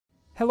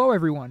Hello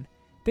everyone!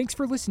 Thanks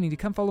for listening to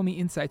Come Follow Me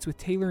Insights with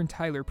Taylor and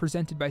Tyler,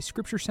 presented by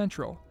Scripture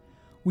Central.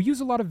 We use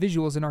a lot of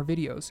visuals in our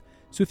videos,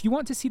 so if you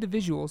want to see the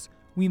visuals,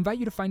 we invite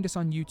you to find us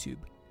on YouTube.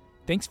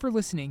 Thanks for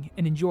listening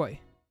and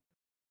enjoy.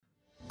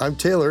 I'm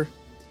Taylor.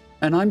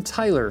 And I'm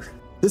Tyler.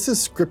 This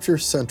is Scripture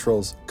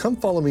Central's Come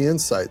Follow Me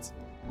Insights.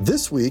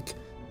 This week,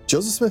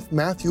 Joseph Smith,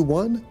 Matthew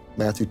 1,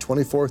 Matthew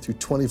 24 through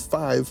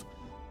 25,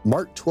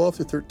 Mark 12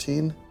 through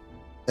 13,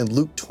 and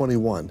Luke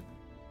 21.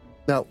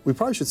 Now, we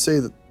probably should say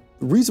that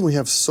the reason we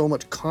have so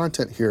much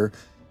content here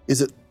is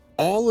that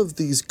all of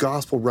these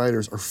gospel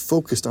writers are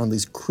focused on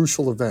these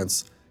crucial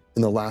events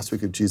in the last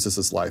week of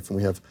Jesus' life, and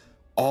we have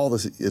all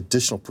this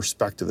additional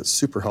perspective that's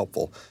super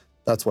helpful.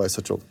 That's why it's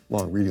such a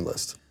long reading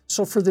list.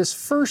 So for this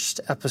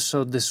first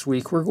episode this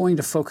week, we're going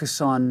to focus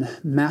on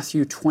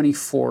Matthew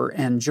 24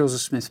 and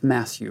Joseph Smith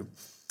Matthew.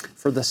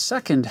 For the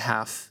second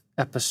half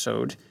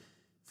episode,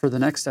 for the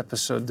next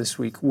episode this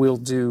week, we'll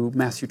do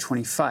Matthew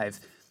 25.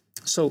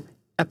 So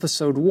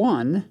Episode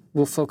 1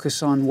 will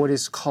focus on what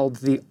is called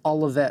the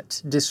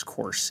Olivet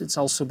Discourse. It's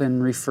also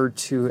been referred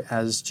to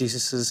as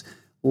Jesus'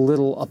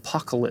 Little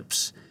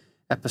Apocalypse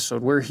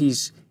episode, where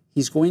he's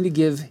going to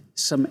give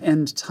some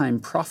end-time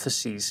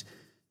prophecies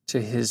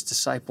to his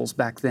disciples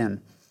back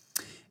then.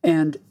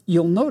 And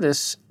you'll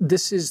notice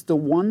this is the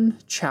one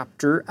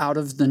chapter out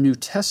of the New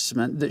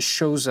Testament that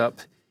shows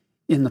up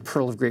in the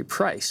Pearl of Great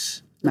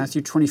Price.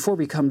 Matthew 24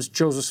 becomes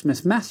Joseph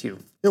Smith Matthew.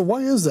 Yeah,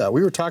 why is that?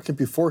 We were talking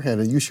beforehand,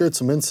 and you shared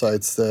some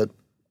insights that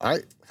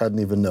I hadn't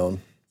even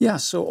known. Yeah,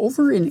 so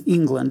over in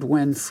England,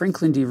 when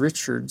Franklin D.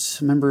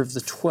 Richards, a member of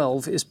the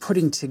 12, is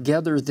putting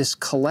together this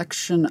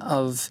collection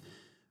of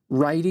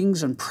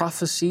writings and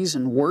prophecies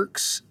and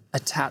works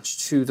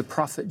attached to the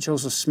prophet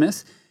Joseph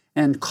Smith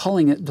and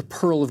calling it the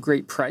Pearl of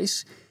Great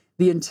Price,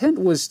 the intent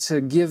was to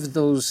give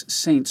those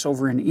saints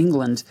over in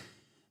England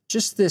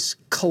just this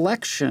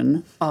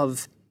collection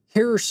of,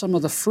 here are some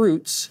of the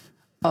fruits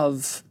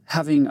of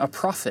having a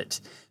prophet.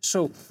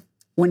 So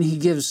when he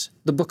gives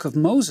the book of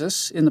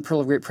Moses in the Pearl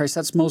of Great Price,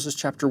 that's Moses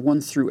chapter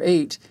 1 through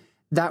 8,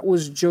 that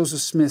was Joseph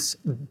Smith's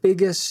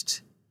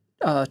biggest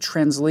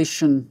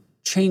translation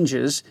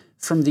changes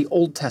from the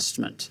Old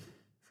Testament,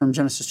 from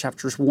Genesis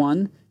chapters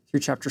 1 through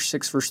chapter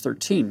 6, verse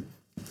 13.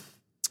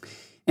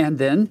 And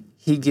then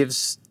he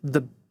gives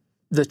the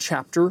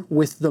chapter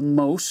with the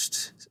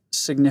most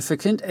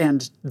significant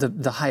and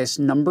the highest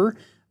number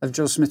of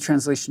Joseph Smith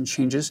translation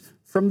changes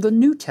from the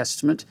New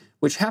Testament,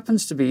 which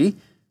happens to be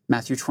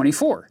Matthew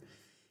 24.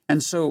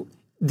 And so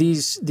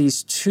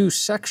these two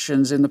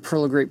sections in the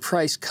Pearl of Great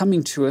Price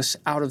coming to us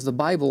out of the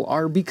Bible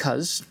are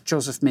because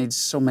Joseph made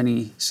so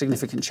many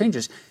significant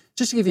changes.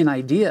 Just to give you an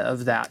idea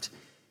of that,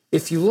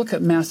 if you look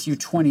at Matthew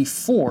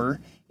 24,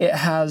 it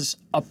has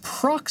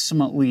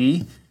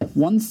approximately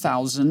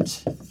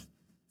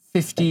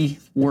 1,050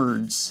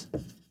 words.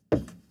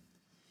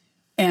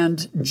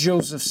 And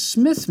Joseph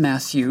Smith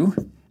Matthew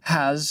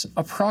has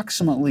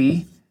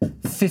approximately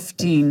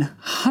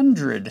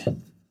 1,500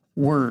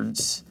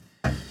 words.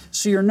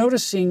 So you're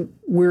noticing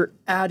we're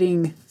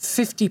adding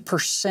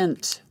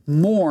 50%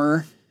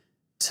 more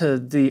to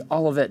the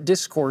Olivet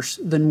Discourse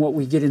than what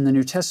we get in the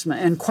New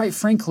Testament. And quite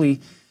frankly,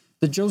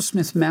 the Joseph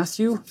Smith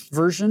Matthew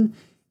version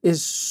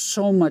is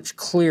so much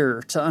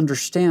clearer to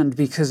understand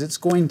because it's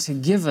going to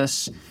give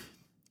us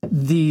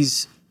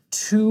these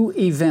two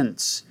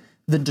events,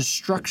 the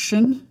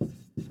destruction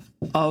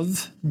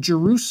of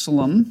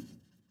Jerusalem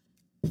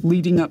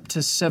leading up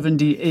to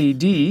 70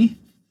 AD,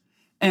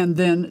 and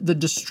then the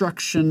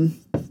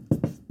destruction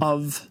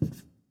of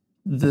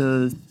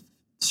the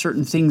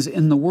certain things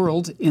in the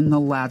world in the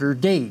latter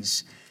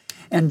days.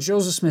 And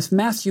Joseph Smith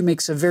Matthew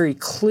makes a very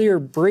clear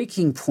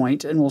breaking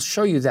point, and we'll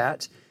show you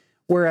that,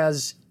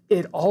 whereas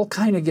it all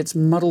kind of gets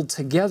muddled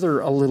together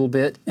a little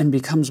bit and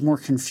becomes more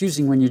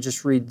confusing when you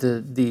just read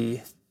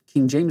the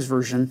King James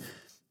Version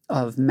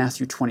of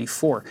Matthew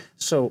 24.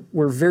 So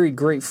we're very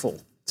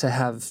grateful to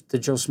have the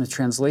Joseph Smith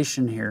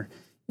translation here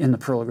in the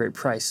Pearl of Great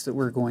Price that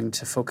we're going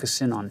to focus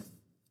in on.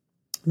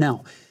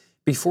 Now,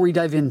 before we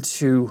dive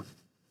into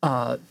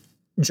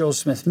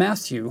Joseph Smith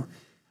Matthew,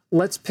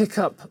 let's pick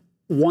up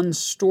one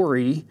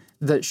story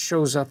that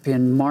shows up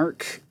in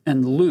Mark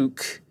and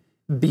Luke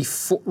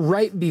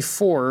right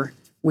before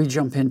we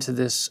jump into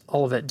this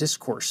Olivet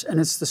Discourse. And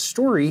it's the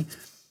story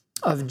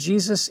of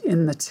Jesus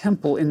in the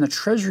temple, in the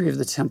treasury of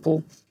the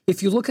temple.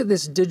 If you look at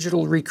this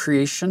digital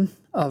recreation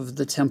of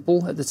the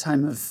temple at the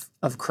time of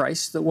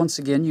Christ, that once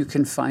again you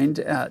can find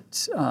at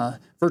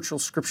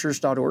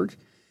virtualscriptures.org,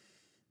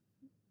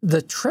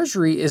 the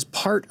treasury is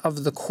part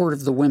of the court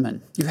of the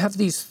women. You have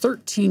these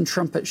 13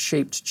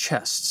 trumpet-shaped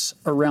chests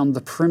around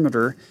the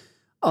perimeter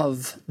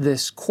of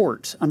this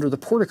court under the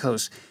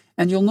porticos.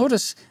 And you'll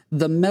notice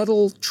the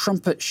metal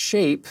trumpet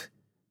shape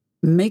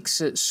makes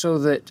it so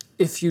that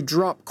if you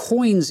drop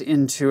coins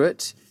into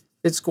it,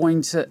 it's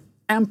going to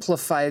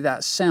amplify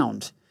that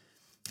sound.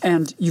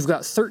 And you've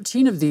got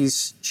 13 of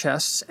these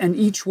chests, and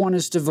each one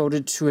is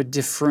devoted to a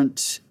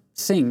different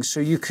thing.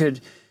 So you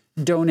could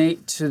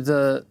donate to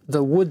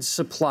the wood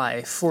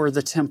supply for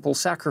the temple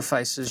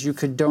sacrifices. You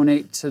could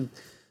donate to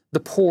the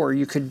poor.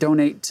 You could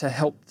donate to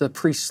help the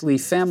priestly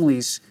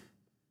families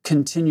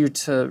continue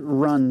to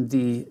run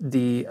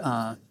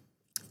the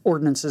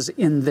ordinances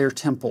in their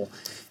temple.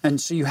 And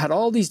so you had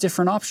all these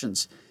different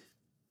options.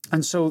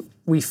 And so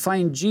we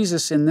find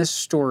Jesus in this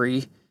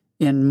story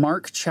in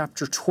Mark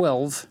chapter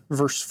 12,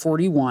 verse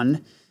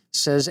 41,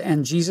 says,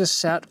 "And Jesus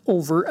sat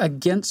over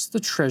against the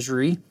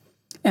treasury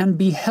and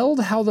beheld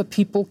how the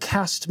people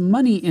cast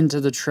money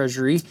into the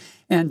treasury,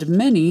 and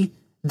many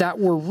that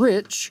were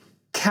rich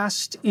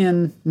cast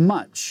in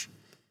much."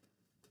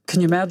 Can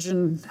you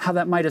imagine how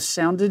that might have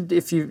sounded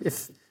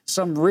if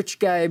some rich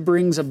guy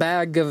brings a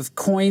bag of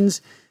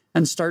coins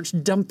and starts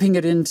dumping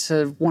it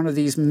into one of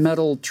these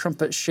metal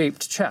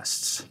trumpet-shaped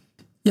chests?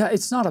 Yeah,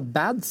 it's not a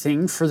bad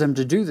thing for them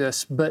to do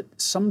this, but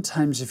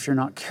sometimes if you're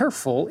not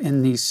careful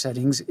in these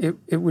settings,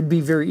 it would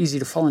be very easy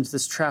to fall into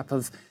this trap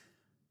of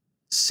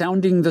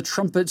sounding the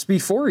trumpets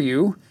before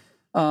you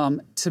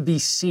to be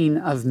seen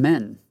of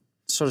men,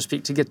 so to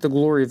speak, to get the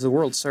glory of the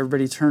world. So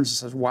everybody turns and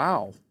says,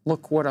 wow,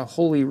 look what a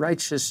holy,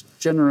 righteous,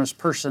 generous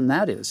person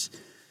that is.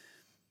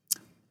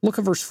 Look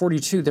at verse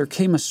 42. "There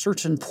came a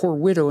certain poor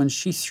widow, and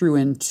she threw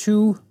in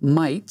 2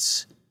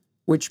 mites,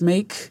 which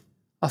make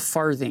a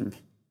farthing."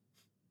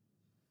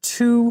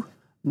 2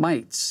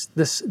 mites,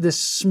 this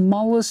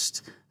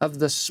smallest of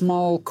the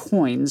small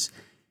coins,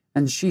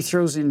 and she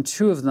throws in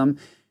 2 of them.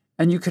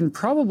 And you can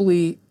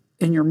probably,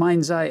 in your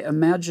mind's eye,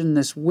 imagine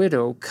this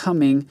widow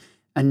coming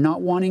and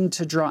not wanting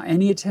to draw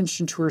any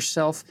attention to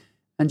herself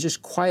and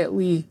just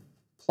quietly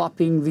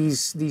plopping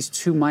these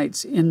 2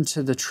 mites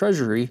into the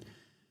treasury.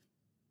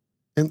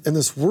 And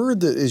this word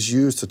that is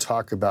used to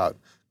talk about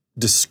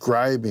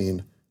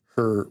describing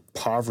her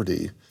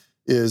poverty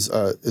is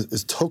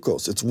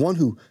tokos. It's one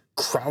who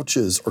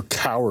crouches or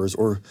cowers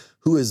or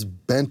who is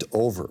bent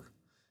over.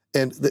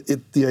 And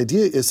the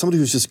idea is somebody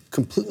who's just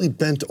completely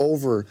bent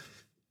over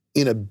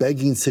in a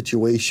begging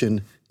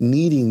situation,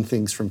 needing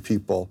things from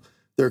people.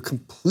 They're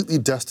completely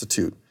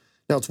destitute.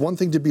 Now, it's one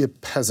thing to be a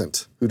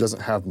peasant who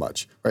doesn't have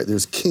much, right?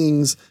 There's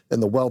kings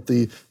and the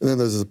wealthy, and then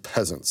there's the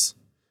peasants.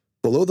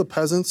 Below the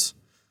peasants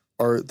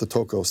are the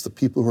tokos, the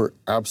people who are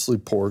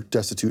absolutely poor,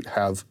 destitute,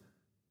 have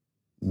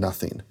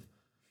nothing.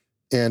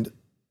 And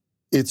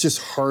it's just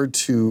hard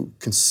to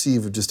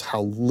conceive of just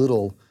how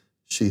little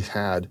she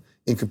had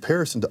in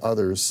comparison to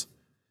others.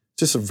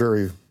 Just a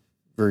very,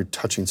 very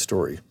touching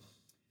story.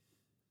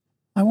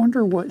 I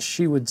wonder what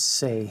she would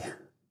say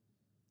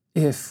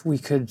if we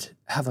could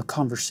have a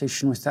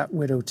conversation with that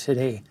widow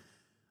today.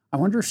 I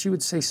wonder if she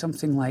would say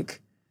something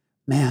like,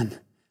 "Man,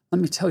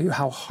 let me tell you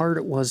how hard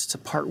it was to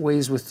part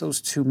ways with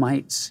those 2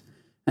 mites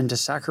and to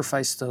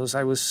sacrifice those.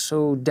 I was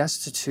so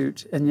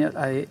destitute, and yet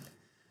I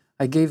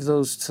gave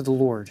those to the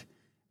Lord,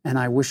 and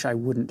I wish I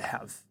wouldn't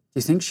have." Do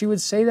you think she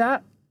would say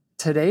that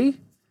today?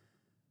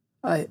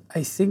 I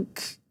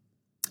think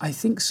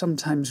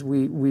sometimes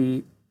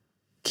we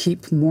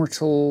keep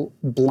mortal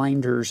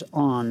blinders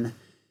on,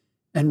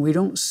 and we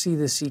don't see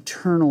this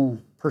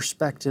eternal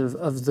perspective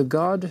of the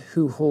God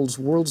who holds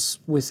worlds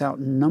without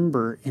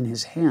number in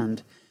his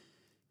hand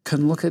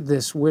can look at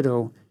this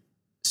widow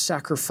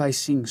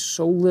sacrificing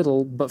so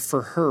little, but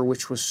for her,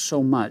 which was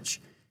so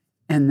much,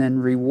 and then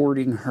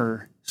rewarding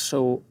her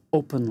so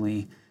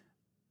openly,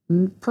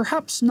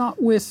 perhaps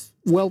not with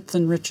wealth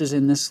and riches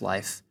in this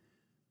life,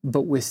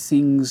 but with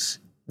things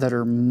that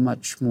are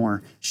much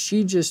more.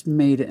 She just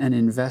made an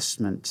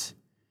investment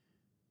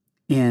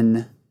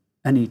in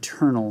an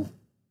eternal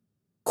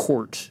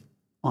court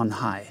on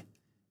high,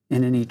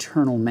 in an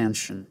eternal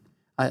mansion.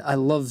 I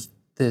love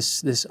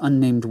this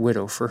unnamed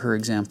widow for her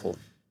example.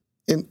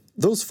 And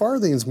those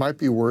farthings might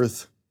be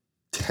worth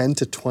 10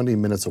 to 20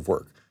 minutes of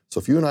work. So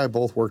if you and I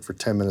both worked for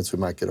 10 minutes, we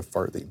might get a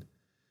farthing.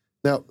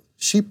 Now,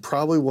 she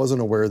probably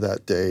wasn't aware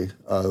that day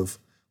of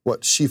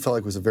what she felt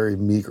like was a very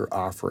meager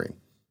offering,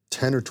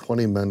 10 or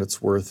 20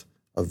 minutes worth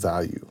of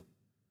value.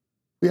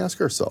 We ask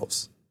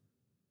ourselves,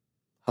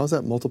 how is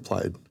that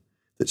multiplied?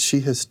 That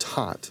she has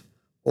taught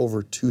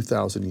over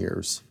 2,000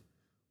 years,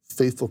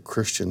 faithful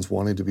Christians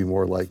wanting to be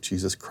more like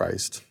Jesus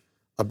Christ,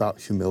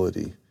 about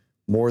humility,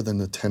 more than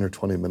the 10 or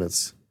 20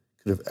 minutes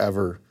could have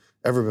ever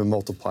been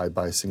multiplied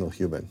by a single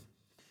human.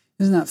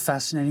 Isn't that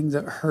fascinating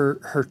that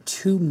her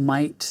 2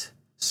 mite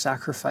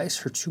sacrifice,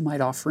 her 2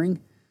 mite offering,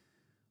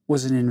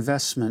 was an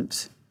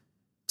investment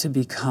to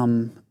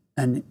become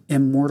an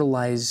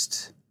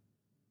immortalized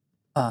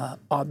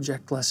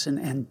object lesson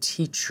and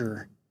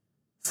teacher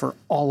for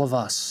all of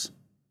us.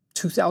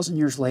 2,000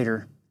 years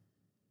later,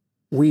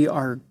 we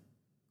are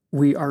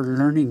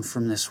learning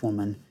from this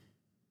woman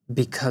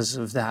because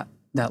of that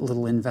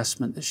little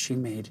investment that she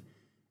made.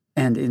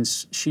 And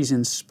she's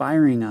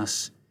inspiring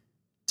us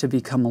to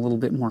become a little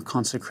bit more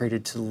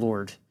consecrated to the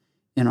Lord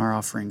in our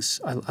offerings.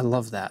 I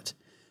love that.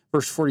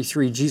 Verse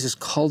 43, Jesus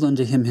called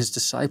unto him his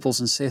disciples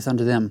and saith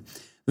unto them,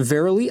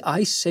 Verily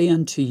I say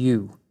unto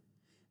you,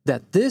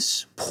 that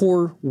this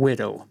poor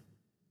widow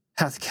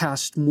hath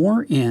cast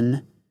more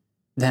in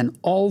than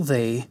all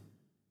they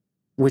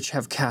which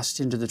have cast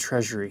into the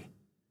treasury.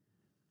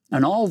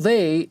 And all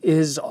they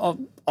is all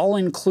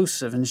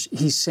all-inclusive. And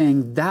he's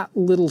saying that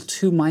little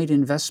 2 mite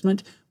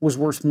investment was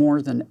worth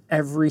more than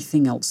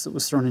everything else that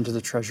was thrown into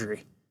the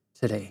treasury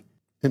today.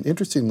 And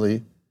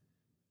interestingly,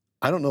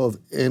 I don't know of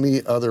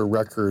any other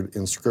record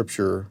in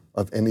Scripture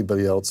of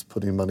anybody else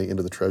putting money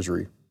into the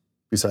treasury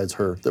besides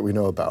her that we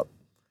know about.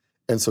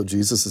 And so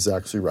Jesus is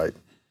actually right.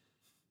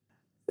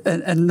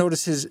 And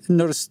notice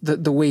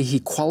the way he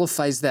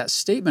qualifies that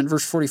statement,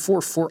 verse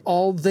 44, for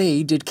all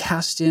they did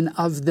cast in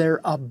of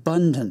their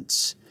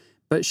abundance,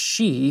 but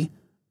she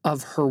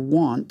of her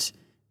want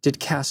did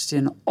cast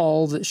in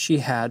all that she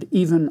had,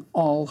 even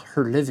all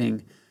her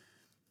living.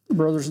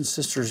 Brothers and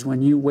sisters,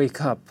 when you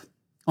wake up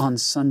on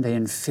Sunday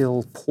and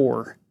feel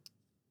poor,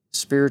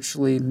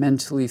 spiritually,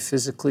 mentally,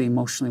 physically,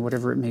 emotionally,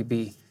 whatever it may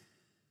be,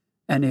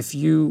 and if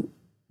you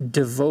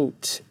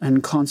devote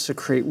and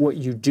consecrate what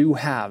you do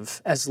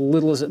have, as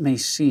little as it may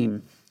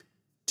seem,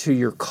 to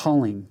your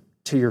calling,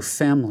 to your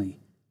family,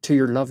 to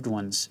your loved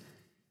ones,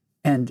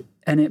 and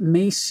it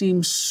may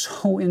seem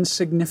so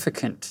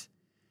insignificant,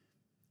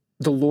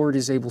 the Lord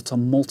is able to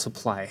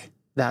multiply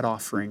that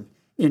offering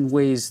in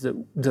ways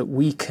that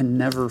we can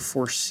never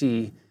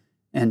foresee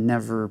and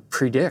never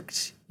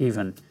predict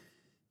even,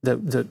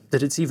 that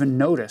it's even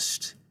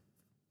noticed.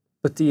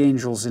 But the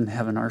angels in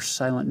heaven are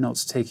silent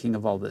notes taking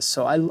of all this.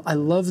 So I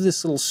love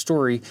this little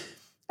story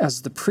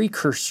as the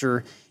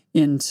precursor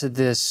into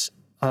this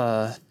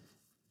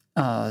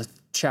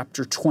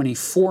chapter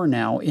 24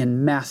 now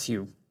in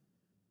Matthew,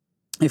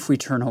 if we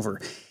turn over.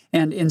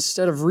 And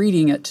instead of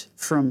reading it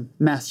from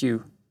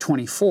Matthew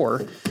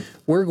 24,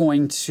 we're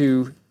going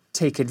to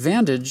take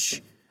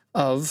advantage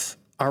of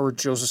our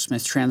Joseph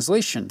Smith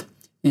translation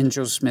in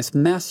Joseph Smith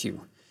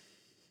Matthew.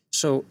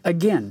 So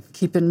again,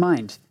 keep in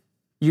mind,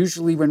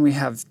 usually when we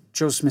have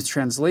Joseph Smith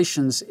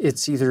translations,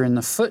 it's either in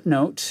the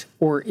footnote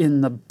or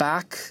in the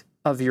back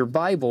of your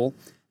Bible.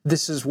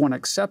 This is one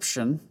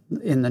exception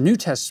in the New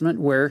Testament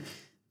where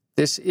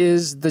this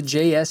is the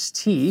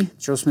JST,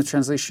 Joseph Smith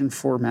translation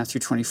for Matthew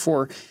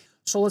 24.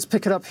 So let's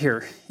pick it up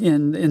here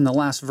in the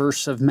last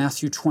verse of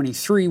Matthew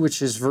 23,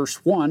 which is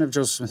verse 1 of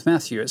Joseph Smith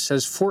Matthew. It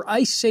says, "For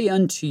I say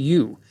unto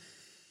you,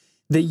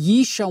 that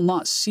ye shall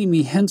not see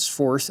me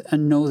henceforth,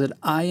 and know that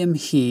I am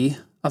he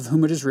of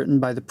whom it is written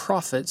by the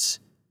prophets,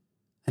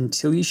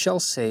 until ye shall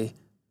say,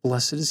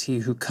 Blessed is he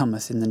who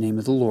cometh in the name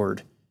of the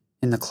Lord,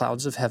 in the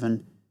clouds of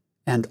heaven,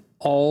 and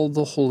all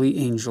the holy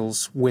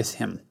angels with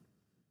him."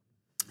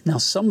 Now,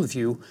 some of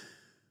you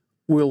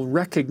will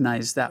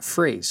recognize that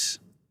phrase,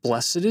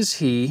 "Blessed is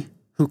he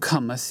who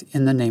cometh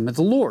in the name of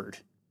the Lord."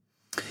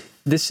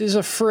 This is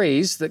a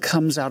phrase that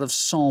comes out of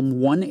Psalm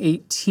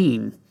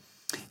 118,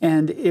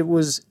 and it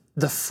was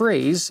the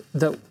phrase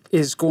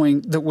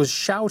that was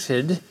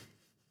shouted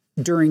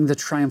during the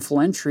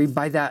triumphal entry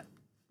by that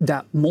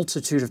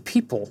multitude of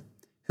people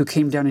who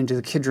came down into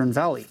the Kidron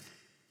Valley.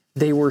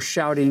 They were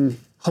shouting,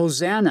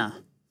 "Hosanna!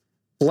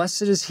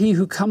 Blessed is he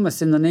who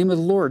cometh in the name of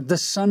the Lord, the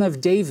Son of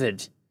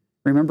David."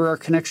 Remember our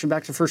connection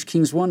back to 1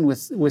 Kings 1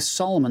 with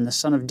Solomon, the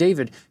son of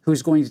David, who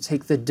is going to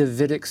take the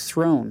Davidic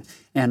throne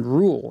and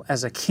rule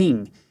as a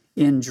king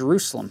in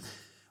Jerusalem.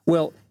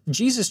 Well,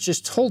 Jesus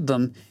just told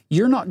them,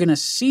 you're not going to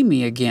see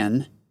me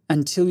again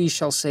until ye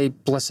shall say,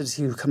 "Blessed is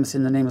he who cometh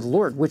in the name of the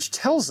Lord," which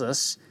tells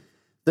us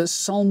that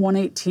Psalm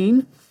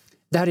 118,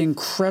 that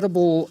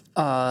incredible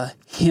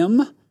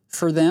hymn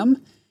for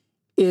them,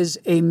 is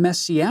a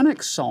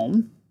messianic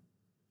psalm.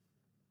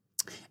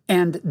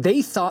 And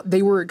they thought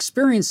they were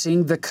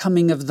experiencing the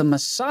coming of the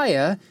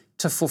Messiah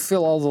to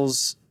fulfill all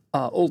those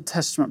Old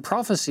Testament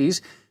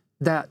prophecies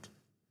that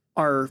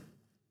are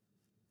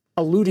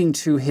alluding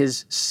to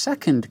his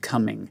second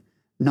coming,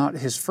 not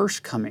his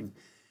first coming.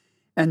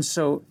 And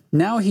so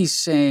now he's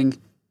saying,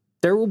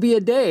 there will be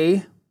a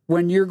day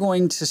when you're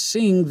going to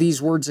sing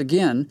these words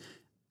again.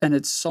 And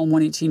it's Psalm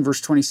 118, verse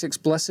 26,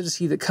 "Blessed is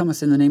he that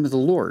cometh in the name of the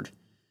Lord."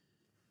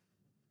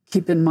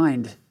 Keep in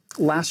mind,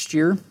 last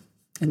year,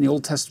 in the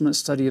Old Testament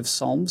study of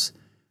Psalms,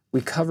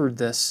 we covered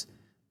this,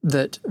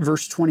 that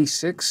verse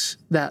 26,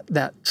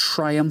 that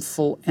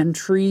triumphal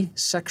entry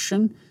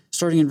section,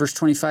 starting in verse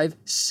 25,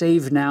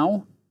 "Save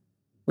now,"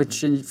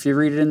 which if you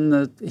read it in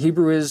the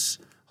Hebrew is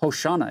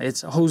Hoshana.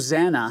 It's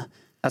Hosanna.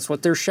 That's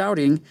what they're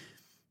shouting.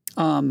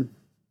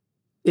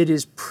 It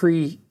is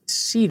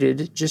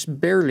preceded just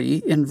barely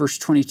in verse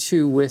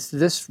 22 with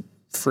this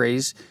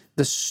phrase,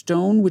 "The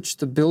stone which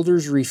the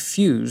builders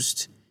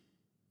refused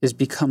is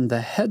become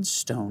the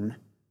headstone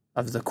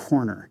of the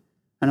corner."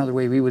 Another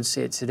way we would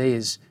say it today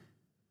is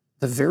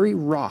the very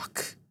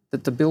rock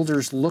that the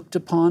builders looked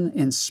upon,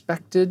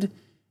 inspected,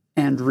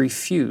 and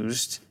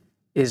refused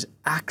is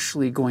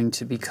actually going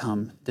to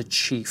become the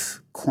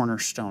chief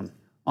cornerstone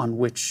on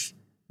which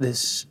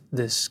this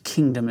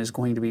kingdom is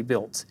going to be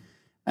built.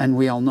 And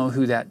we all know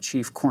who that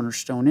chief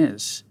cornerstone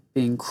is,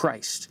 being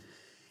Christ.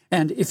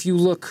 And if you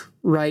look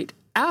right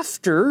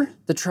after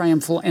the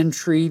triumphal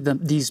entry,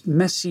 these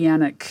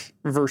messianic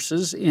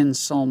verses in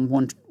Psalm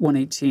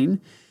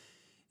 118,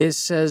 it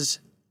says,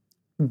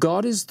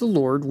 "God is the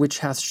Lord which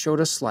hath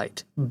showed us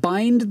light.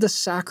 Bind the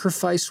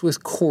sacrifice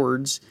with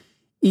cords,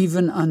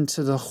 even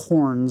unto the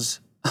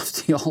horns of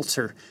the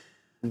altar.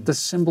 The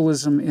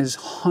symbolism is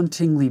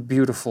hauntingly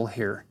beautiful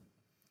here.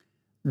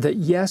 That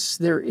yes,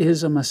 there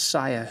is a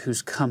Messiah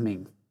who's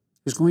coming,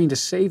 who's going to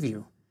save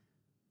you.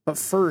 But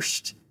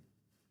first,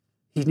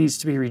 he needs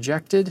to be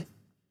rejected,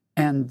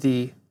 and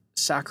the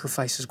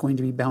sacrifice is going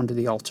to be bound to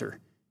the altar.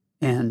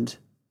 And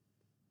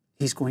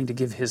he's going to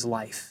give his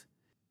life.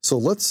 So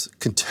let's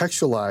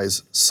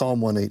contextualize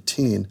Psalm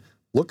 118.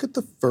 Look at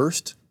the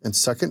first and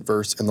second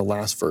verse and the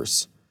last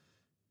verse.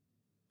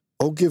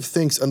 Oh, give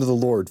thanks unto the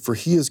Lord, for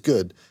he is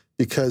good,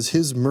 because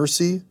his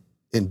mercy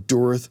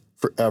endureth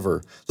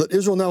forever. Let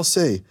Israel now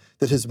say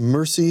that his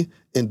mercy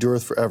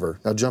endureth forever.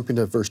 Now jumping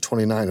to verse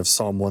 29 of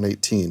Psalm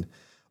 118.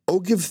 Oh,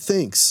 give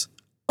thanks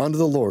unto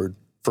the Lord,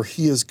 for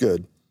he is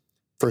good,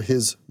 for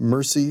his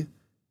mercy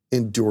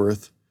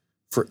endureth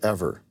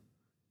forever.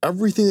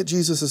 Everything that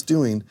Jesus is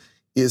doing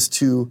is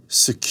to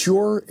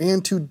secure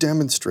and to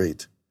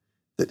demonstrate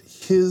that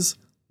his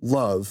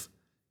love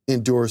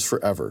endures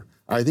forever.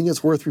 I think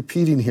it's worth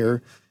repeating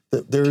here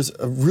that there's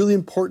a really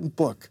important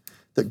book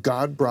that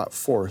God brought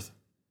forth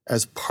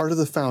as part of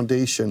the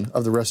foundation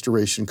of the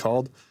restoration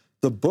called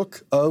the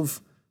Book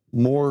of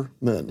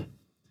Mormon.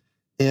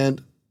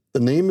 And the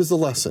name is the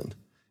lesson.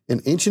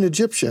 In ancient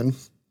Egyptian,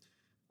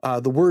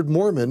 the word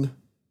Mormon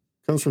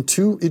comes from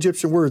two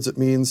Egyptian words. It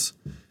means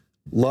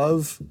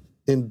love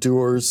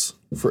endures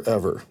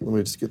forever. Let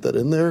me just get that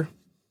in there.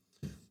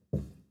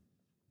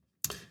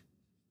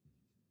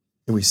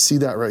 And we see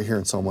that right here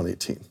in Psalm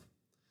 118.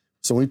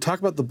 So when we talk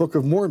about the Book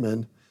of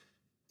Mormon,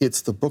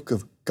 it's the book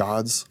of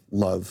God's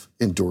love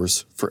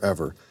endures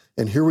forever.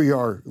 And here we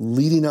are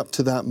leading up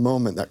to that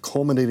moment, that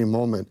culminating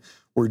moment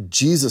where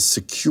Jesus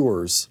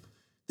secures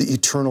the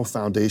eternal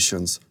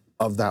foundations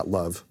of that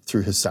love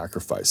through his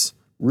sacrifice.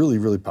 Really,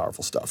 really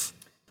powerful stuff.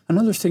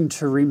 Another thing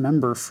to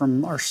remember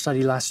from our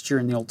study last year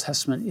in the Old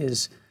Testament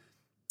is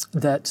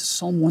that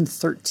Psalm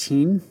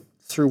 113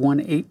 through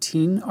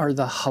 118 are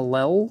the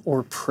Hallel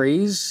or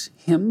praise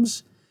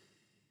hymns,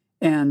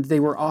 and they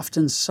were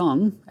often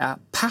sung at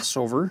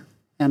Passover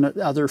and at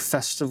other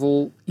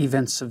festival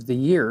events of the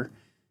year.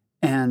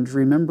 And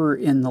remember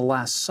in the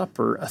Last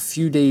Supper, a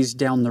few days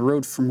down the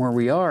road from where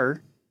we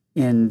are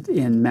in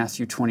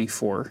Matthew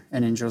 24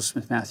 and in Joseph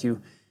Smith Matthew,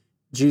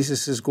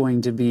 Jesus is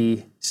going to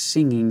be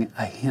singing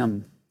a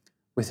hymn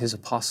with his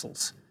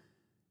apostles.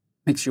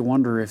 Makes you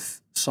wonder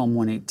if Psalm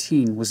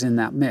 118 was in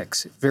that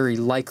mix. It very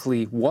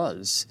likely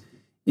was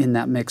in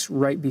that mix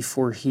right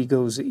before he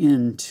goes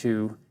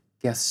into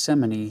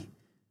Gethsemane,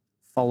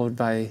 followed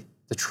by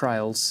the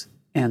trials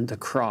and the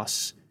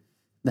cross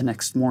the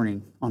next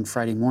morning, on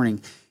Friday morning.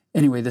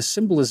 Anyway, the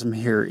symbolism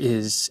here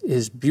is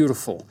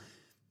beautiful.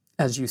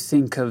 As you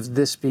think of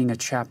this being a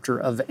chapter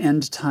of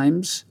end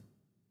times,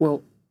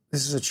 well,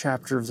 this is a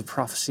chapter of the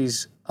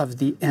prophecies of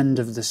the end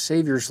of the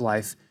Savior's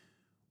life,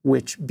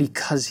 which,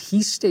 because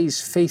he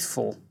stays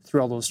faithful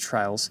through all those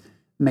trials,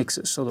 makes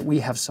it so that we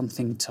have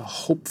something to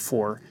hope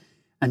for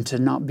and to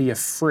not be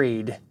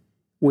afraid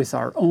with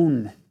our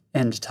own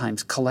end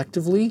times,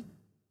 collectively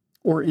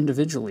or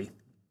individually.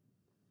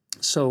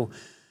 So,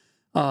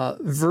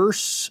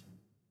 verse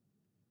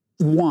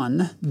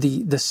 1,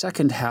 the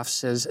second half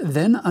says,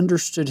 Then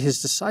understood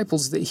his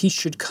disciples that he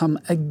should come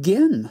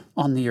again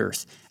on the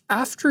earth,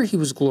 after he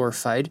was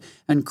glorified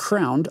and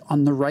crowned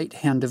on the right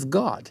hand of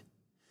God.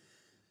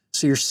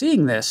 So you're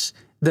seeing this,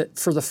 that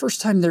for the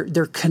first time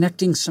they're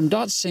connecting some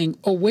dots saying,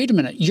 oh, wait a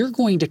minute, you're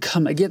going to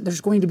come again.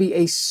 There's going to be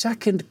a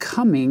second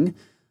coming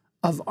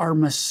of our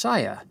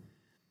Messiah.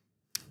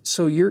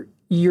 So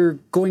you're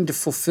going to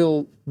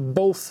fulfill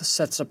both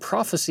sets of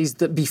prophecies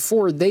that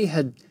before they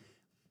had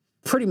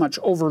pretty much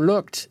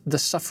overlooked the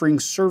suffering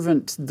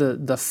servant,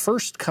 the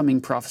first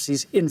coming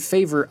prophecies in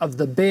favor of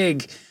the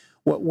big,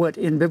 what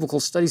in biblical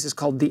studies is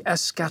called the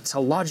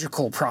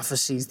eschatological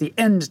prophecies, the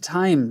end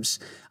times,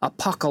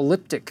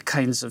 apocalyptic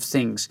kinds of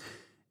things.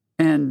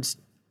 And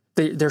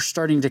they're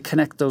starting to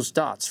connect those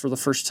dots for the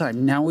first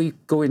time. Now we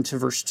go into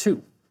verse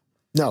 2.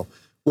 Now,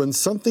 when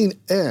something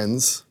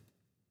ends,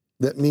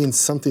 that means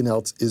something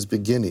else is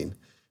beginning.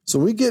 So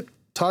we get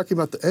talking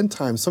about the end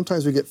times,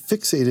 sometimes we get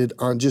fixated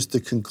on just the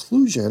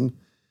conclusion,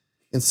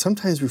 and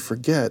sometimes we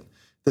forget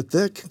that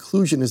that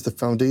conclusion is the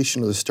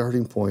foundation or the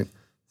starting point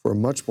for a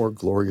much more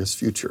glorious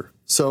future.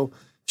 So,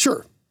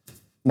 sure,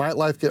 might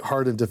life get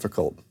hard and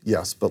difficult?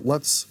 Yes, but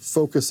let's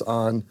focus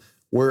on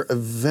where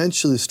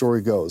eventually the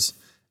story goes.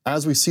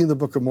 As we see in the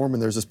Book of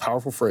Mormon, there's this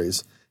powerful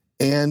phrase,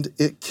 and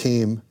it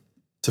came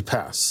to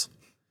pass.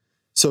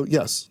 So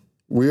yes,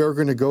 we are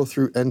going to go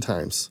through end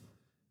times,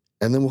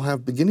 and then we'll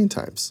have beginning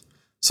times.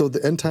 So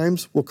the end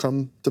times will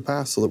come to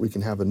pass so that we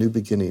can have a new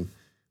beginning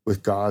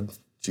with God,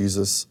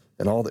 Jesus,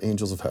 and all the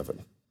angels of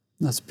heaven.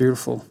 That's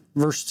beautiful.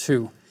 Verse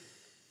 2.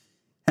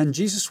 And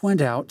Jesus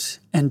went out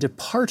and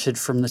departed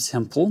from the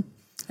temple,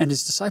 and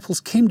his disciples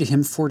came to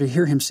him for to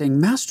hear him, saying,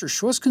 Master,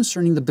 show us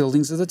concerning the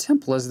buildings of the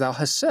temple, as thou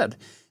hast said.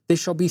 They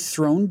shall be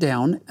thrown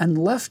down and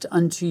left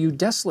unto you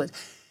desolate.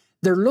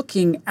 They're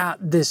looking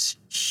at this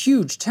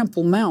huge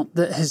Temple Mount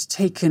that has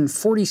taken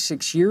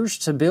 46 years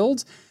to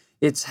build.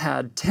 It's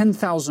had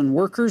 10,000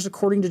 workers,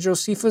 according to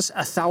Josephus,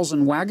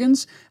 1,000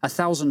 wagons,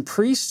 1,000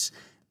 priests.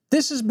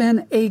 This has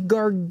been a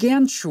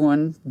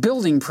gargantuan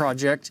building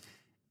project,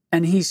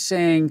 and he's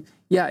saying,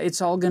 yeah,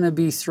 it's all going to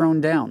be thrown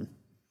down.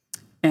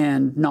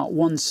 And not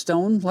one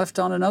stone left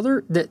on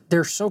another, that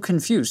they're so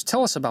confused.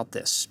 Tell us about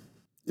this.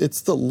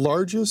 It's the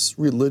largest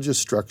religious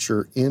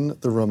structure in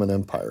the Roman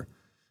Empire.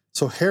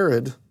 So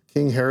Herod,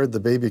 King Herod the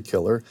baby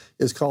killer,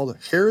 is called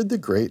Herod the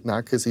Great,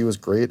 not because he was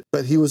great,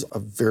 but he was a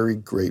very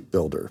great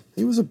builder.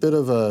 He was a bit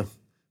of a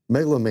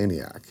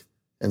megalomaniac.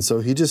 And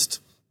so he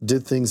just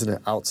did things in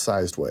an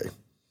outsized way.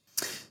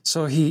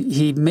 So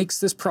he makes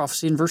this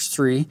prophecy in verse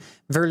 3,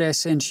 "Verily I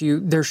say unto you,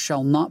 there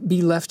shall not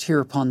be left here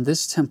upon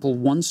this temple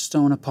one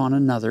stone upon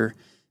another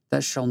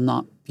that shall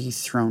not be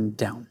thrown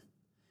down."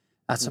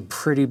 That's a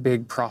pretty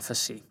big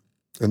prophecy.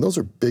 And those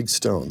are big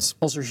stones.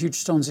 Those are huge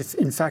stones.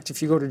 In fact,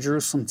 if you go to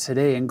Jerusalem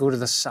today and go to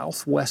the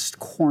southwest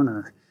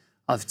corner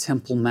of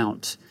Temple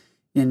Mount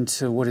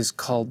into what is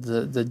called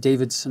the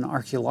Davidson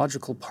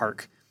Archaeological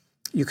Park,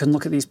 you can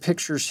look at these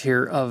pictures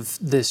here of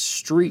this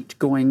street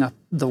going up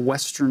the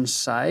western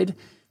side.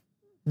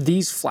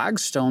 These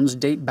flagstones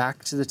date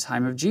back to the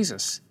time of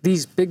Jesus.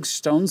 These big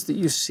stones that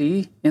you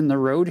see in the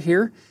road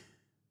here,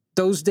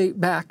 those date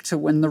back to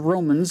when the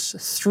Romans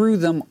threw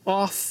them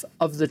off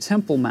of the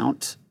Temple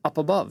Mount up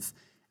above.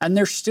 And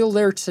they're still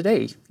there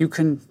today. You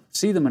can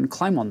see them and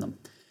climb on them.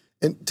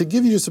 And to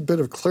give you just a bit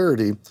of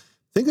clarity,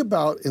 think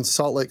about in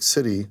Salt Lake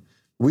City,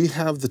 we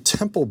have the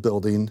Temple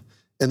building,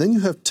 and then you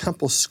have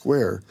Temple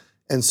Square,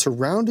 and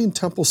surrounding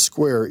Temple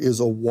Square is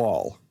a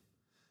wall.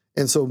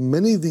 And so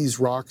many of these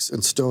rocks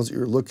and stones that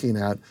you're looking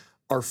at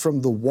are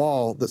from the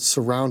wall that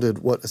surrounded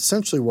what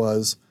essentially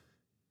was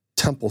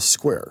Temple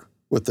Square,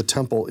 with the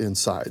temple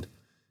inside.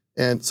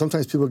 And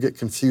sometimes people get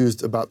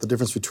confused about the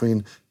difference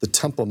between the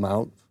Temple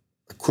Mount,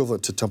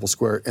 equivalent to Temple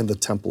Square, and the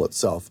temple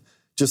itself.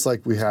 Just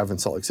like we have in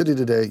Salt Lake City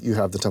today, you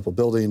have the temple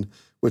building,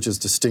 which is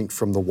distinct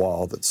from the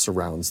wall that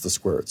surrounds the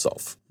square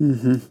itself.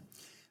 Mm-hmm.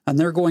 And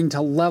they're going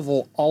to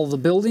level all the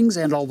buildings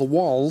and all the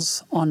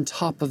walls on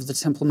top of the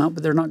Temple Mount,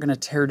 but they're not going to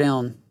tear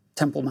down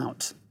Temple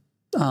Mount.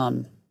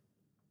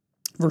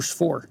 Verse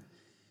 4,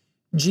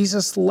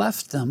 Jesus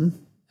left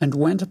them and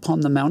went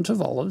upon the Mount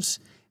of Olives,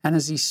 and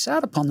as he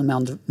sat upon the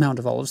Mount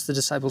of Olives, the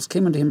disciples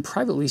came unto him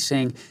privately,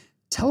 saying,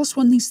 Tell us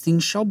when these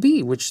things shall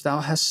be, which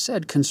thou hast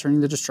said concerning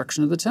the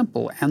destruction of the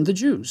temple and the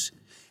Jews.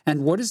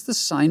 And what is the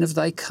sign of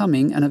thy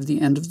coming and of the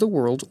end of the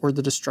world, or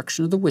the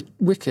destruction of the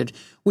wicked,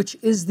 which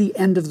is the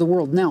end of the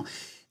world? Now,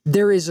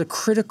 there is a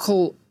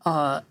critical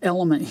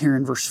element here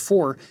in verse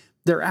 4.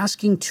 They're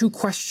asking two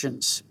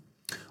questions.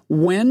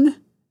 When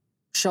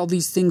shall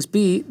these things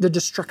be, the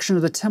destruction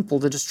of the temple,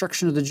 the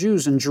destruction of the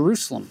Jews in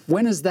Jerusalem?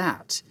 When is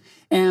that?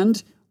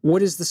 And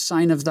what is the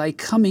sign of thy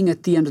coming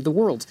at the end of the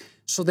world?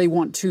 So they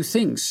want two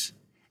things.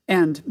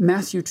 And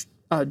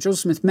Joseph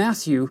Smith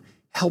Matthew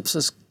helps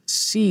us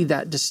see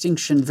that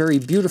distinction very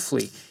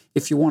beautifully.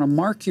 If you want to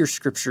mark your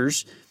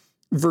scriptures,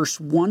 verse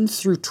 1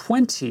 through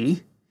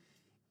 20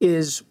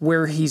 is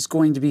where he's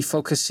going to be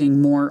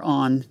focusing more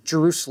on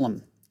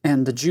Jerusalem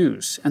and the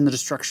Jews and the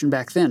destruction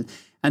back then.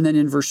 And then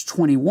in verse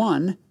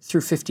 21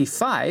 through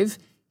 55,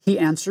 he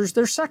answers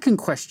their second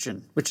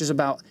question, which is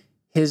about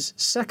his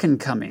second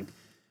coming,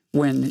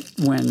 when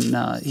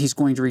he's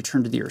going to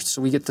return to the earth.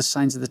 So we get the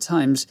signs of the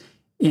times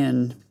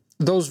in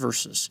those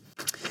verses.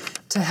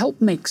 To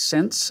help make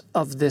sense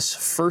of this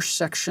first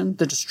section,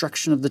 the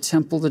destruction of the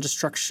temple, the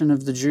destruction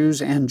of the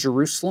Jews and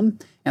Jerusalem,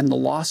 and the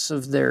loss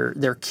of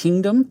their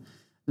kingdom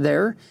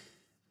there,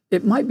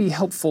 it might be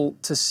helpful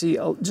to see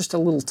just a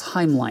little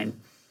timeline.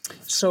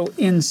 So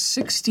in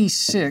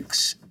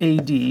 66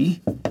 AD,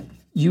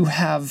 you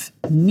have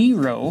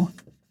Nero,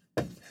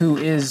 who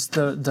is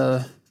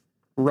the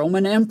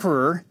Roman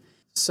emperor.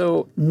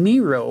 So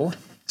Nero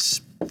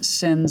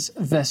sends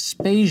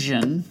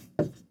Vespasian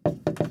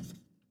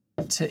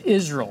to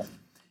Israel.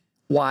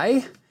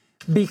 Why?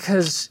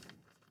 Because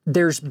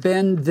there's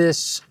been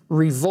this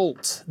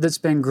revolt that's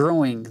been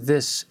growing.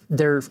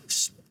 They're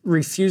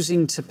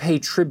refusing to pay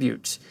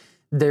tribute.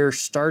 They're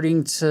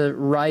starting to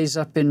rise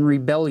up in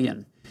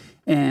rebellion.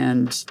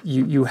 And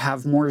you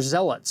have more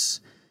zealots.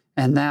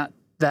 And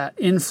that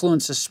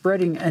influence is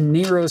spreading. And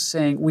Nero's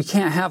saying, we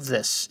can't have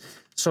this.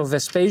 So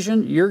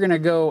Vespasian, you're going to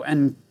go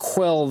and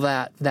quell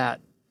that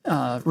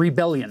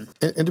rebellion.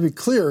 And to be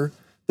clear,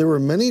 there were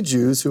many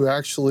Jews who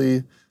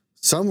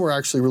some were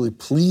actually really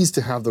pleased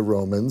to have the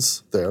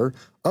Romans there.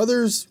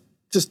 Others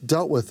just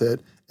dealt with it.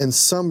 And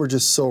some were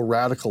just so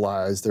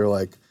radicalized. They're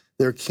like,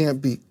 there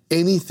can't be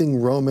anything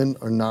Roman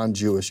or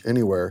non-Jewish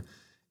anywhere.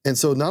 And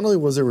so not only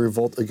was there a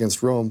revolt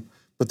against Rome,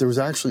 but there was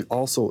actually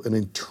also an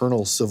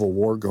internal civil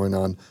war going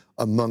on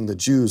among the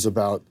Jews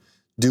about,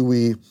 do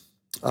we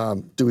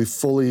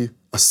fully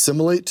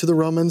assimilate to the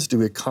Romans? Do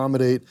we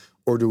accommodate?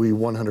 Or do we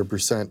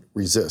 100%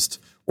 resist?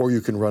 Or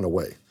you can run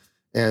away.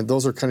 And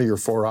those are kind of your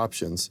four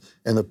options.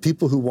 And the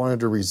people who wanted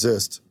to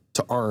resist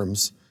to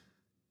arms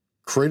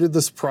created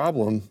this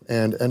problem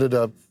and ended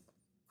up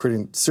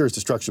creating serious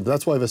destruction. But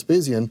that's why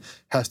Vespasian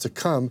has to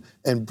come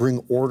and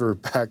bring order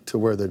back to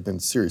where there'd been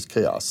serious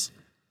chaos.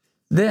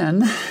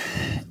 Then,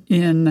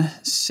 in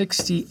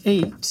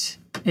 68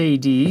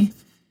 AD,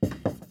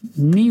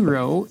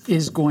 Nero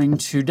is going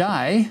to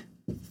die,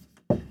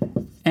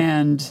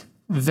 and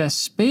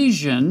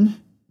Vespasian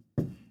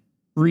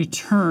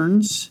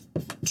returns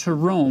to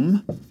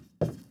Rome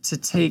to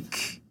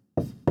take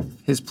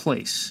his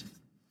place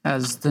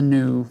as the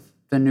new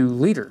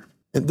leader.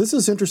 And this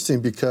is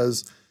interesting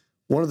because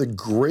one of the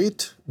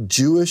great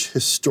Jewish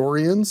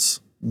historians,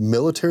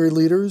 military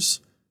leaders,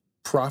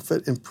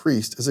 prophet, and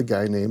priest is a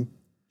guy named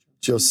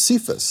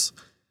Josephus.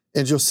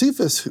 And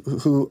Josephus,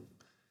 who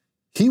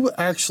he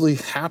actually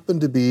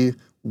happened to be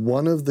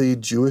one of the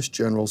Jewish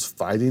generals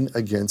fighting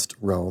against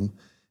Rome.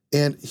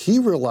 And he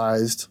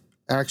realized,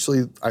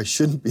 actually, I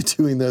shouldn't be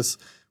doing this.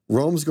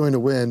 Rome's going to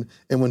win.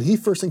 And when he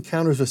first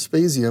encounters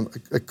Vespasian,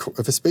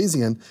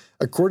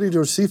 according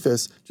to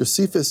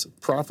Josephus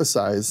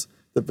prophesies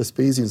that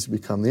Vespasian's to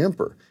become the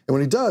emperor. And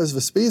when he does,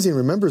 Vespasian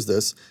remembers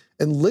this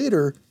and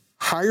later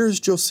hires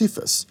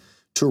Josephus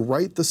to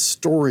write the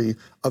story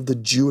of the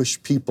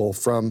Jewish people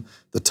from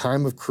the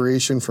time of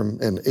creation, from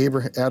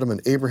Adam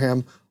and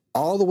Abraham,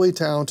 all the way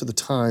down to the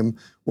time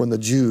when the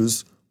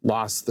Jews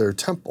lost their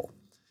temple.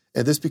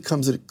 And this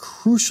becomes a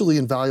crucially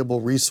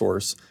invaluable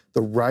resource,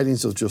 the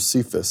writings of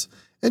Josephus.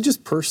 And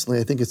just personally,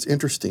 I think it's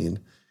interesting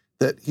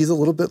that he's a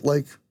little bit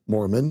like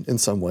Mormon in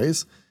some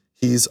ways.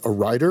 He's a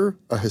writer,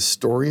 a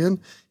historian.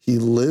 He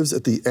lives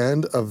at the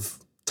end of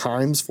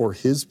times for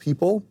his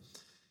people.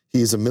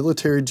 He's a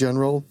military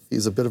general.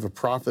 He's a bit of a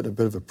prophet, a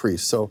bit of a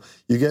priest. So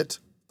you get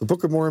the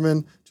Book of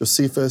Mormon,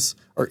 Josephus,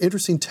 are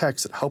interesting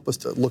texts that help us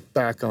to look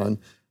back on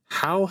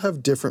how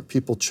have different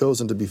people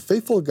chosen to be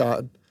faithful to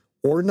God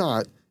or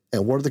not,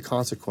 and what are the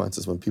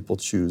consequences when people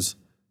choose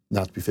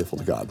not to be faithful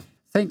to God.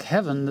 Thank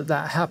heaven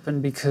that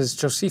happened, because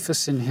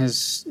Josephus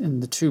in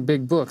the two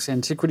big books,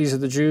 Antiquities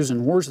of the Jews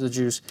and Wars of the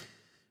Jews,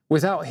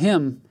 without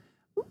him,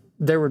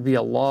 there would be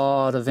a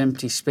lot of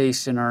empty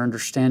space in our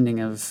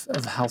understanding of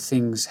how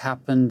things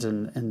happened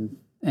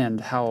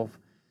and how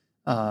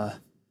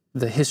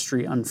the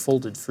history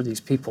unfolded for these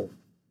people.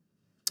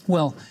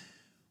 Well,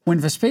 when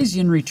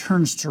Vespasian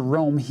returns to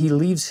Rome, he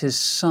leaves his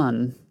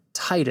son,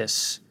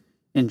 Titus,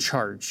 in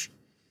charge.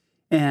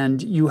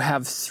 And you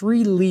have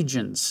 3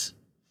 legions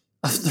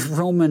of the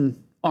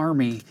Roman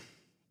army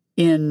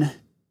in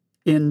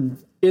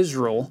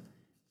Israel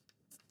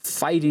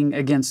fighting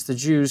against the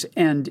Jews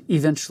and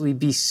eventually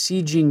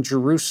besieging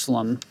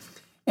Jerusalem.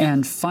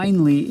 And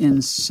finally,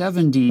 in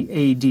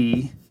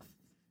 70 AD,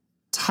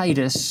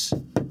 Titus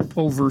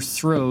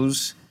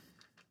overthrows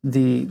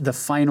the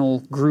final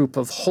group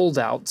of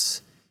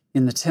holdouts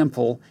in the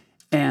temple,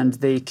 and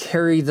they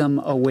carry them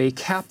away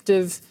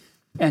captive.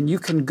 And you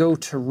can go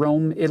to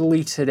Rome,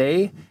 Italy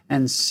today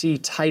and see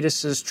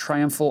Titus's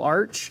triumphal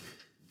arch.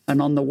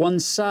 And on the one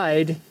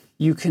side,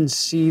 you can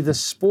see the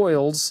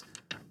spoils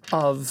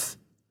of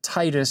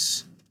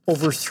Titus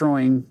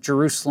overthrowing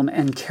Jerusalem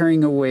and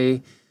carrying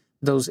away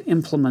those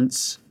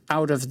implements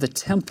out of the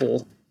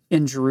temple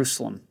in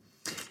Jerusalem.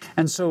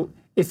 And so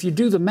if you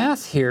do the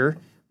math here,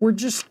 we're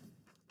just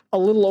a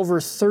little over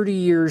 30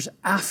 years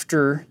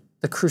after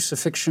the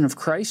crucifixion of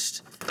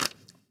Christ.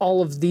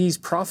 All of these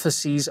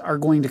prophecies are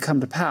going to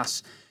come to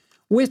pass,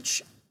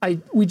 which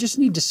we just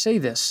need to say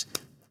this.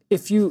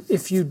 If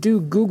you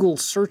do Google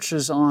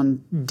searches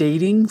on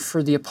dating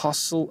for the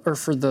apostle or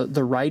for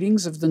the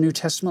writings of the New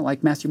Testament,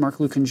 like Matthew, Mark,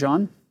 Luke, and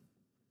John,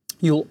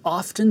 you'll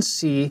often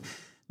see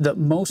that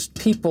most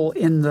people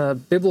in the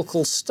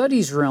biblical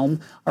studies realm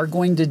are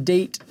going to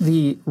date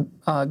the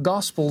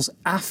Gospels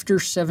after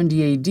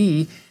 70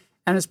 AD,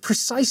 and it's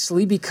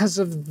precisely because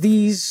of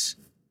these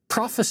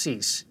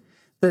prophecies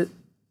that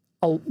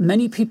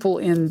many people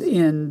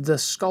in the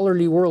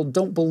scholarly world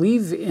don't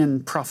believe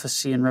in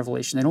prophecy and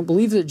revelation. They don't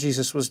believe that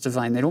Jesus was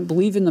divine. They don't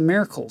believe in the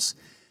miracles.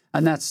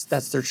 And that's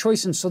their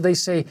choice. And so they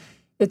say,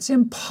 it's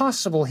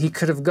impossible he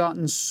could have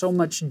gotten so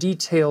much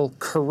detail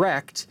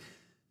correct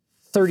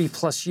 30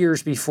 plus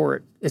years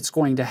before it's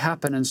going to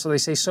happen. And so they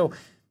say, so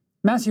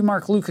Matthew,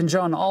 Mark, Luke, and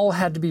John all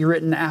had to be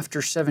written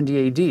after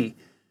 70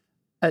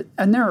 AD.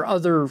 And there are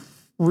other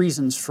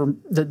reasons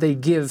that they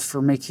give for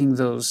making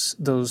those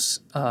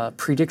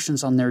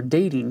predictions on their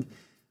dating.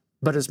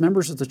 But as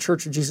members of the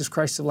Church of Jesus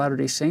Christ of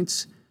Latter-day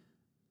Saints,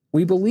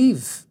 we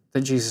believe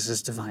that Jesus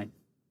is divine.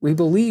 We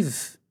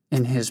believe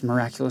in his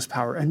miraculous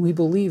power, and we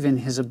believe in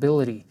his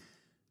ability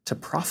to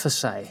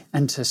prophesy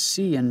and to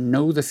see and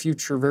know the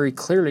future very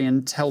clearly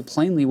and tell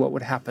plainly what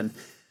would happen.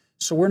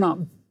 So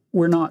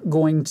we're not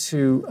going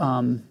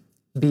to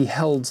be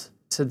held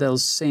to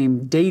those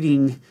same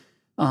dating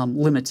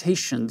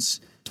limitations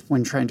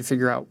when trying to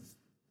figure out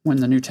when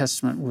the New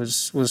Testament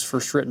was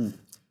first written.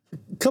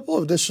 A couple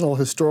of additional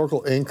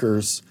historical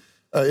anchors.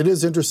 It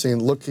is interesting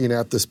looking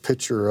at this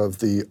picture of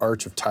the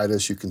Arch of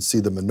Titus. You can see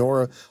the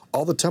menorah,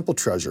 all the temple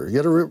treasure. You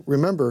got to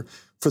remember,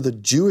 for the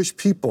Jewish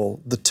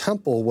people, the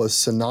temple was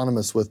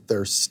synonymous with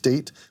their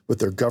state, with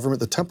their government.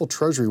 The temple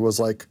treasury was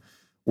like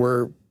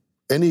where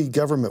any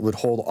government would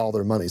hold all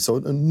their money. So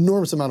an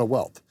enormous amount of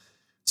wealth.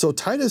 So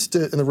Titus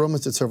and the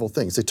Romans did several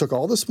things. They took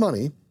all this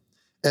money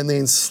and they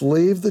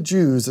enslaved the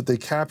Jews that they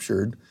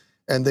captured,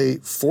 and they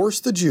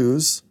forced the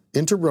Jews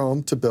into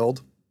Rome to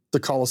build the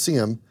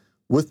Colosseum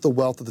with the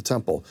wealth of the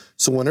temple.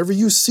 So whenever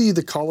you see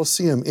the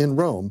Colosseum in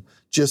Rome,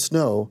 just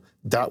know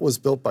that was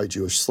built by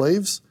Jewish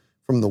slaves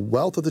from the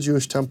wealth of the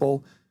Jewish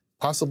temple.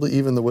 Possibly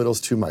even the widow's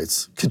two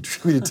mites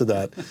contributed to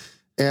that.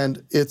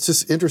 And it's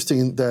just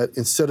interesting that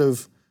instead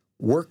of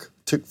work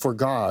for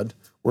God,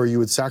 where you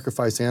would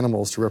sacrifice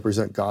animals to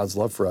represent God's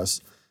love for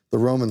us, the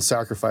Romans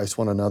sacrificed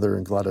one another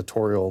in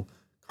gladiatorial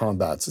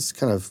combats. It's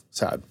kind of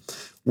sad.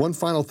 One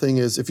final thing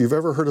is, if you've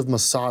ever heard of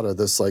Masada,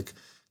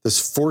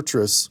 this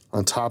fortress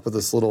on top of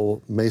this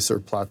little mesa or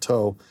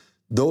plateau,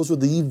 those were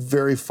the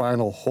very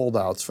final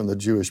holdouts from the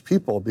Jewish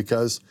people,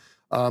 because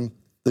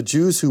the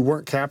Jews who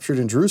weren't captured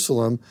in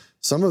Jerusalem,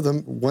 some of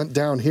them went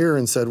down here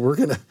and said, we're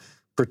going to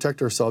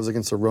protect ourselves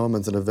against the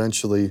Romans, and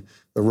eventually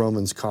the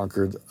Romans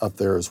conquered up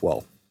there as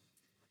well.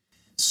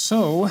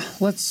 So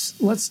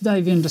let's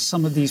dive into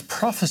some of these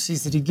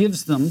prophecies that he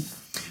gives them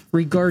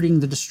regarding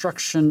the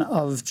destruction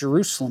of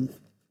Jerusalem.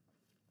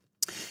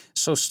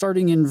 So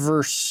starting in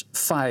verse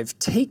 5,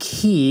 take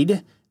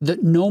heed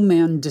that no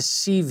man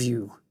deceive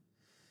you.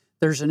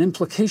 There's an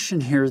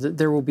implication here that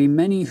there will be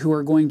many who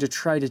are going to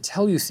try to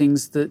tell you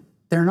things that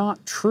they're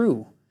not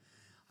true.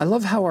 I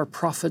love how our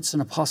prophets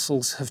and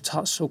apostles have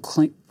taught so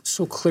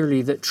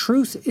clearly that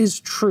truth is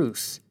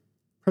truth.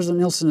 President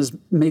Nielsen has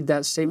made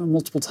that statement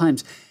multiple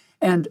times.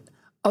 And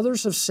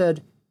others have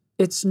said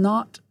it's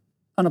not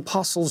an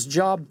apostle's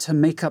job to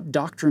make up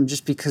doctrine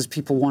just because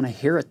people want to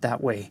hear it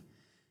that way.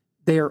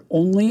 They are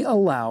only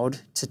allowed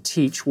to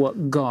teach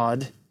what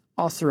God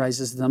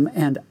authorizes them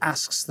and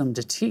asks them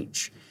to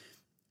teach.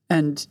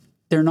 And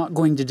they're not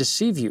going to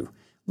deceive you.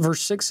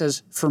 Verse 6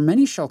 says, for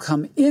many shall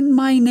come in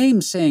my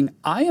name, saying,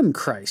 I am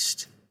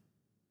Christ,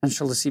 and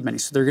shall deceive many.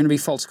 So they're going to be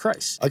false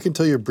Christs. I can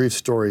tell you a brief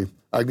story.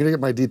 I'm going to get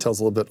my details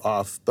a little bit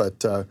off,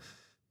 but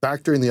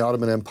back during the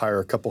Ottoman Empire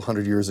a couple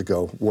hundred years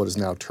ago, what is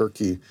now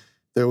Turkey,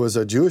 there was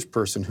a Jewish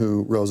person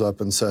who rose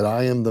up and said,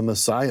 I am the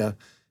Messiah,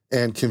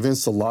 and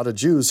convinced a lot of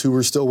Jews who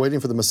were still waiting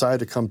for the Messiah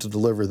to come to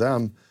deliver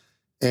them.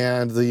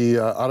 And the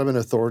Ottoman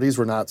authorities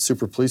were not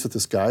super pleased with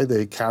this guy.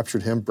 They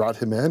captured him, brought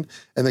him in,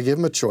 and they gave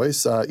him a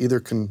choice, either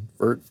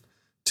convert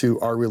to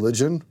our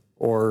religion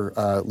or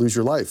lose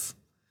your life.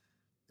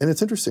 And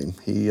it's interesting.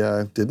 He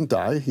didn't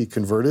die. He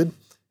converted,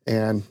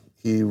 and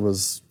he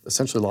was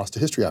essentially lost to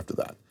history after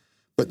that.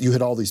 But you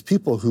had all these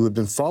people who had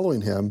been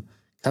following him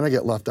kind of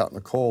get left out in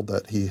the cold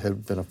that he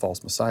had been a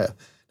false Messiah.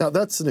 Now,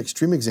 that's an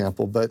extreme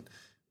example, but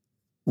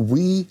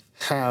we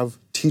have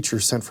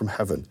teachers sent from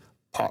heaven,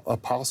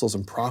 apostles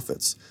and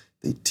prophets.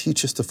 They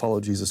teach us to follow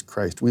Jesus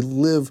Christ. We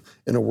live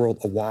in a world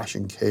awash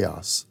in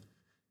chaos.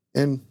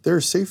 And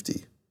there's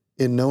safety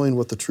in knowing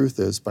what the truth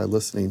is by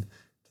listening to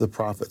the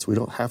prophets. We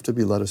don't have to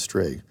be led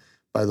astray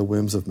by the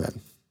whims of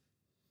men.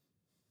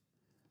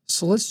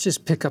 So let's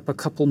just pick up a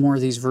couple more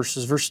of these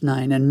verses. Verse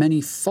 9, and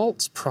many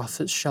false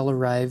prophets shall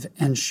arise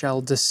and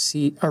shall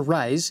deceive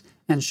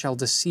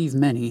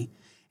many.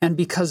 And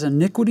because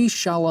iniquity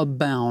shall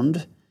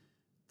abound,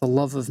 the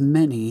love of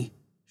many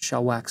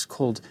shall wax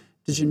cold.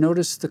 Did you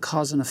notice the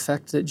cause and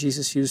effect that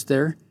Jesus used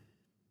there?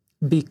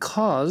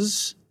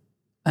 Because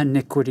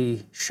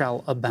iniquity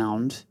shall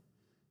abound,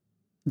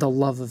 the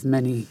love of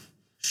many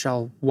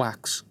shall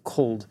wax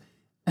cold.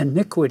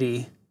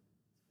 Iniquity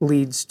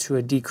leads to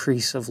a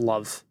decrease of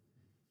love.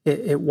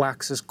 It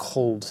waxes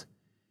cold.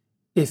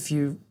 If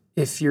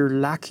you're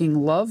lacking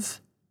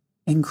love,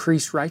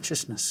 increase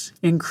righteousness,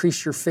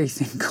 increase your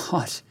faith in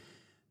God.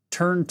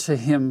 Turn to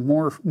Him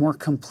more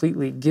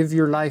completely. Give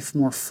your life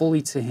more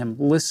fully to Him.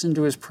 Listen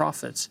to His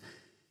prophets.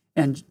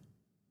 And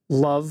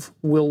love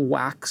will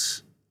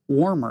wax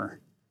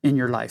warmer in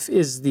your life,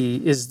 is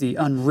the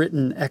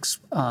unwritten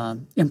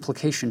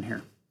implication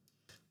here.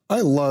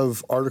 I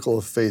love Article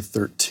of Faith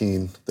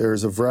 13.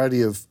 There's a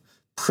variety of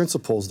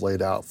principles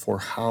laid out for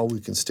how we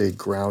can stay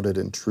grounded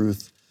in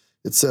truth.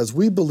 It says,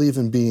 we believe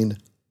in being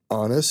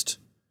honest,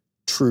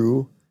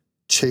 true,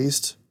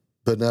 chaste,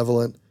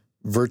 benevolent,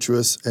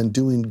 virtuous, and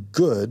doing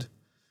good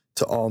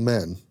to all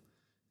men.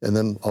 And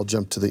then I'll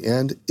jump to the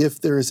end. If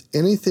there is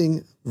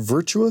anything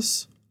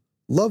virtuous,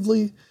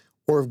 lovely,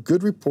 or of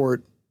good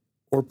report,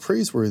 or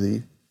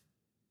praiseworthy,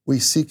 we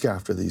seek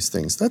after these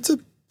things. That's a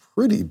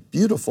pretty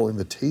beautiful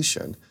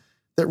invitation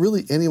that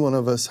really any one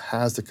of us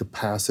has the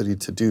capacity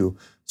to do.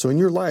 So in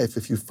your life,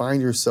 if you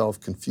find yourself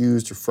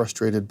confused or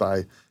frustrated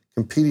by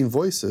competing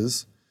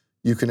voices,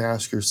 you can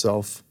ask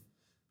yourself,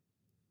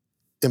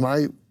 am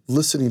I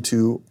listening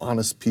to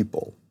honest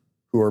people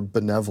who are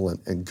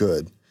benevolent and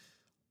good?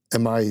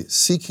 Am I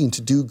seeking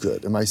to do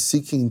good? Am I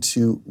seeking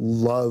to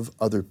love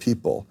other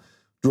people?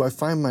 Do I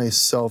find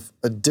myself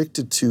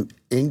addicted to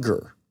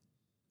anger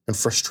and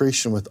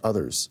frustration with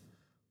others?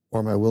 Or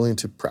am I willing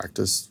to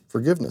practice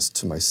forgiveness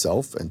to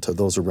myself and to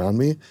those around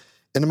me?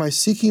 And am I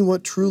seeking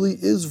what truly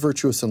is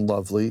virtuous and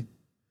lovely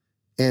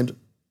and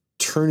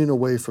turning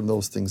away from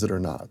those things that are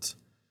not?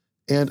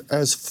 And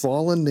as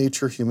fallen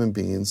nature human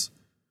beings,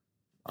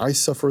 I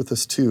suffer with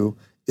this too.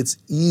 It's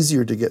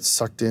easier to get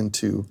sucked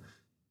into,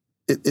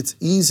 it's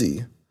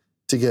easy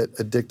to get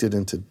addicted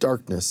into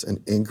darkness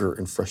and anger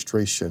and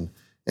frustration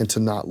and to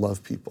not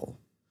love people.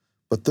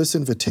 But this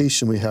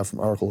invitation we have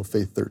from Article of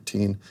Faith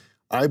 13,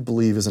 I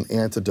believe is an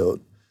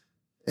antidote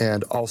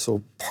and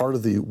also part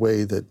of the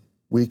way that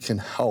we can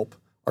help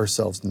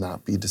ourselves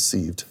not be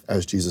deceived,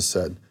 as Jesus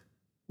said,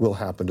 will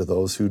happen to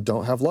those who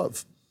don't have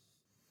love.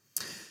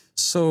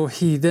 So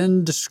he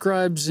then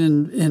describes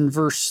in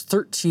verse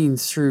 13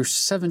 through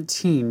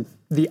 17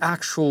 the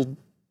actual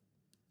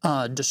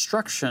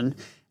destruction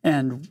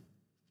and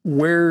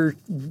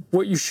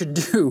what you should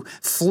do: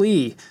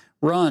 flee,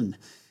 run.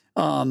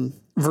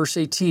 Verse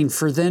 18,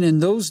 for then in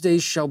those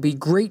days shall be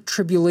great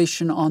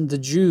tribulation on the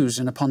Jews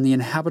and upon the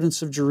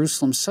inhabitants of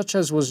Jerusalem, such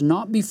as was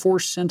not before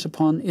sent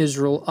upon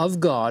Israel of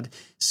God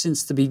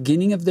since the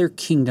beginning of their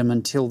kingdom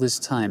until this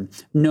time.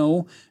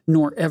 No,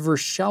 nor ever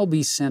shall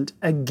be sent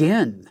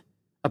again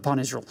upon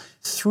Israel.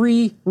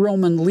 3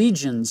 Roman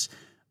legions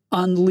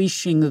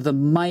unleashing the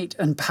might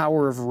and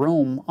power of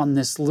Rome on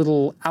this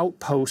little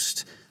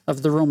outpost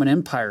of the Roman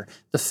Empire.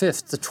 The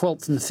 5th, the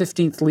 12th, and the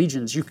 15th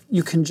legions.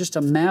 You can just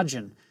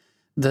imagine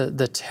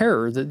the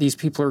terror that these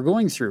people are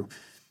going through.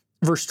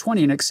 Verse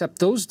 20, and except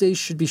those days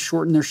should be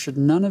shortened, there should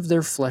none of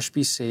their flesh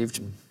be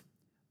saved.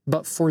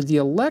 But for the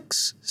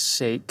elect's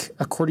sake,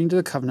 according to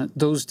the covenant,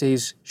 those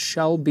days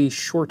shall be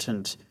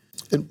shortened.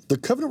 And the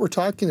covenant we're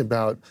talking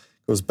about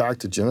goes back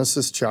to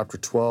Genesis chapter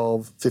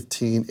 12,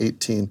 15,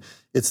 18.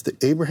 It's the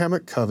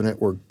Abrahamic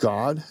covenant where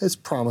God has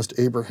promised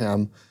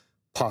Abraham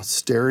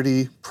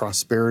posterity,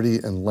 prosperity,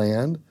 and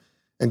land.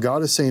 And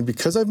God is saying,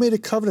 because I've made a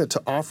covenant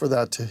to offer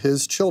that to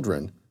his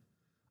children,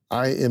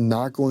 I am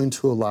not going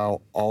to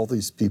allow all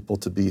these people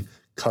to be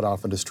cut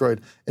off and destroyed.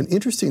 And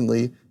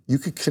interestingly, you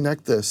could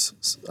connect this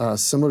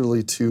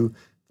similarly to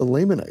the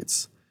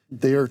Lamanites.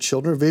 They are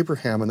children of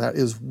Abraham, and that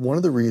is one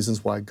of the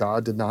reasons why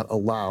God did not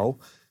allow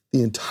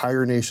the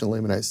entire nation of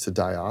Lamanites to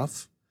die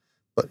off.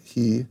 But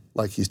he,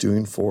 like he's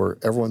doing for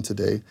everyone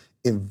today,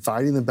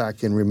 inviting them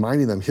back in,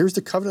 reminding them, here's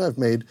the covenant I've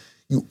made.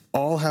 You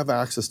all have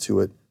access to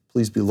it.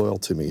 Please be loyal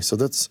to me. So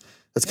that's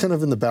kind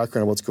of in the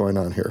background of what's going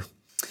on here.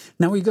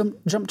 Now we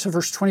jump to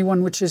verse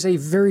 21, which is a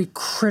very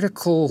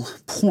critical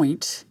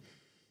point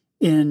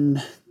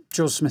in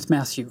Joseph Smith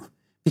Matthew,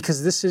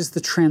 because this is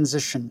the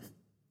transition.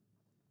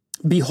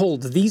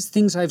 Behold, these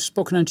things I have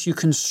spoken unto you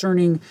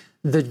concerning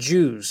the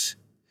Jews.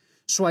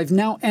 So I've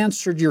now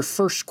answered your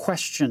first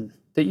question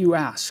that you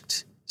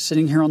asked,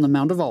 sitting here on the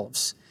Mount of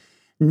Olives.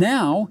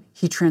 Now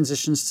he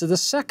transitions to the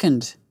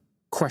second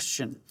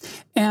question.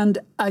 And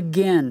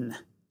again.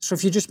 So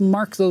if you just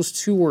mark those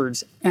 2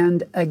 words,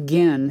 and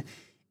again,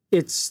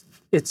 it's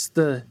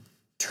the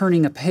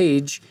turning a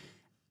page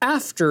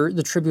after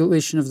the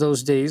tribulation of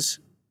those days,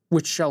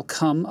 which shall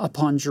come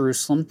upon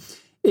Jerusalem.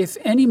 If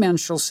any man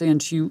shall say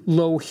unto you,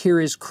 lo, here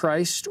is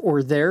Christ,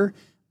 or there,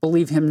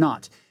 believe him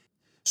not.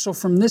 So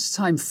from this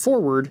time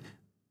forward,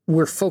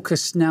 we're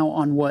focused now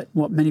on what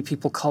many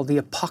people call the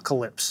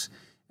apocalypse.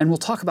 And we'll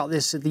talk about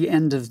this at the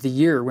end of the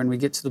year when we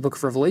get to the book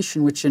of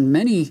Revelation, which in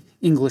many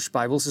English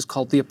Bibles is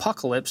called the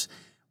apocalypse,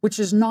 which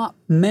is not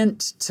meant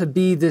to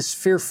be this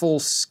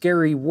fearful,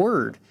 scary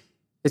word.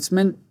 It's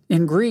meant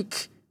in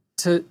Greek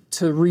to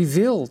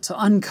reveal,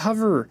 to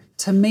uncover,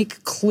 to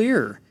make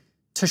clear,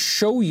 to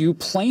show you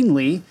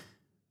plainly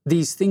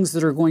these things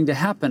that are going to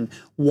happen.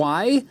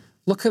 Why?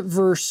 Look at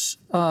verse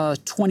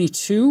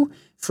 22.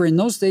 For in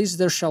those days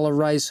there shall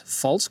arise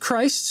false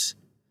Christs,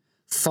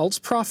 false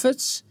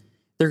prophets.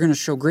 They're going to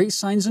show great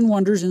signs and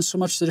wonders,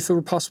 insomuch that if it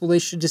were possible, they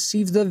should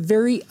deceive the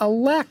very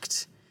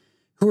elect,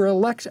 who are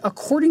elect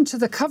according to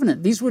the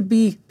covenant. These would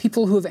be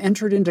people who have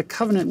entered into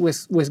covenant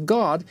with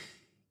God.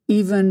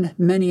 Even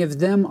many of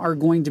them are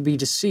going to be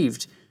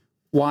deceived.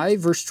 Why?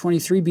 Verse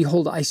 23,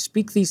 behold, I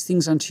speak these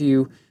things unto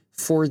you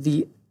for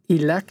the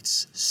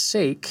elect's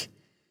sake,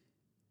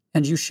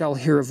 and you shall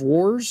hear of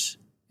wars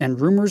and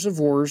rumors of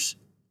wars.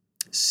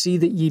 See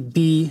that ye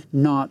be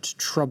not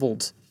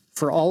troubled.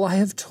 For all I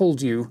have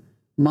told you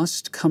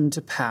must come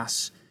to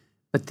pass,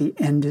 but the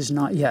end is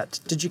not yet.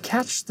 Did you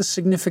catch the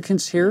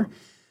significance here?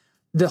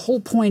 The whole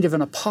point of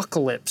an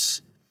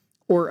apocalypse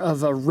or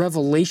of a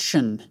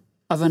revelation,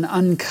 of an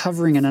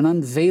uncovering and an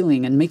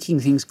unveiling and making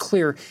things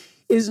clear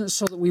isn't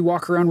so that we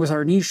walk around with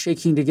our knees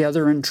shaking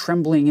together and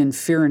trembling in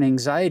fear and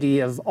anxiety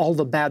of all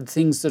the bad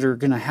things that are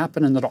going to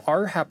happen and that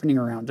are happening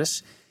around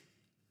us.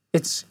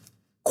 It's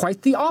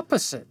quite the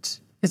opposite.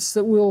 It's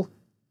that we'll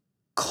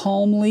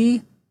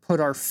calmly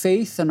put our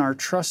faith and our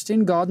trust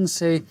in God and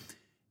say,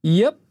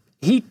 yep,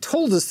 He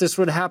told us this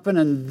would happen,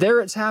 and there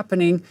it's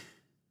happening.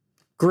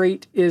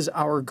 Great is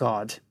our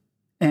God,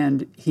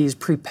 and He's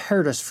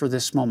prepared us for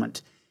this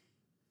moment.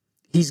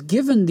 He's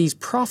given these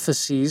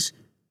prophecies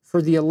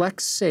for the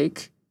elect's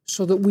sake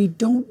so that we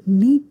don't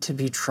need to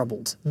be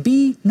troubled.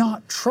 Be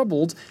not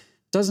troubled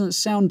doesn't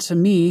sound to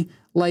me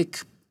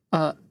like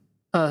a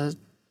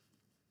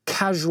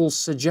casual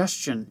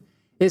suggestion.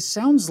 It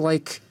sounds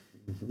like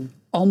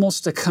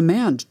almost a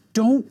command.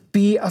 Don't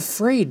be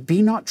afraid.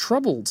 Be not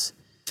troubled.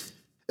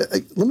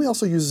 Let me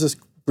also use this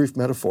brief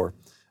metaphor.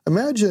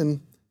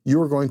 Imagine you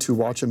were going to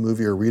watch a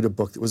movie or read a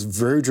book that was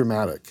very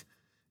dramatic,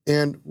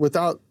 and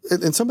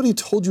somebody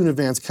told you in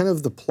advance kind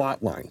of the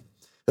plot line,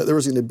 that there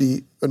was going to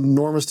be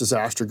enormous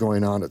disaster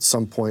going on at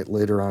some point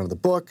later on in the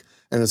book,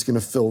 and it's going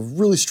to feel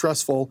really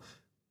stressful.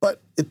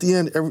 But at the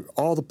end,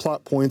 all the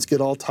plot points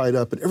get all tied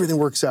up, and everything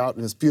works out,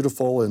 and it's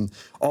beautiful, and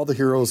all the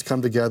heroes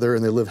come together,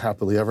 and they live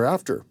happily ever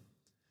after.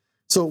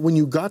 So when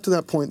you got to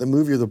that point in the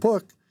movie or the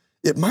book,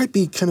 it might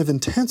be kind of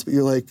intense, but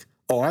you're like,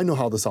 oh, I know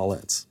how this all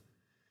ends.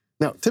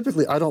 Now,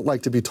 typically, I don't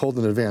like to be told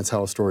in advance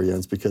how a story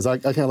ends because I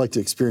kind of like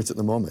to experience it in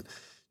the moment.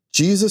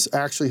 Jesus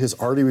actually has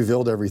already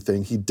revealed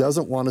everything. He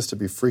doesn't want us to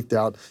be freaked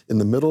out in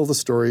the middle of the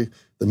story,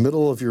 the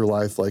middle of your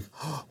life, like,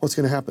 oh, what's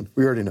going to happen?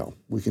 We already know.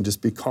 We can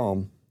just be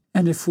calm.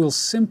 And if we'll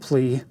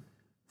simply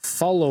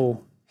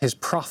follow his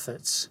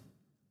prophets,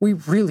 we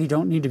really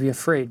don't need to be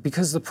afraid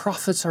because the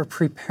prophets are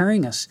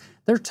preparing us.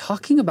 They're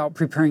talking about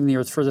preparing the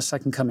earth for the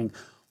second coming.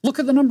 Look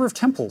at the number of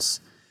temples.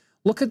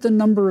 Look at the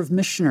number of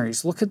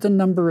missionaries. Look at the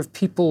number of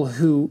people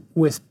who,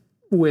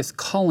 with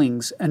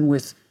callings and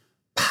with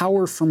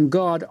power from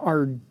God,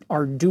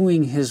 are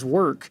doing his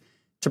work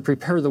to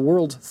prepare the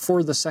world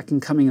for the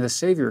second coming of the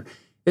Savior.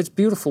 It's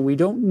beautiful. We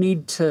don't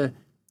need to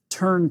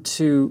turn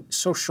to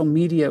social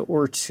media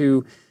or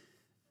to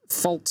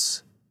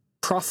false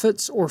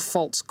prophets or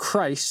false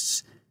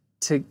Christs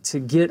to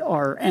get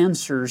our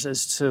answers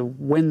as to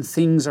when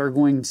things are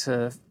going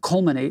to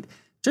culminate.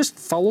 Just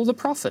follow the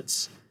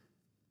prophets.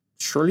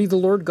 Surely the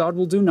Lord God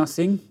will do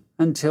nothing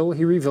until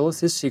he revealeth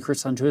his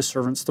secrets unto his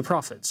servants, the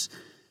prophets.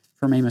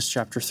 From Amos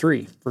chapter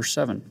 3, verse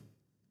 7.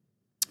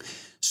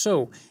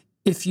 So,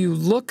 if you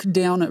look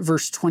down at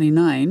verse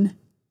 29,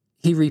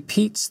 he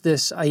repeats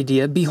this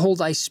idea,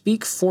 behold, I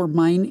speak for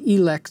mine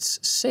elect's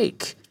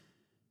sake.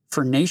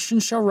 For nation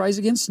shall rise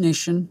against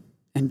nation,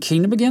 and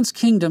kingdom against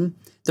kingdom.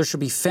 There shall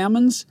be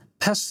famines,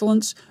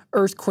 pestilence,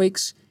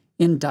 earthquakes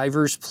in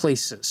divers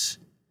places.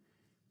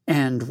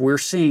 And we're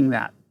seeing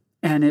that,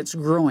 and it's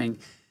growing.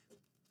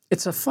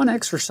 It's a fun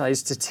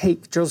exercise to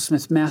take Joseph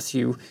Smith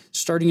Matthew,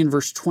 starting in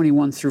verse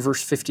 21 through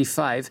verse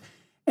 55,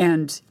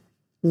 and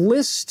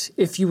list,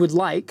 if you would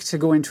like to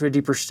go into a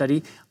deeper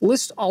study,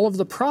 list all of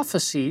the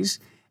prophecies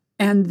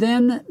and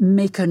then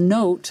make a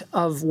note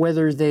of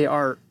whether they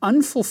are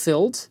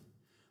unfulfilled,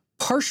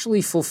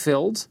 partially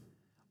fulfilled,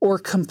 or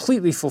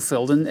completely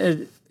fulfilled.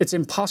 And it's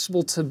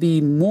impossible to be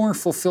more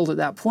fulfilled at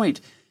that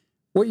point.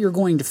 What you're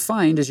going to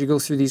find as you go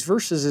through these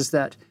verses is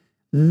that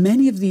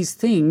many of these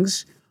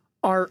things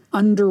are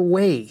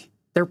underway.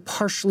 They're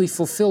partially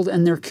fulfilled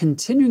and they're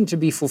continuing to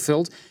be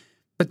fulfilled,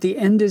 but the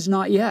end is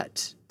not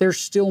yet. There's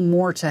still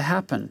more to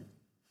happen.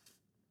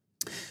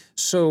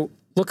 So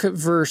look at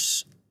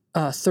verse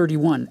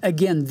 31.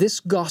 Again, this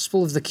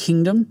gospel of the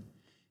kingdom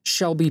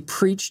shall be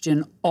preached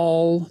in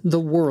all the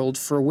world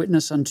for a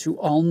witness unto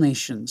all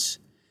nations,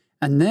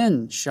 and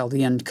then shall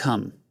the end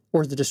come,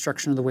 or the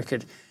destruction of the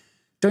wicked.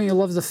 Don't you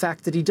love the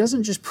fact that he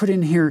doesn't just put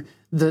in here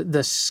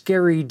the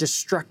scary,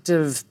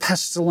 destructive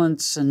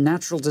pestilence and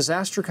natural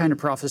disaster kind of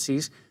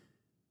prophecies,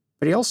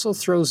 but he also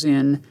throws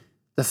in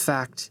the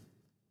fact,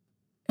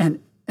 and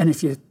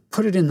if you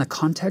put it in the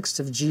context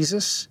of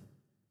Jesus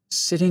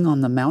sitting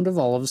on the Mount of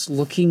Olives,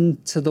 looking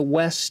to the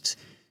west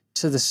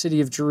to the city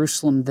of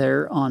Jerusalem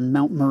there on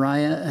Mount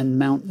Moriah and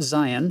Mount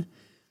Zion,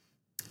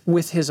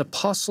 with his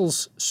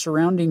apostles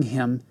surrounding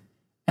him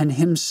and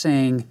him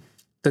saying,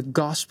 the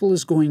gospel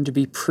is going to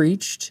be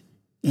preached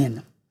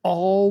in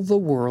all the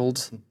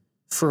world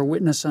for a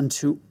witness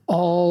unto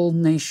all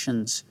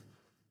nations.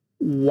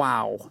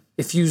 Wow.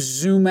 If you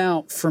zoom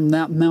out from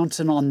that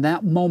mountain on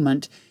that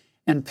moment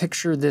and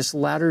picture this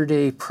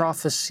latter-day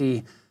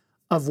prophecy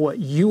of what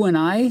you and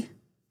I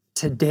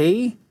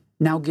today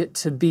now get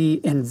to be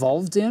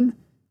involved in,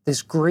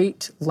 this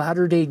great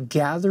latter-day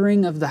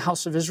gathering of the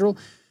house of Israel,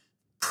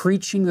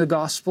 preaching the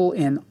gospel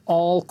in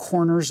all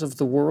corners of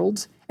the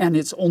world, and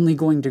it's only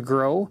going to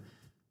grow.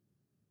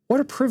 What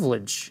a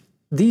privilege.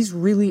 These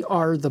really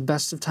are the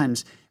best of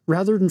times.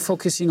 Rather than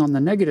focusing on the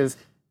negative,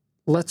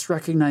 let's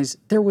recognize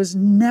there was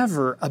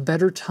never a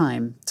better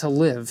time to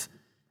live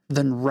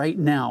than right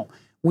now.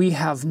 We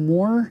have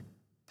more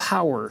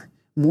power,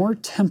 more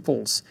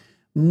temples,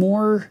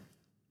 more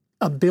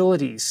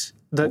abilities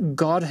that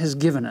God has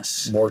given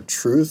us. More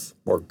truth,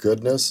 more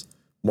goodness,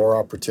 more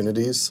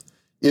opportunities.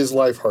 Is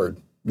life hard?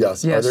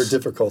 Yes. Are there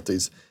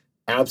difficulties?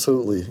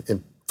 Absolutely.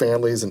 In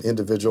families and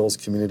individuals,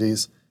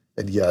 communities,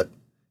 and yet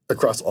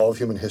across all of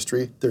human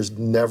history, there's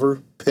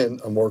never been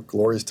a more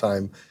glorious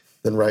time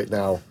than right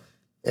now.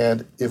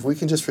 And if we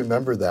can just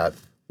remember that,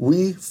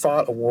 we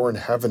fought a war in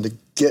heaven to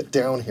get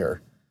down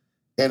here.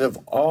 And of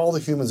all the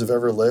humans who've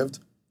ever lived,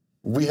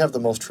 we have the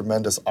most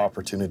tremendous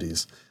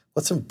opportunities.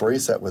 Let's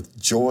embrace that with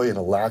joy and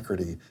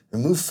alacrity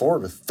and move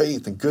forward with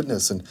faith and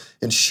goodness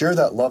and share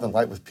that love and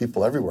light with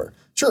people everywhere.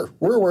 Sure,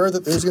 we're aware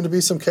that there's going to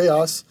be some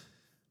chaos,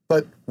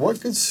 but what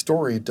good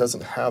story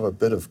doesn't have a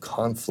bit of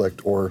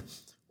conflict or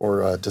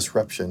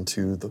disruption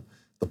to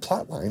the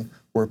plot line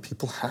where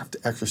people have to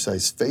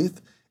exercise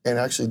faith and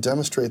actually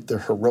demonstrate their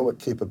heroic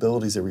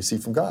capabilities they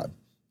receive from God.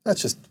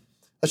 That's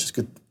just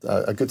good,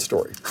 a good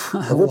story.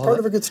 And we're part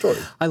of a good story.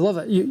 I love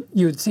it.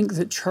 You would think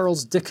that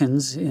Charles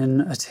Dickens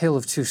in A Tale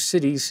of Two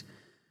Cities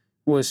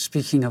was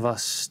speaking of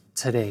us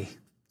today.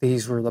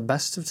 These were the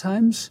best of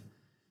times.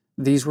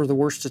 These were the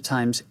worst of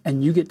times.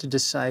 And you get to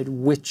decide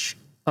which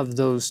of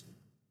those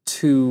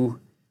two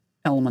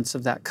elements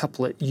of that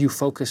couplet you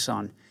focus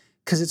on.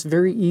 Because it's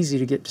very easy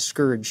to get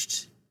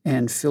discouraged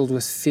and filled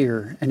with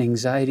fear and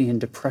anxiety and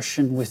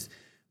depression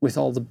with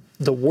all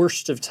the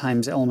worst of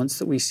times elements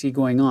that we see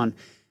going on.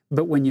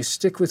 But when you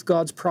stick with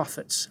God's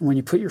prophets, when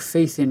you put your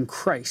faith in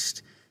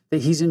Christ,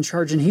 that He's in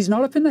charge, and He's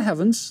not up in the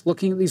heavens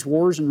looking at these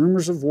wars and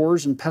rumors of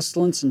wars and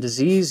pestilence and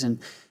disease and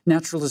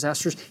natural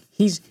disasters.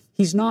 He's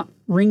not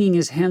wringing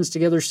His hands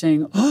together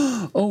saying,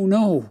 oh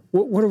no,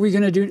 what are we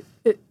going to do?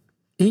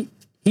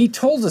 He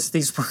told us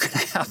these were going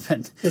to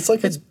happen.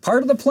 It's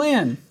part of the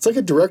plan. It's like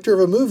a director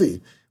of a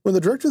movie. When the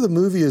director of the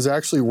movie is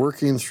actually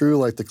working through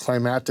like the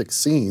climactic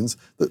scenes,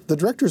 the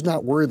director's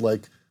not worried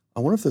like, I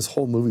wonder if this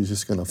whole movie is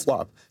just going to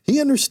flop. He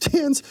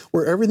understands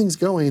where everything's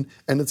going,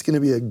 and it's going to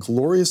be a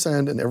glorious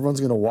end, and everyone's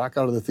going to walk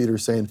out of the theater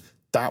saying,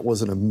 that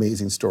was an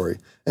amazing story.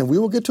 And we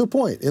will get to a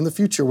point in the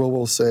future where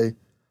we'll say,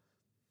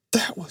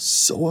 that was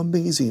so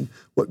amazing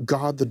what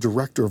God, the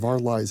director of our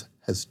lives,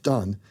 has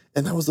done.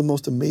 And that was the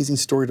most amazing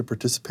story to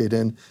participate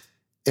in.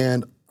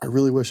 And I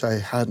really wish I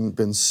hadn't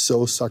been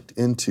so sucked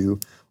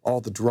into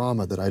all the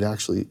drama that I'd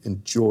actually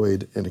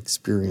enjoyed and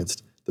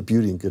experienced the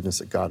beauty and goodness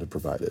that God had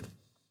provided.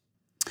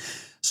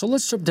 So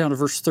let's jump down to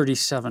verse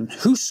 37.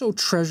 Whoso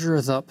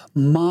treasureth up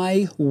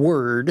my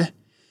word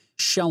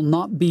shall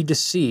not be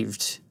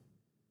deceived.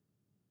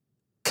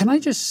 Can I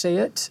just say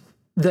it?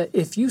 That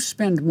if you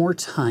spend more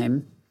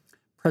time,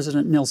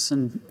 President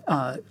Nelson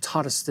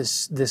taught us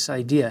this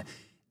idea,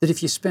 that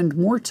if you spend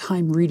more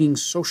time reading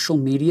social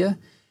media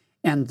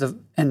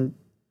and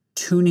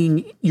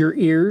tuning your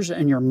ears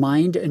and your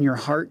mind and your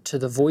heart to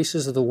the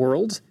voices of the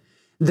world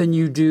than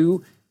you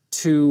do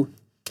to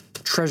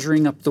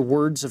treasuring up the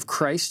words of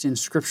Christ in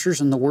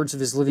scriptures and the words of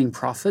His living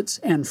prophets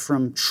and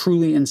from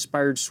truly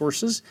inspired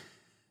sources,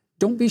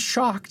 don't be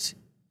shocked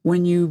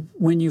when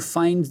you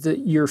find that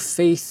your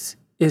faith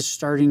is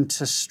starting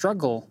to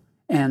struggle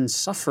and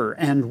suffer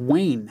and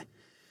wane.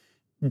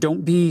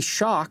 Don't be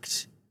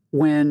shocked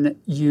when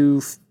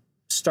you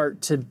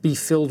start to be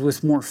filled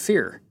with more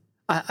fear.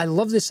 I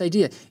love this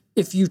idea.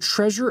 If you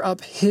treasure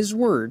up His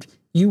word,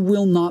 you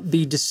will not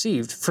be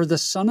deceived. For the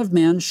Son of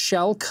Man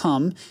shall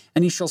come,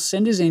 and He shall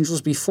send His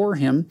angels before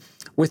Him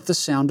with the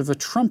sound of a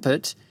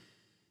trumpet,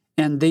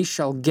 and they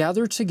shall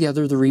gather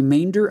together the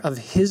remainder of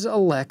His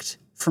elect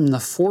from the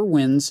four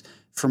winds,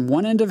 from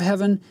one end of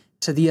heaven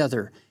to the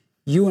other.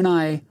 You and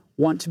I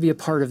want to be a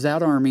part of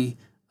that army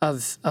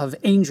of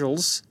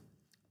angels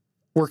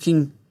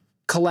working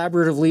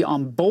collaboratively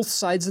on both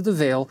sides of the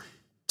veil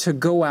to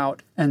go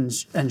out and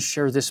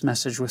share this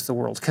message with the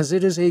world, because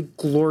it is a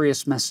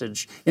glorious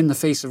message in the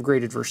face of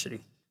great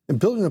adversity. And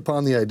building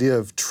upon the idea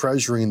of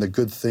treasuring the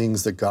good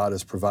things that God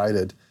has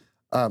provided,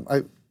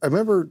 I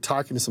remember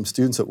talking to some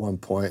students at one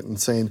point and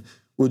saying,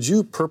 would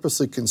you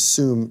purposely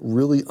consume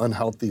really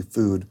unhealthy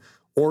food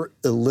or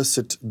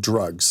illicit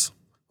drugs,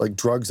 like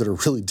drugs that are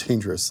really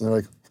dangerous? And they're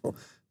like, oh,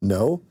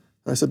 no.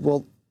 And I said,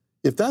 well,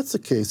 if that's the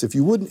case, if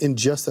you wouldn't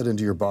ingest that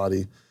into your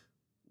body,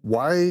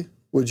 why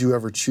would you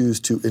ever choose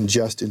to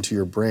ingest into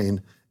your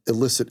brain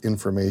illicit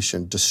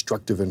information,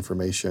 destructive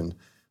information,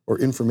 or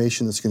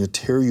information that's going to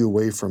tear you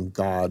away from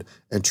God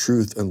and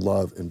truth and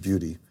love and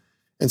beauty?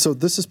 And so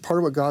this is part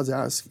of what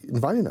God's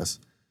inviting us.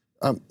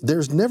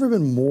 There's never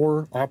been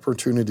more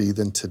opportunity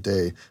than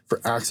today for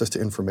access to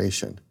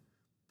information.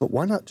 But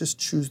why not just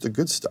choose the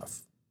good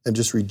stuff and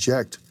just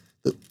reject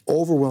the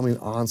overwhelming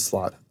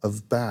onslaught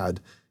of bad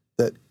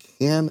that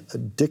can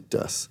addict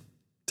us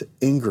to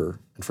anger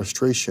and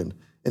frustration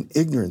and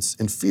ignorance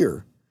and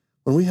fear?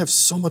 When we have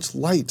so much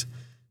light,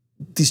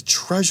 these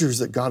treasures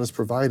that God has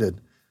provided,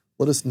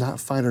 let us not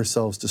find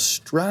ourselves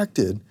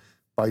distracted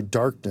by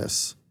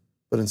darkness,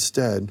 but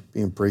instead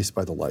be embraced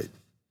by the light.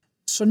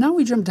 So now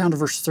we jump down to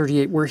verse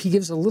 38, where he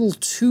gives a little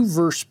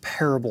 2-verse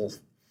parable.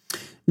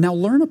 Now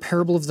learn a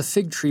parable of the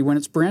fig tree. When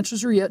its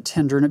branches are yet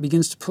tender and it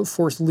begins to put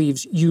forth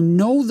leaves, you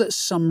know that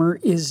summer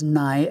is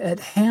nigh at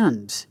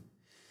hand.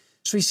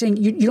 So he's saying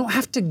you don't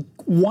have to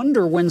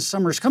wonder when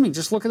summer's coming.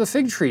 Just look at the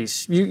fig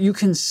trees. You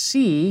can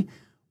see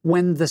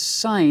when the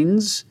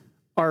signs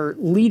are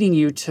leading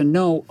you to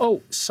know,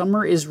 oh,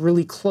 summer is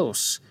really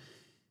close.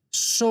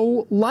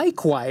 So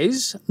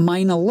likewise,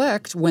 mine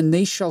elect, when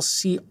they shall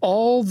see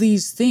all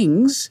these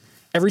things,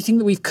 everything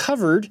that we've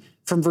covered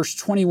from verse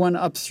 21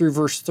 up through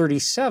verse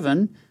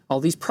 37, all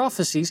these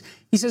prophecies,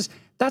 he says,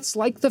 that's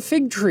like the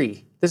fig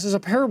tree. This is a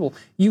parable.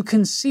 You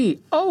can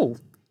see, oh,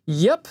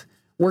 yep,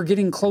 we're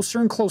getting closer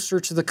and closer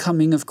to the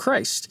coming of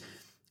Christ.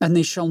 And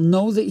they shall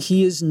know that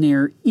He is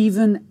near,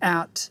 even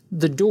at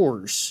the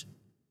doors.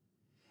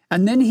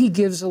 And then he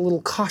gives a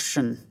little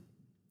caution.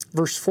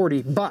 Verse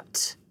 40,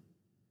 but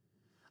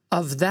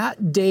Of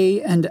that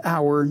day and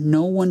hour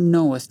no one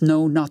knoweth,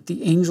 no, not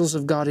the angels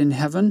of God in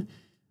heaven,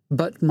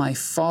 but my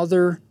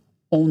Father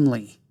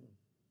only.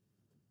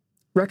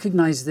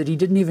 Recognize that he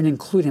didn't even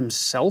include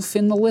himself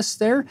in the list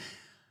there.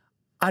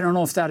 I don't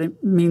know if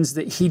that means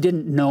that he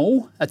didn't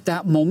know at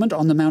that moment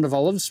on the Mount of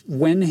Olives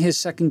when his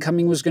second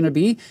coming was going to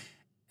be.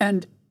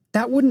 And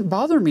that wouldn't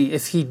bother me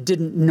if he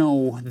didn't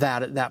know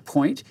that at that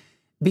point,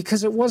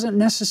 because it wasn't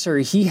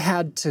necessary. He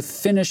had to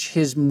finish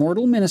his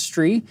mortal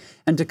ministry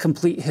and to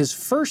complete his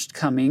first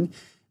coming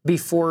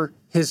before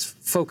his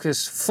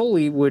focus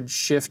fully would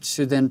shift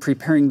to then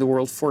preparing the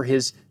world for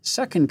his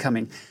second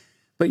coming.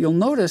 But you'll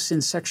notice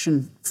in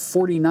section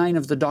 49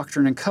 of the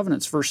Doctrine and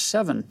Covenants, verse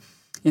 7,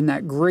 in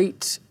that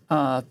great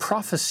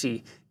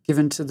prophecy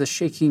given to the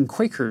shaking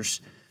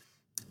Quakers,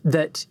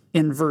 that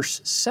in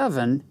verse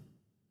 7,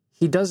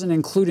 he doesn't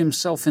include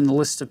himself in the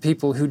list of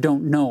people who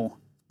don't know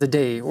the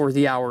day or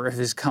the hour of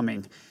his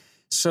coming.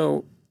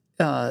 So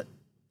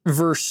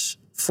verse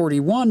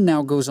 41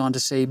 now goes on to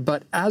say,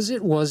 but as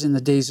it was in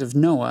the days of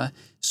Noah,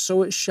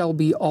 so it shall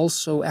be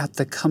also at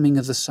the coming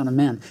of the Son of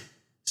Man.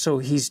 So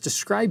he's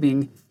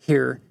describing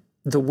here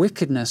the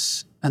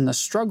wickedness and the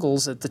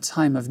struggles at the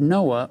time of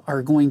Noah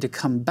are going to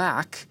come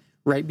back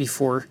right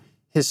before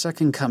his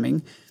second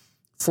coming.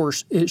 For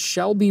it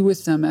shall be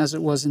with them as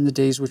it was in the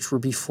days which were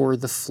before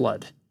the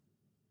flood.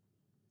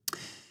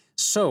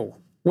 So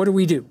what do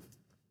we do?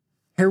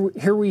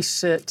 Here we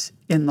sit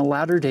in the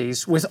latter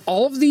days with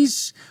all of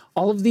these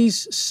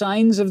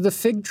signs of the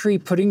fig tree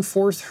putting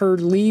forth her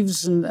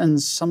leaves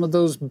and some of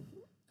those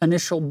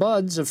initial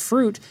buds of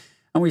fruit,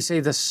 and we say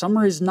the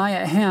summer is nigh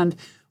at hand.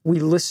 We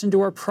listen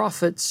to our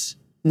prophets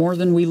more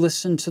than we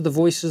listen to the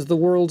voices of the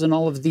world and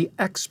all of the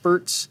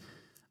experts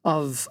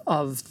of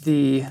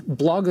the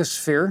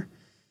blogosphere,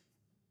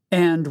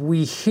 and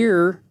we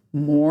hear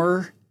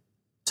more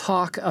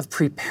talk of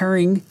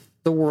preparing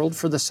the world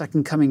for the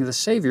second coming of the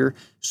Savior.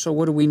 So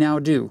what do we now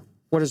do?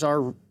 What is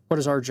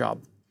our job?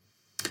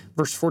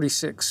 Verse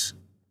 46,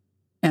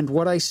 and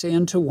what I say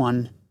unto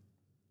one,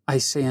 I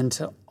say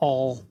unto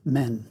all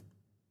men.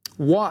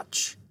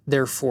 Watch,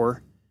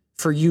 therefore,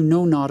 for you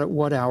know not at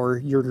what hour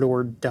your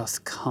Lord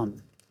doth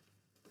come.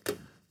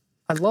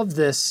 I love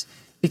this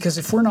because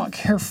if we're not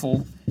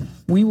careful,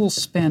 we will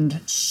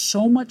spend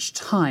so much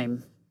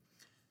time,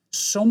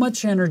 so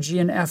much energy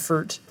and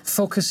effort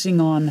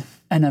focusing on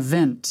an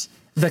event,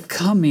 the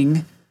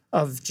coming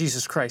of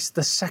Jesus Christ,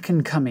 the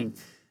second coming,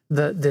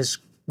 this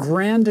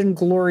grand and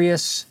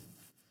glorious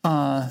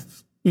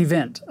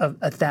event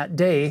at that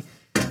day.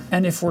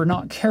 And if we're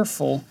not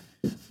careful,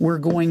 we're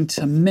going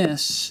to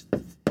miss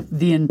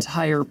the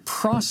entire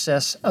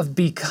process of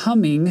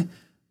becoming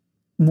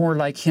more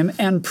like him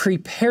and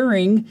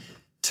preparing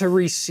to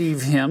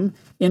receive him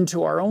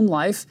into our own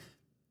life,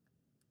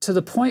 to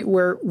the point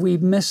where we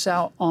miss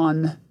out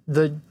on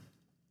the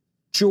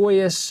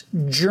joyous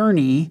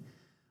journey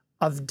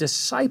of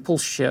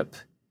discipleship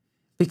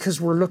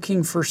because we're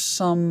looking for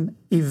some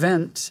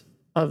event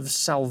of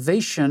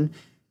salvation,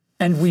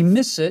 and we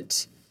miss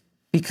it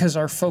because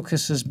our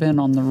focus has been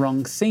on the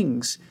wrong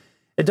things.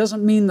 It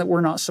doesn't mean that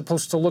we're not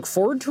supposed to look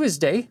forward to his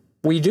day.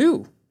 We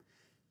do.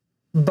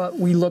 But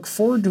we look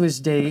forward to his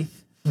day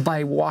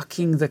by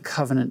walking the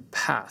covenant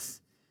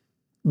path,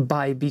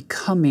 by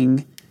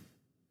becoming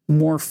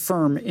more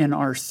firm in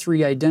our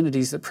three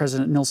identities that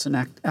President Nelson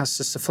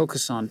asked us to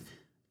focus on: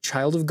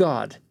 child of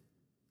God,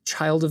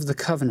 child of the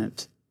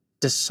covenant,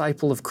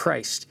 disciple of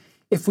Christ.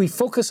 If we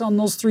focus on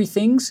those three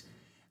things,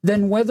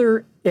 then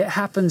whether it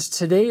happens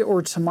today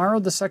or tomorrow,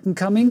 the second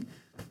coming,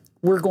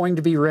 we're going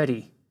to be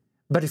ready.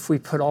 But if we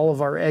put all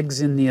of our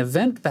eggs in the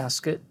event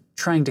basket,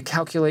 trying to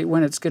calculate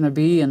when it's going to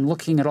be and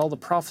looking at all the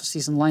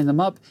prophecies and line them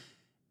up,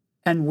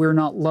 and we're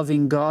not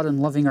loving God and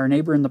loving our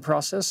neighbor in the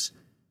process,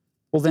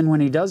 well, then when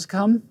he does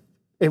come,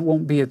 it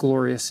won't be a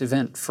glorious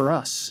event for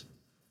us.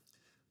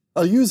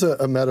 I'll use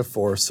a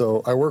metaphor.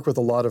 So I work with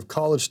a lot of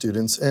college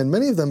students, and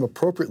many of them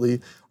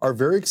appropriately are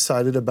very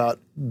excited about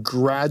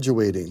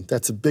graduating.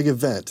 That's a big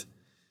event.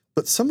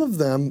 But some of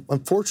them,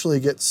 unfortunately,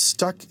 get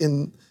stuck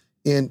in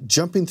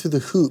jumping through the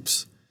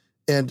hoops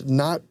and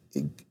not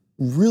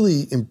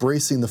really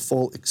embracing the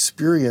full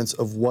experience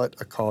of what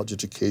a college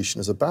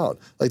education is about,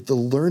 like the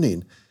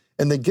learning.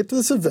 And they get to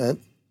this event,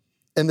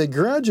 and they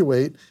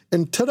graduate,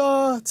 and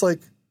ta-da, it's like,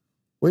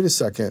 wait a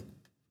second,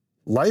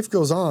 life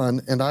goes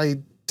on, and I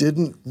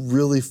didn't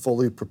really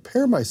fully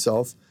prepare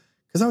myself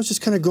because I was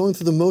just kind of going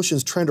through the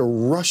motions, trying to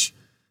rush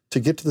to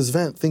get to this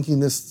event, thinking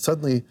this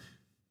suddenly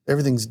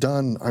everything's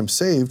done, I'm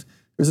saved.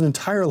 There's an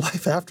entire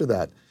life after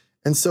that.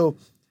 And so,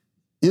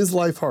 is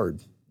life hard?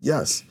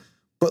 Yes.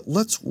 But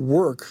let's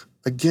work,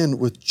 again,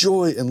 with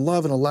joy and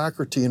love and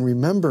alacrity, and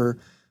remember,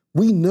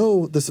 we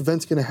know this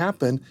event's going to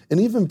happen, and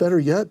even better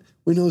yet,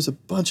 we know there's a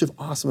bunch of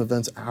awesome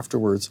events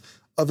afterwards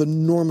of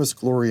enormous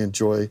glory and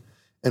joy,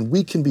 and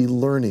we can be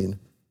learning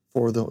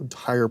for the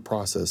entire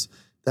process.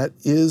 That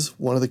is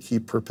one of the key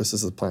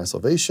purposes of the plan of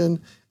salvation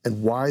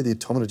and why the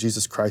atonement of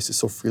Jesus Christ is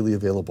so freely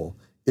available.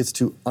 It's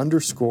to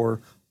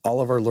underscore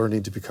all of our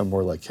learning to become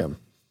more like him.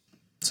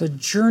 It's a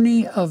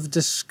journey of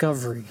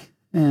discovery.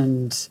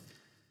 And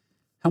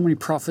how many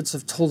prophets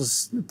have told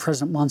us,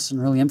 President Monson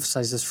really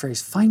emphasized this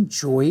phrase, find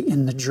joy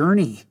in the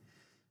journey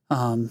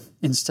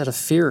instead of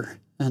fear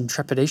and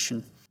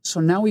trepidation. So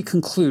now we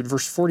conclude,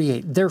 verse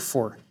 48,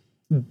 therefore,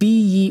 be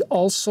ye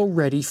also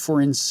ready,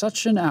 for in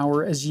such an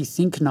hour as ye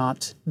think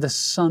not, the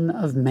Son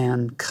of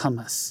Man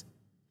cometh.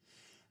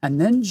 And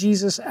then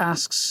Jesus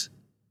asks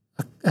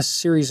a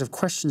series of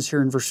questions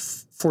here in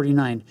verse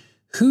 49.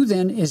 Who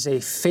then is a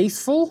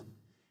faithful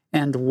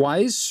and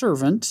wise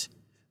servant,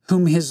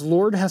 whom his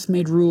Lord hath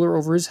made ruler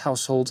over his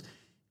household,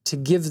 to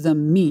give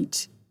them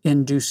meat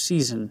in due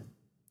season?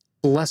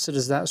 Blessed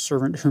is that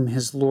servant whom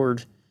his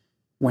Lord,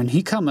 when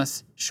he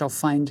cometh, shall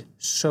find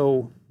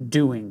so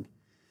doing.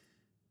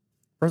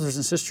 Brothers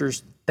and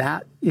sisters,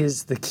 that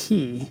is the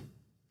key.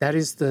 That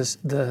is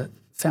the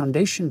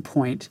foundation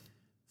point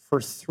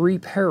for 3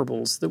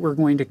 parables that we're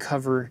going to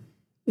cover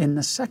in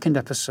the second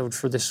episode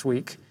for this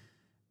week.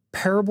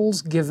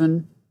 Parables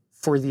given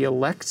for the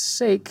elect's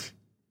sake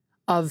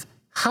of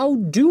how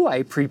do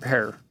I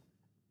prepare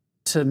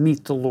to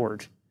meet the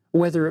Lord,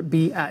 whether it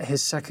be at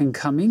his second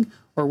coming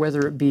or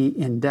whether it be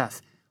in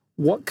death.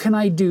 What can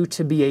I do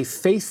to be a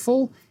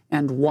faithful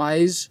and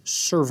wise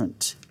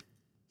servant?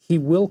 He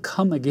will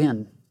come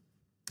again.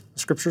 The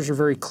scriptures are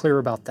very clear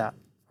about that.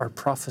 Our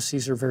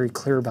prophecies are very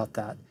clear about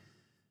that.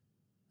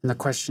 And the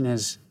question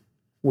is,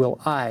 will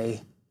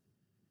I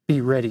be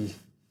ready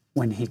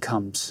when he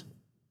comes?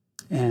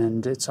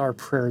 And it's our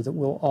prayer that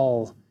we'll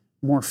all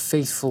more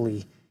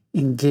faithfully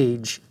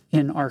engage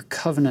in our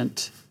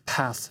covenant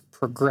path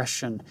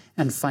progression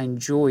and find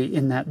joy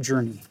in that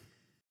journey.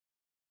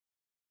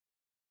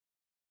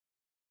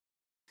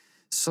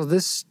 So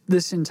this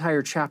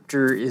entire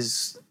chapter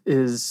is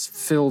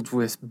filled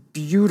with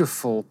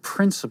beautiful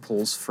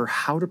principles for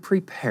how to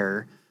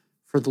prepare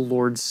for the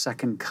Lord's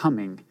second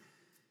coming.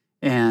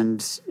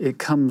 And it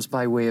comes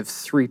by way of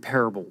 3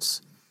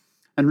 parables.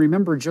 And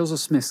remember, Joseph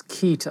Smith's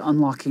key to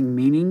unlocking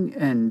meaning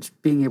and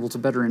being able to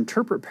better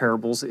interpret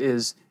parables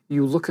is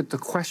you look at the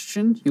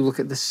question, you look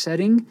at the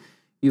setting,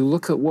 you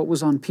look at what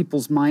was on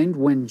people's mind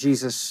when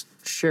Jesus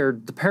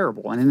shared the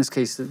parable, and in this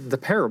case, the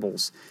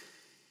parables.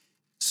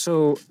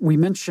 So we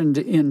mentioned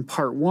in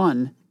part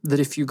 1 that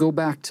if you go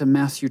back to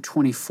Matthew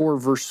 24,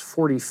 verse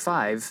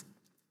 45,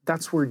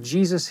 that's where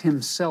Jesus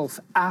himself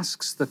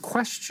asks the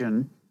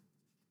question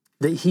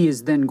that he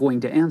is then going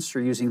to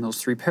answer using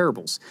those 3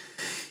 parables.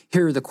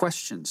 Here are the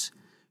questions.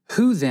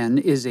 Who then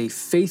is a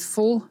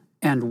faithful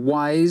and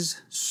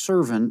wise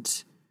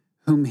servant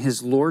whom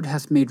his Lord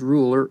hath made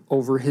ruler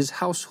over his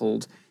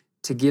household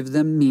to give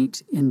them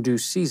meat in due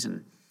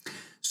season?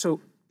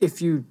 So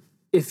if you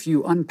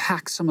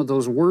unpack some of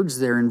those words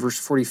there in verse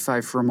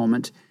 45 for a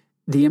moment,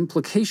 the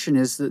implication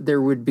is that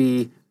there would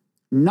be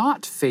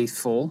not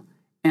faithful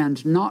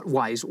and not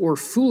wise or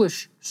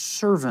foolish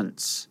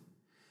servants.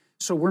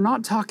 So we're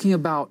not talking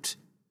about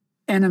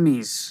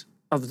enemies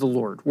of the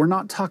Lord. We're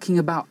not talking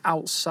about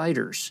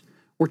outsiders.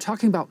 We're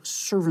talking about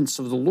servants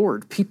of the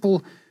Lord,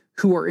 people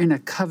who are in a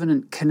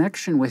covenant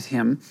connection with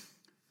him,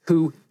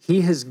 who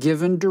he has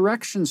given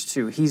directions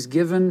to. He's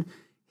given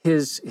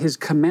his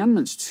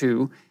commandments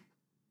to,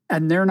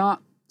 and they're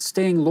not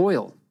staying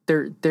loyal.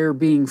 They're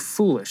being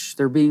foolish.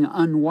 They're being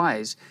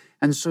unwise.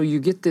 And so you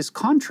get this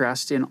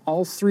contrast in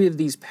all 3 of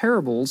these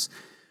parables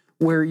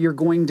where you're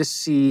going to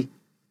see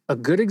a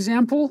good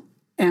example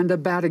and a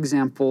bad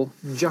example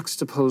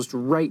juxtaposed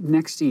right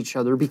next to each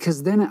other,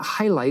 because then it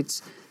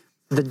highlights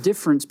the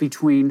difference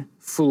between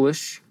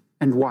foolish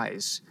and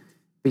wise,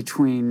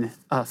 between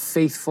a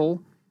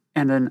faithful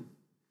and an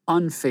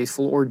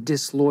unfaithful or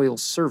disloyal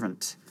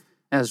servant,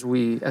 as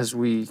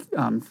we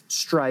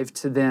strive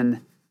to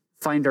then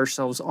find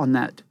ourselves on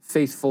that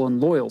faithful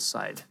and loyal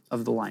side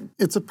of the line.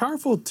 It's a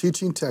powerful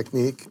teaching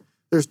technique.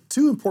 There's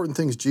 2 important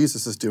things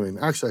Jesus is doing.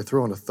 Actually, I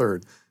throw in a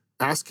third.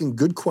 Asking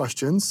good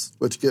questions,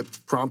 which get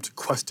prompt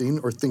questing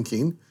or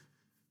thinking,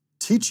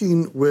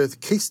 teaching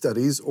with case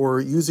studies or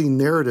using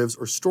narratives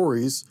or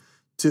stories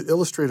to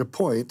illustrate a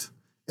point,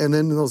 and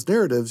then in those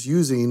narratives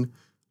using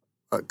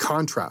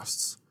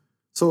contrasts.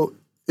 So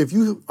if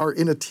you are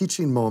in a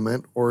teaching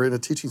moment or in a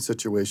teaching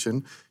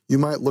situation, you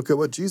might look at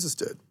what Jesus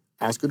did.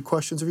 Ask good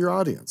questions of your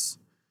audience.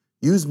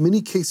 Use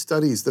many case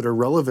studies that are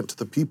relevant to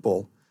the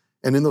people,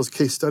 and in those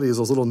case studies,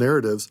 those little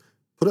narratives,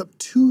 put up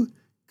 2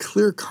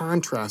 clear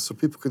contrasts so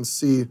people can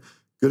see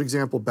good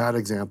example, bad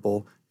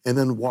example, and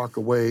then walk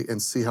away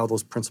and see how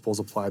those principles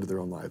apply to their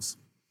own lives.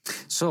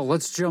 So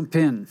let's jump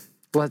in.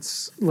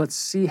 Let's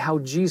see how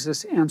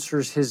Jesus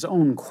answers his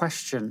own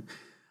question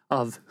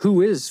of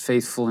who is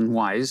faithful and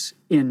wise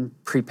in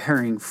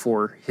preparing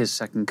for his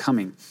second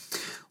coming.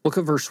 Look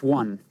at verse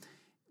 1.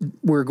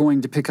 We're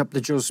going to pick up the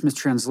Joseph Smith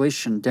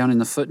translation down in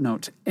the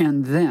footnote.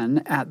 And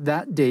then at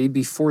that day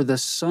before the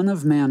Son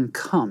of Man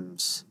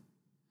comes.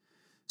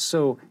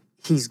 So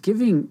he's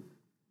giving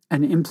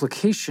an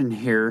implication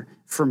here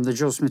from the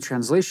Joseph Smith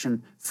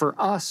translation for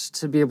us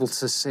to be able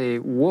to say,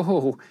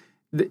 whoa,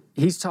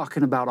 he's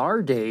talking about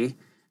our day,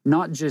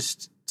 not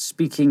just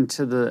speaking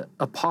to the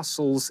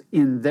apostles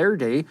in their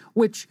day,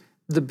 which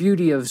the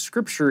beauty of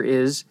Scripture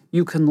is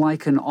you can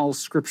liken all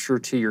Scripture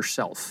to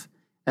yourself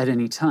at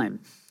any time.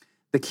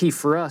 The key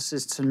for us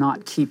is to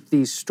not keep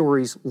these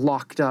stories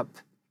locked up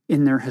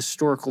in their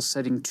historical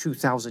setting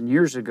 2,000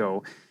 years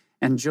ago.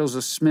 And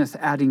Joseph Smith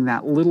adding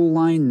that little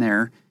line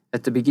there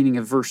at the beginning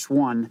of verse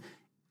 1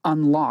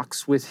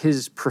 unlocks with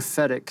his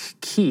prophetic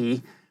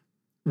key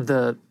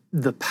the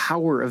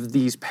power of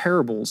these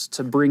parables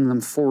to bring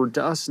them forward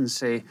to us and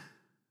say,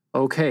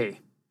 okay,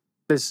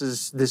 this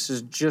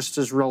is just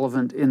as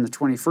relevant in the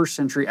 21st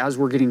century as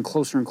we're getting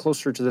closer and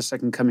closer to the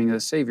second coming of the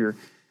Savior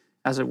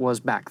as it was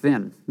back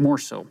then, more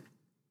so.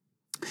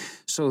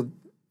 So,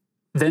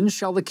 then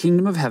shall the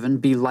kingdom of heaven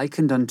be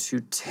likened unto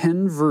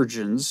 10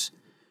 virgins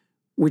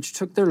which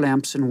took their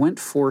lamps and went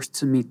forth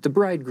to meet the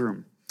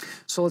bridegroom.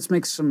 So let's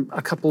make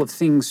a couple of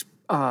things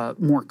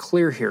more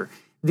clear here.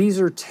 These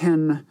are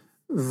 10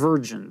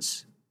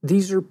 virgins.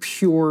 These are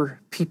pure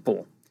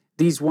people.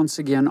 These, once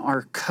again,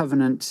 are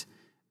covenant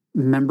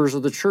members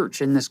of the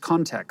church in this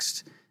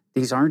context.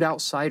 These aren't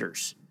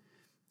outsiders.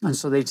 And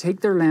so they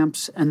take their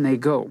lamps and they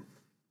go.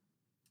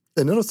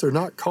 And notice they're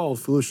not called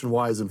foolish and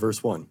wise in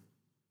verse 1,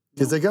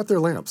 because they got their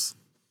lamps.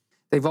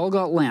 They've all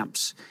got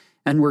lamps,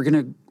 and we're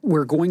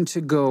going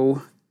to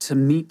go to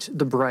meet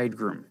the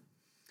bridegroom.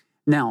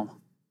 Now,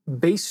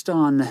 based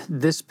on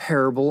this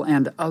parable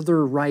and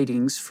other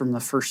writings from the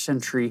first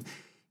century,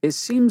 it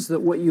seems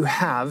that what you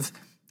have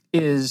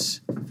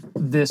is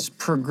this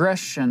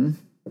progression.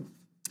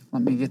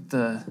 Let me get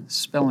the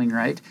spelling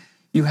right.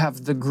 You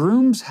have the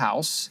groom's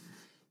house,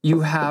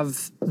 you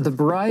have the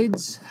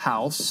bride's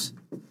house,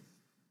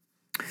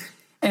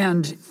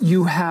 and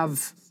you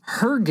have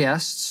her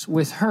guests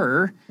with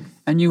her,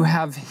 and you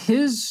have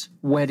his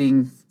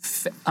wedding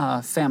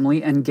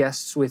family and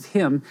guests with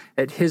him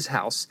at his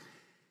house.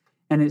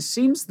 And it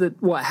seems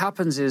that what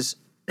happens is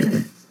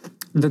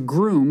the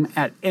groom,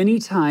 at any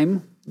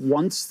time,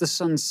 once the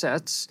sun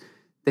sets,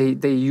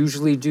 they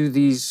usually do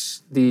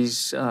these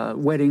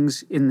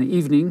weddings in the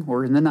evening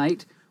or in the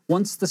night.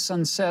 Once the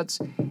sun sets,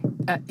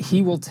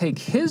 he will take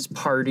his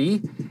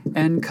party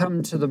and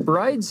come to the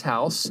bride's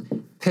house,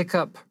 pick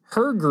up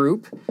her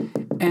group,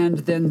 and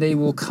then they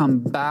will come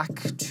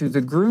back to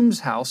the groom's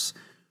house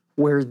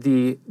where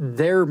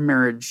their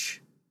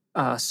marriage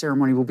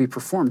ceremony will be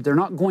performed. They're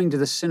not going to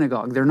the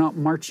synagogue. They're not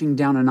marching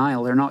down an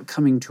aisle. They're not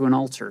coming to an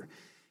altar.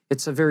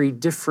 It's a very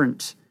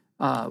different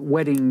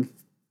wedding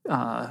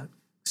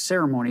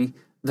ceremony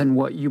than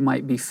what you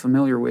might be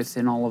familiar with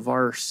in all of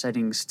our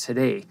settings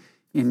today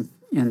in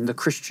the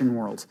Christian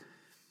world.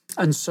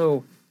 And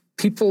so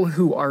people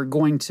who are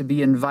going to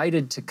be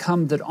invited to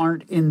come that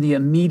aren't in the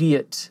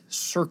immediate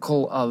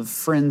circle of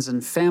friends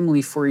and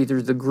family for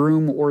either the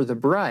groom or the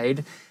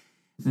bride,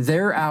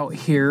 they're out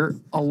here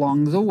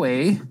along the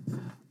way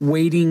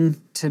waiting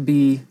to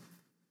be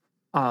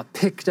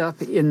picked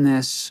up in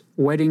this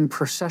wedding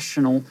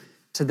processional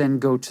to then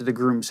go to the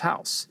groom's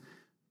house.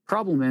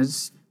 Problem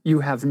is,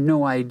 you have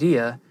no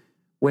idea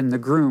when the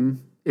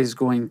groom is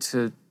going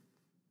to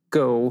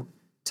go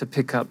to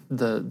pick up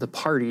the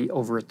party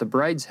over at the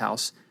bride's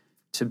house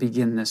to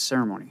begin this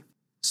ceremony.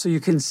 So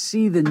you can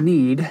see the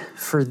need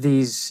for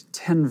these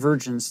 10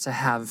 virgins to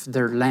have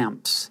their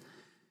lamps.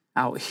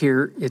 Out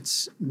here,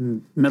 it's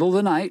middle of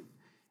the night,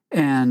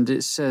 and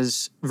it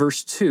says,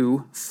 verse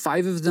 2,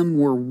 5 of them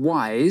were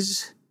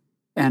wise,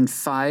 and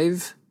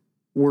 5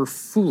 were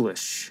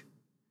foolish.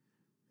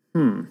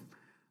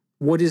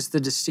 What is the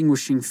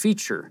distinguishing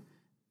feature?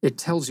 It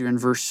tells you in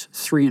verse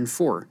 3 and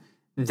 4,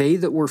 they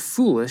that were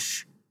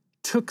foolish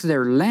took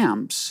their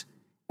lamps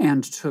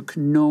and took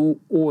no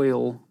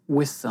oil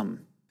with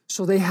them.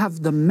 So they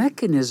have the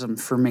mechanism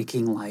for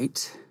making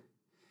light,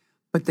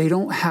 but they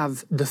don't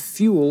have the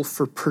fuel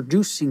for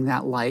producing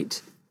that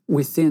light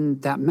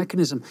within that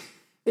mechanism.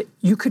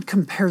 You could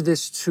compare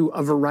this to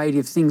a variety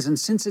of things, and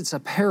since it's a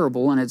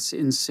parable and it's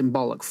in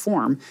symbolic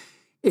form,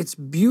 it's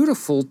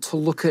beautiful to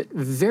look at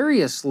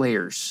various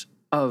layers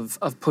of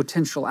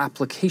potential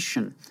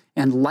application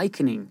and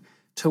likening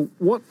to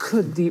what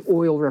could the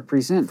oil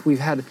represent. We've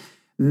had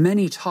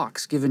many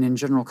talks given in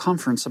General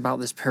Conference about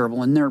this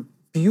parable, and they're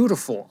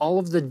beautiful. All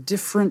of the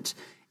different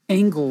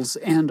angles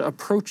and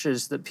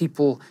approaches that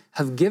people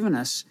have given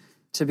us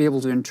to be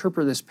able to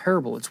interpret this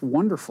parable. It's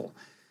wonderful.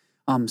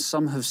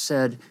 Some have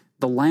said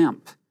the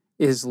lamp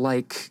is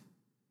like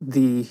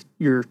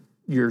your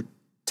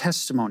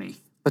testimony,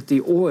 but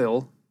the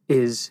oil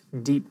is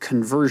deep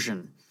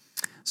conversion.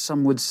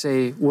 Some would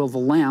say, well, the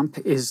lamp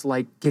is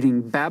like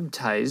getting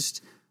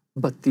baptized,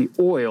 but the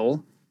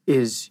oil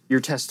is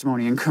your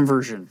testimony and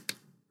conversion,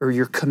 or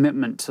your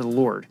commitment to the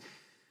Lord.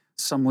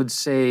 Some would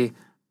say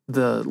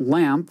the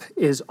lamp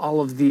is all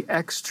of the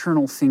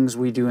external things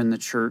we do in the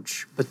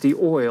church, but the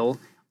oil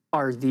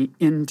are the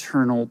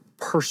internal,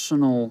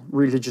 personal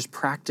religious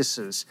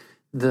practices,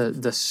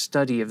 the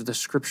study of the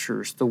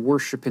scriptures, the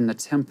worship in the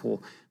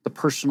temple, the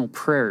personal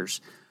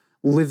prayers,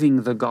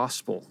 living the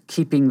gospel,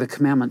 keeping the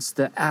commandments,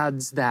 that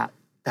adds that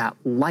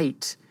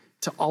light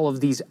to all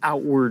of these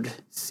outward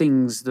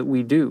things that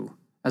we do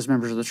as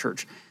members of the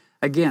church.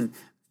 Again,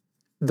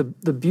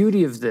 the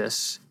beauty of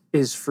this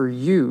is for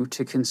you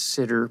to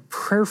consider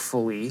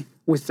prayerfully,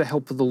 with the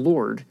help of the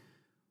Lord,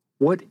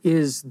 what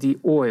is the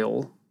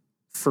oil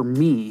for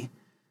me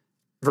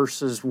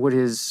versus what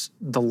is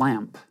the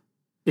lamp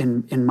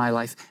in my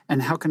life?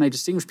 And how can I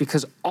distinguish?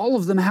 Because all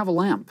of them have a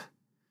lamp,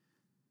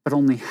 but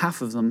only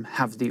half of them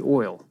have the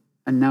oil.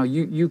 And now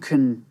you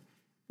can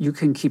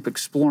keep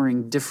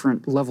exploring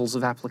different levels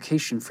of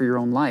application for your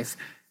own life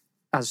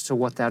as to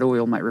what that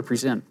oil might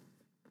represent.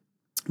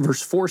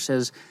 Verse 4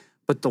 says,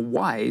 "But the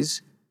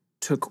wise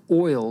took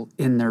oil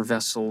in their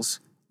vessels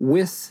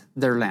with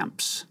their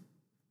lamps."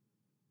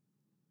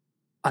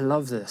 I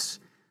love this.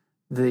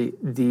 The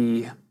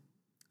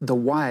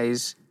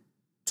wise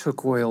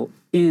took oil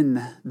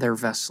in their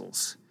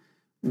vessels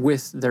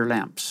with their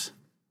lamps.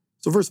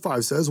 So verse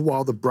 5 says,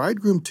 "While the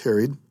bridegroom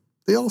tarried,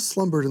 they all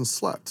slumbered and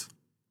slept."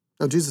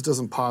 Now, Jesus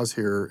doesn't pause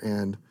here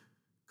and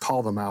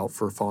call them out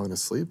for falling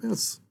asleep. And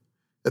it's,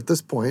 at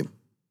this point,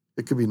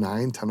 it could be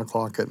 9, 10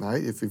 o'clock at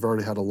night. If you've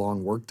already had a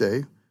long work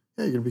day,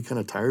 yeah, you're going to be kind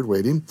of tired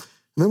waiting.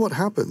 And then what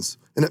happens?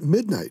 "And at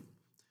midnight,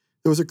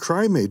 there was a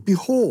cry made,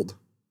 'Behold,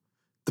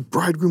 the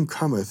bridegroom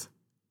cometh,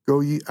 go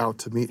ye out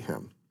to meet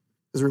him.'"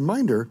 As a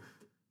reminder,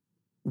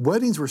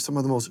 weddings were some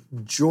of the most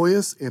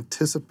joyous,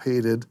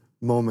 anticipated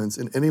moments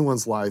in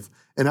anyone's life,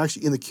 and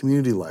actually in the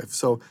community life.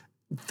 So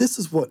this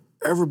is what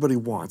everybody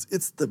wants.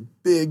 It's the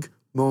big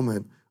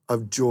moment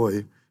of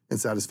joy and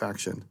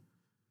satisfaction.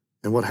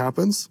 And what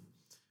happens?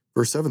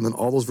 Verse 7, "Then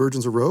all those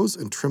virgins arose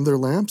and trimmed their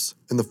lamps,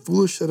 and the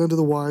foolish said unto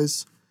the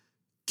wise,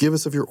 Give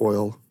us of your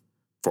oil,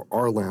 for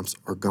our lamps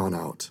are gone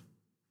out.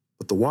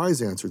 But the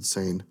wise answered,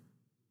 saying,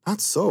 Not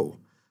so,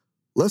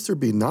 lest there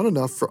be not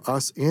enough for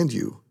us and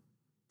you,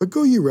 but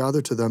go ye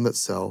rather to them that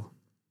sell,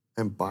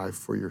 and buy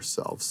for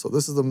yourselves." So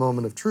this is the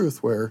moment of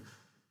truth where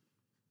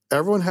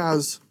everyone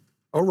has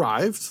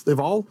arrived. They've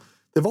all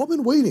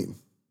been waiting.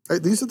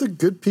 Right? These are the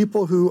good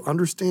people who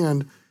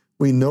understand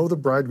we know the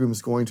bridegroom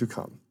is going to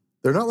come.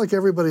 They're not like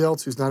everybody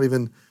else who's not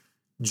even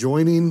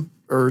joining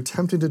or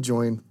attempting to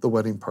join the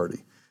wedding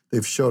party.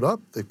 They've showed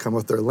up, they've come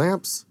with their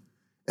lamps,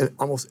 and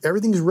almost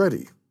everything's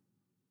ready,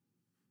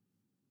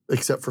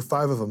 except for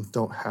 5 of them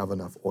don't have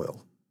enough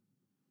oil.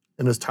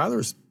 And as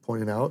Tyler's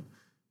pointing out,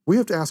 we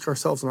have to ask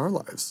ourselves in our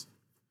lives,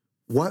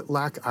 what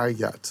lack I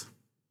yet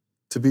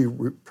to be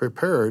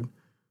prepared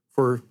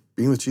for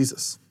being with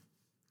Jesus?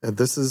 And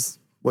this is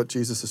what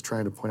Jesus is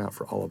trying to point out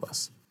for all of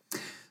us.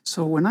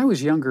 So when I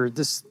was younger,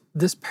 this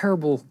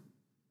parable,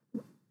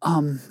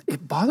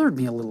 it bothered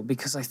me a little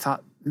because I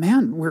thought,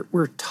 man,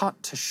 we're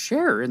taught to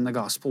share in the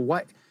gospel.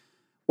 Why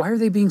are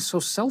they being so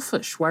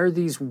selfish? Why are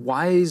these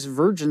wise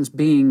virgins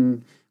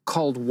being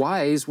called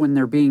wise when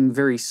they're being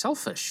very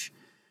selfish?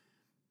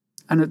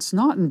 And it's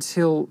not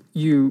until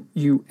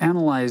you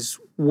analyze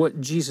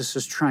what Jesus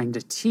is trying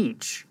to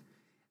teach.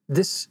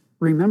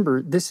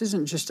 Remember, this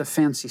isn't just a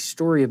fancy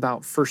story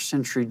about first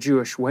century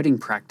Jewish wedding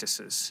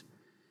practices.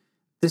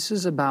 This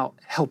is about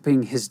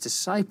helping his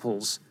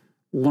disciples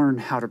learn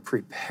how to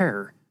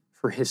prepare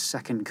for his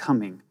second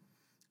coming.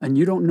 And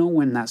you don't know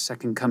when that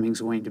second coming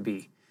is going to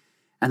be.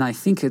 And I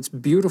think it's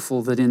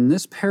beautiful that in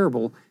this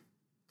parable,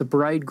 the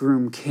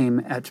bridegroom came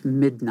at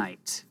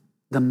midnight,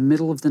 the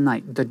middle of the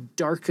night, the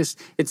darkest.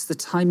 It's the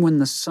time when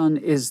the sun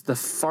is the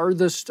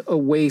farthest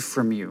away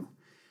from you,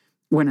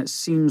 when it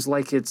seems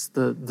like it's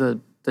the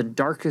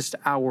darkest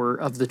hour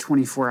of the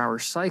 24-hour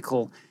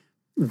cycle.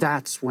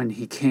 That's when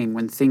he came,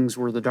 when things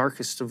were the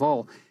darkest of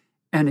all.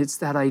 And it's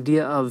that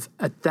idea of,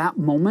 at that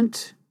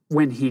moment,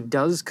 when he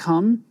does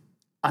come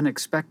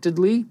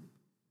unexpectedly,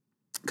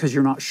 because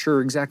you're not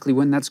sure exactly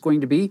when that's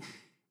going to be,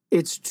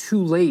 it's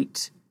too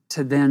late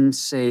to then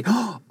say,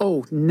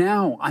 oh,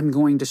 now I'm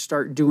going to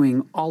start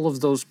doing all of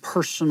those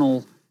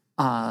personal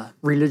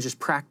religious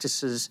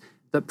practices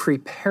that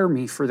prepare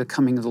me for the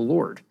coming of the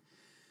Lord.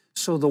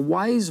 So the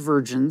wise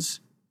virgins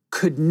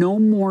could no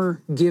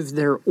more give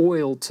their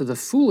oil to the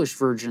foolish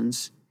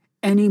virgins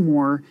any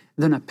more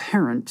than a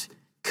parent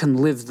can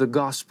live the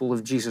gospel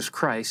of Jesus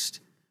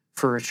Christ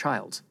for a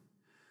child.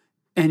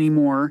 Any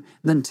more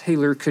than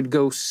Taylor could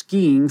go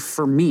skiing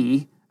for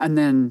me and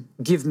then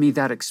give me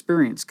that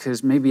experience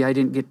because maybe I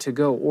didn't get to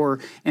go, or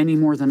any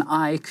more than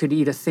I could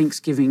eat a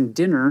Thanksgiving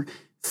dinner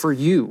for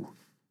you.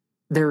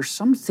 There are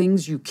some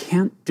things you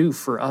can't do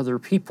for other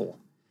people.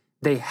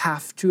 They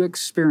have to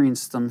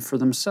experience them for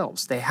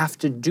themselves. They have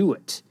to do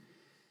it.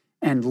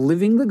 And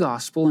living the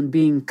gospel and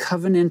being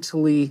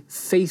covenantally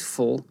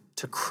faithful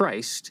to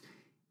Christ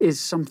is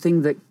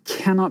something that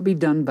cannot be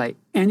done by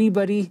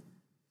anybody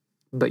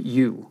but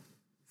you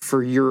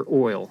for your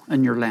oil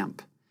and your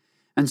lamp.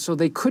 And so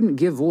they couldn't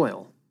give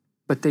oil,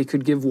 but they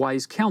could give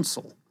wise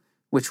counsel,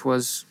 which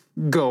was,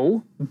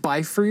 go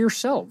buy for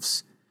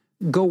yourselves.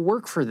 Go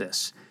work for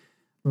this.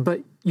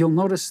 But you'll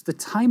notice the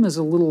time is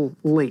a little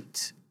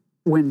late.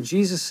 When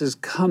Jesus is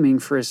coming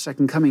for his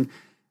second coming,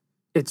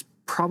 it's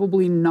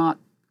probably not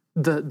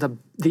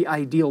the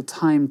ideal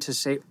time to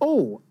say,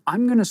 oh,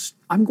 I'm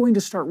going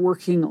to start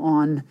working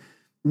on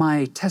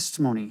my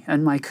testimony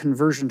and my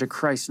conversion to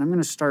Christ, and I'm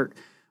going to start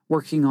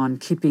working on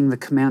keeping the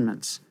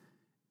commandments.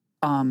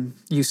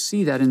 You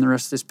see that in the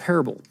rest of this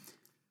parable.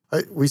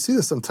 We see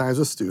this sometimes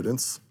with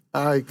students.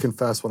 I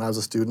confess when I was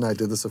a student, I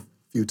did this a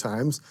few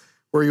times,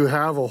 where you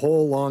have a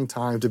whole long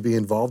time to be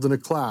involved in a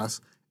class,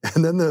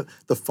 and then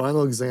the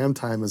final exam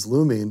time is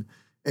looming,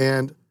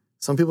 and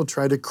some people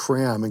try to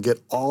cram and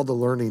get all the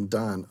learning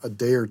done a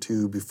day or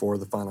two before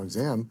the final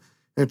exam.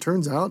 And it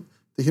turns out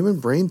the human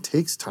brain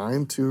takes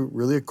time to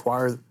really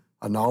acquire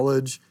a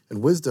knowledge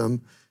and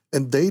wisdom,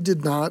 and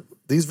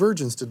these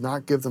virgins did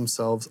not give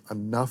themselves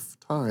enough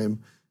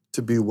time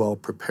to be well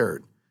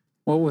prepared.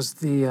 What was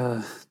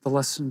the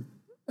lesson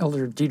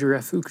Elder Dieter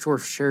F.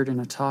 Uchtdorf shared in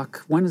a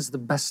talk? When is the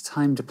best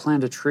time to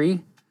plant a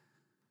tree?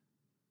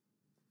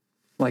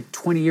 Like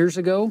 20 years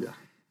ago? Yeah.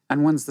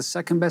 And when's the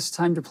second best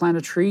time to plant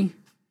a tree?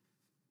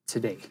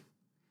 Today.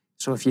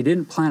 So if you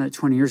didn't plant it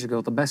 20 years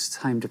ago, the best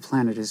time to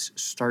plant it is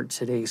start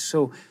today.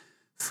 So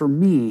for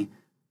me,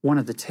 one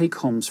of the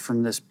take-homes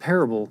from this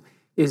parable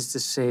is to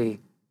say,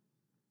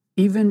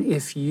 even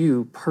if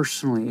you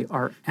personally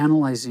are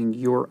analyzing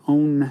your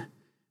own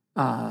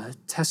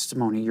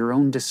testimony, your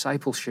own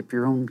discipleship,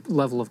 your own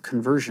level of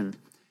conversion,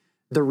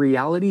 the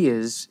reality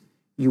is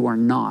you are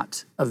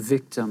not a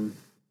victim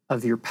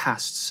of your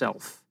past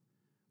self.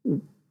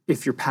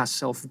 If your past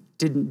self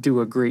didn't do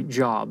a great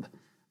job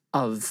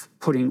of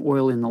putting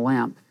oil in the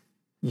lamp,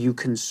 you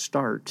can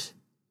start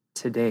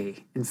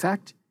today. In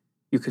fact,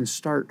 you can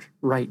start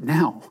right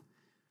now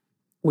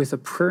with a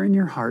prayer in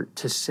your heart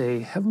to say,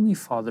 Heavenly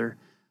Father,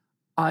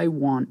 I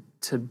want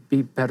to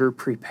be better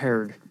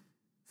prepared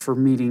for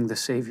meeting the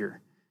Savior.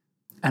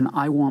 And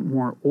I want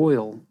more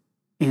oil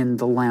in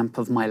the lamp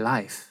of my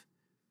life.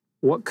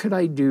 What could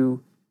I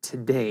do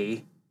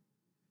today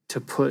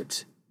to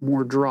put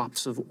more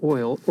drops of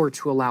oil, or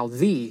to allow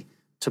Thee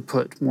to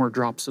put more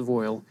drops of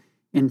oil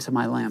into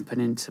my lamp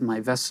and into my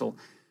vessel?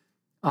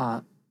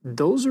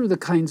 Those are the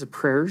kinds of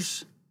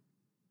prayers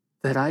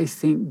that I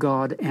think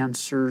God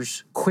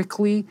answers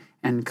quickly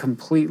and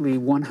completely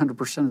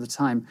 100% of the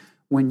time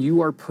when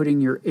you are putting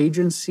your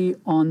agency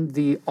on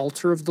the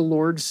altar of the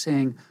Lord,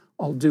 saying,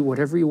 I'll do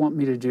whatever you want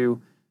me to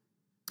do.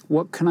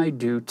 What can I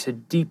do to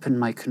deepen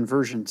my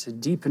conversion, to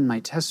deepen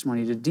my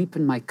testimony, to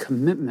deepen my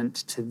commitment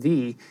to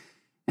Thee,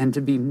 and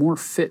to be more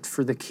fit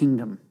for the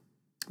kingdom?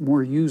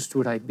 More used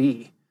would I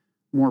be,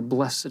 more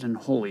blessed and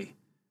holy,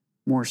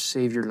 more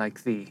Savior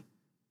like Thee.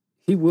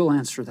 He will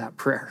answer that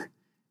prayer,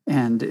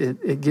 and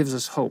it gives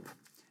us hope.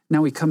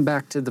 Now we come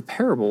back to the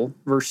parable,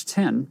 verse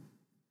 10.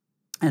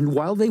 And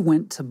while they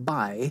went to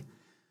buy,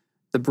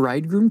 the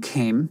bridegroom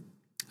came,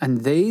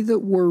 and they that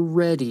were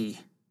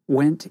ready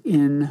went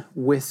in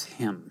with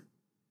him.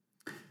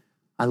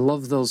 I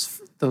love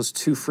those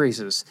two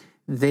phrases.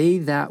 They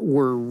that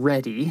were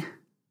ready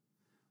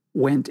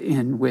went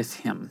in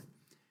with him.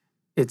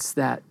 It's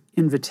that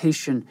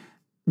invitation,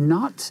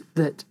 not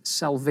that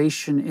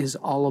salvation is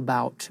all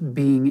about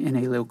being in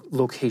a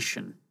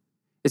location.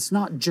 It's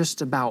not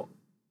just about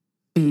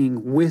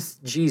being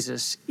with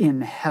Jesus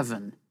in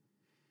heaven.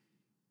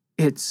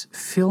 It's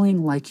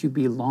feeling like you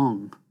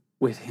belong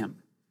with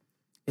him.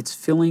 It's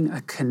feeling a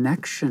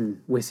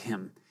connection with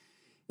him.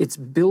 It's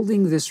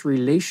building this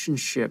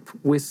relationship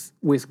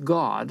with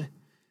God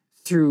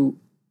through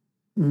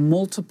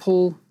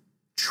multiple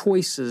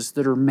choices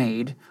that are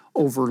made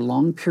over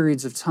long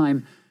periods of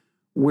time,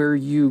 where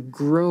you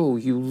grow,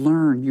 you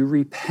learn, you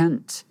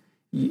repent,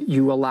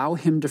 you allow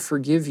him to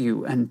forgive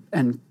you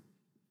and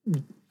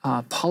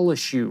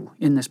polish you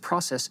in this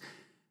process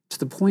to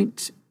the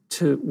point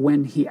to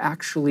when he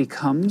actually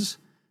comes.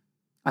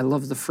 I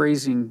love the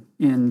phrasing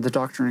in the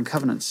Doctrine and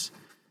Covenants,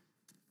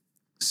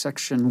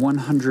 section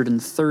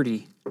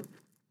 130,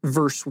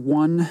 verse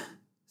 1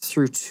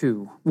 through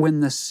 2. When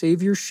the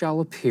Savior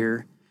shall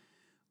appear,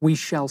 we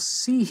shall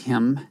see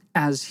him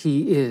as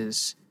he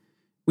is.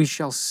 We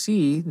shall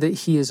see that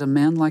he is a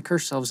man like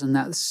ourselves, and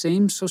that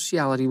same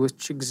sociality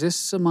which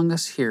exists among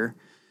us here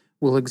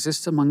will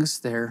exist among us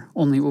there,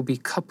 only it will be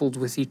coupled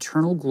with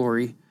eternal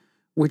glory,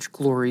 which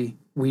glory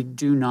we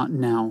do not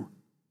now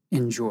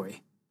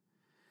enjoy.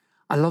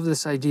 I love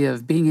this idea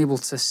of being able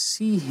to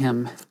see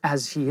him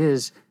as he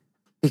is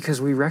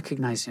because we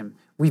recognize him.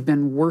 We've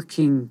been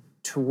working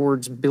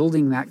towards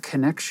building that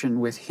connection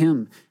with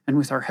him and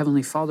with our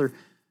Heavenly Father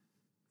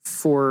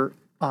for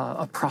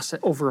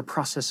over a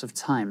process of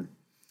time.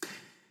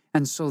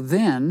 And so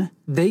then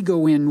they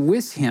go in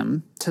with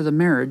him to the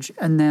marriage,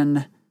 and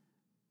then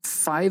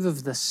 5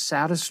 of the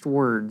saddest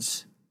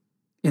words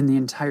in the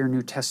entire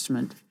New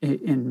Testament,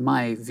 in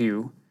my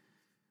view,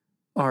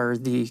 are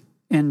the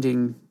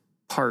ending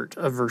part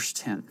of verse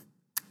 10.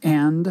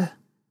 And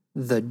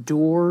the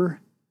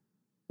door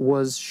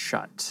was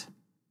shut.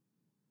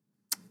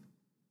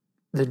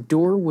 The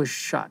door was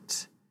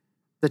shut.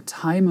 The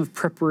time of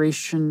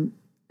preparation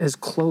is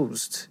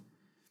closed.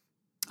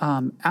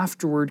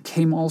 Afterward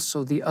came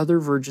also the other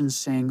virgins,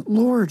 saying,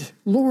 Lord,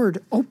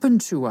 Lord, open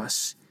to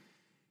us.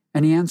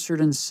 And he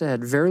answered and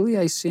said, Verily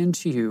I say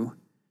unto you,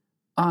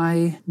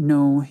 I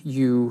know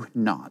you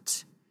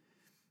not.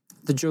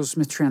 The Joseph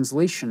Smith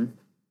translation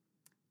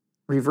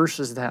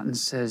reverses that and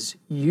says,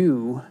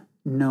 You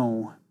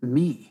know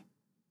me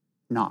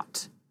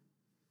not.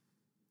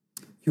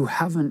 You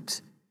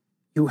haven't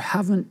you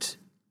haven't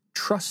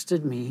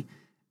trusted me,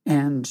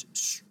 and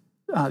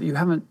you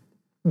haven't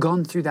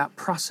gone through that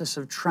process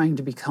of trying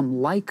to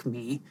become like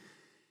me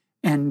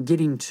and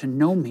getting to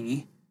know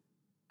me.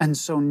 And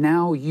so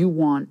now you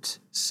want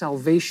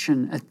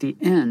salvation at the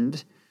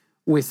end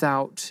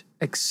without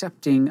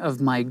accepting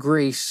of my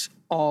grace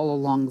all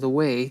along the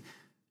way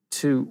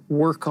to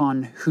work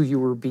on who you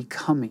were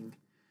becoming.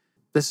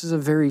 This is a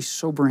very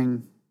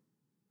sobering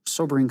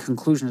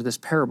conclusion of this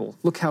parable.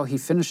 Look how he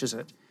finishes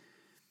it.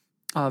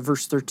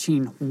 Verse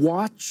 13,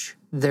 watch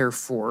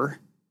therefore,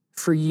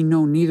 for ye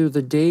know neither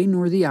the day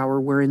nor the hour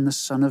wherein the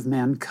Son of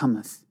Man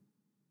cometh.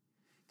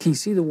 Can you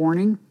see the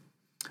warning?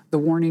 The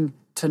warning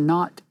to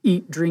not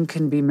eat, drink,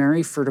 and be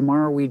merry, for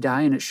tomorrow we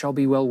die, and it shall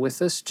be well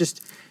with us.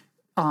 Just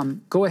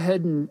go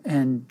ahead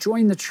and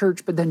join the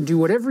church, but then do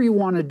whatever you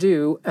want to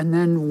do. And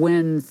then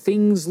when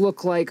things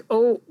look like,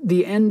 oh,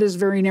 the end is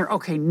very near,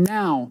 okay,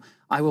 now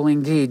I will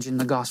engage in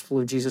the gospel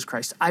of Jesus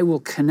Christ. I will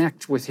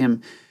connect with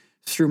him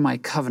through my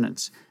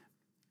covenants.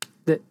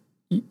 That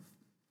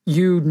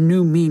you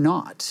knew me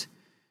not.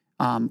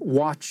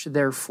 Watch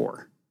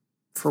therefore,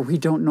 for we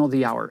don't know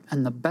the hour.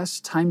 And the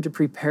best time to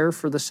prepare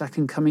for the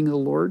second coming of the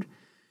Lord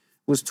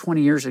was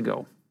 20 years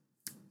ago.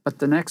 But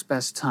the next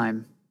best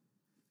time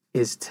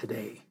is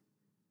today.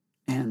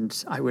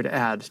 And I would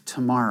add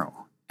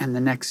tomorrow and the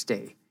next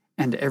day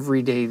and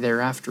every day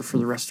thereafter for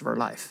the rest of our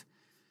life.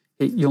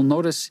 You'll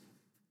notice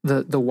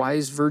the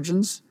wise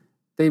virgins,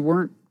 they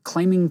weren't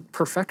claiming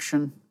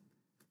perfection.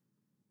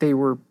 They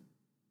were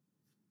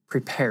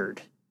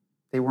prepared.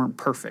 They weren't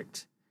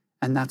perfect.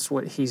 And that's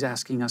what he's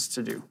asking us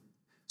to do.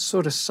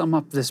 So to sum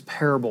up this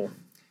parable,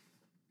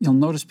 you'll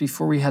notice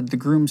before we had the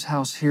groom's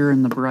house here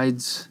and the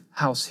bride's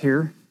house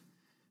here,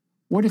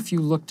 what if you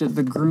looked at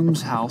the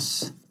groom's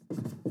house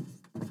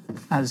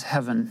as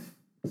heaven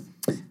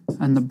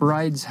and the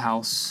bride's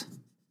house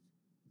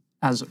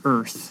as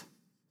earth?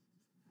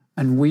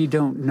 And we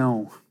don't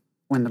know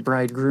when the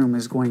bridegroom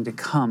is going to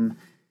come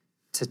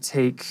to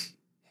take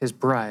his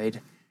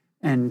bride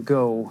and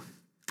go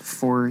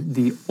for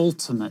the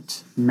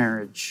ultimate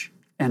marriage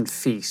and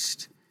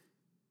feast,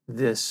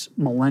 this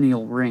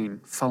millennial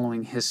reign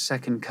following his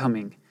second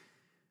coming.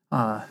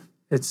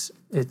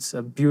 It's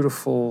a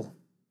beautiful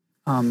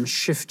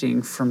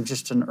shifting from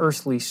just an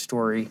earthly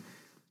story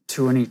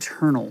to an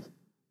eternal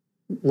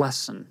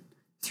lesson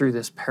through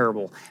this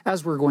parable,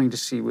 as we're going to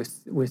see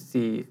with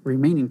the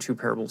remaining two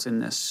parables in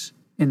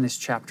this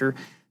chapter.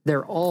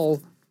 They're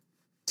all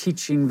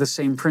teaching the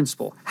same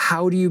principle.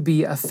 How do you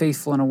be a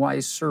faithful and a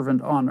wise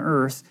servant on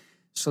earth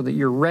so that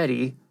you're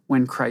ready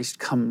when Christ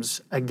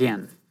comes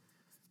again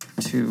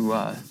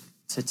to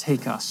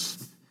take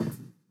us?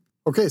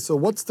 Okay, so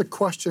what's the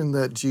question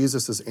that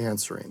Jesus is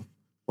answering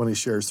when he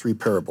shares three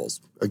parables?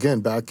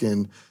 Again, back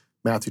in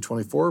Matthew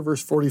 24,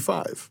 verse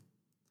 45.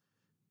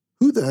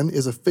 Who then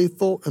is a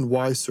faithful and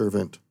wise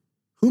servant,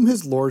 whom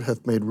his Lord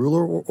hath made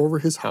ruler over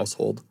his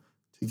household,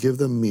 to give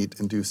them meat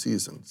in due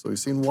season? So we've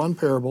seen one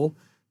parable.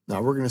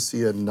 Now we're going to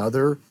see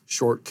another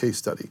short case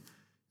study.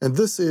 And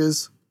this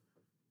is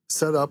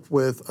set up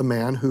with a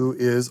man who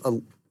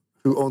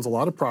owns a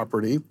lot of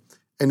property,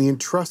 and he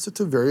entrusts it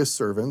to various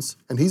servants,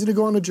 and he's going to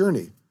go on a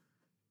journey.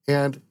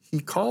 And he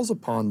calls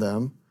upon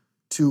them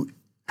to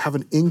have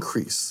an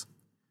increase.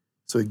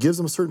 So he gives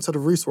them a certain set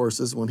of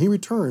resources. When he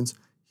returns,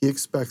 he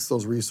expects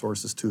those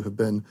resources to have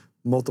been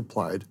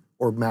multiplied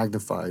or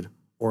magnified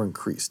or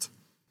increased.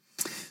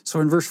 So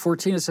in verse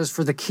 14 it says,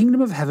 for the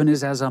kingdom of heaven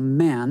is as a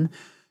man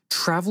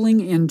traveling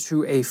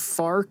into a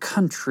far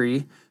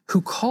country,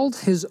 who called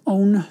his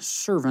own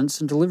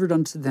servants and delivered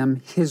unto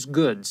them his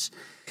goods.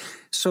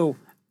 So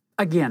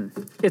again,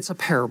 it's a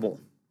parable.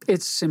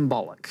 It's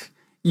symbolic.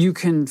 You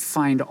can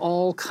find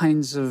all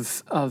kinds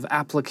of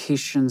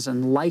applications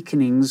and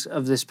likenings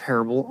of this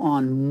parable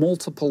on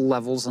multiple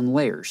levels and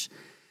layers.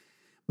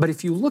 But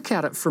if you look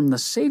at it from the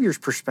Savior's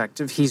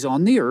perspective, he's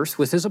on the earth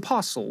with his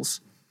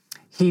apostles.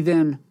 He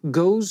then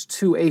goes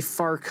to a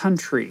far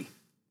country.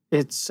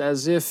 It's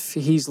as if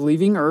he's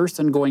leaving earth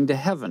and going to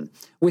heaven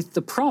with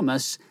the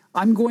promise,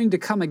 I'm going to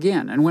come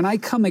again. And when I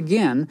come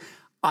again,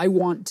 I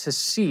want to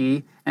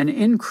see an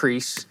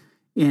increase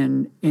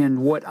in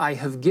what I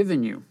have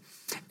given you.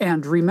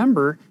 And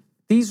remember,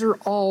 these are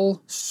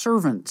all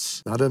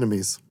servants. Not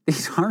enemies.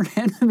 These aren't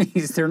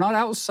enemies. They're not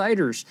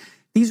outsiders.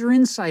 These are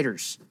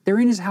insiders. They're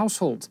in his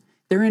household.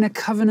 They're in a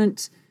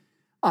covenant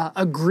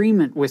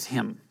agreement with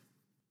him.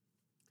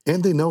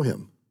 And they know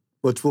him,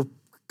 which will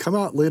come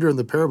out later in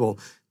the parable.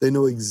 They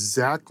know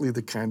exactly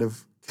the kind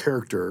of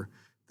character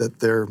that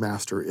their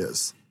master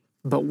is.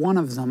 But one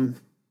of them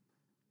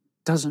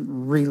doesn't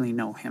really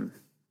know him,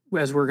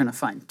 as we're going to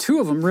find. Two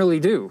of them really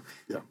do.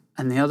 Yeah.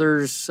 And the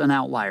other's an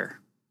outlier.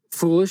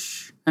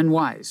 Foolish and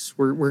wise.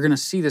 We're going to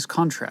see this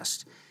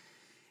contrast.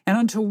 And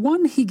unto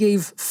one he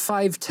gave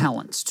 5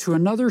 talents, to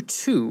another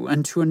 2,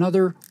 and to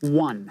another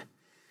 1.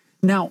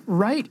 Now,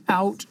 right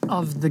out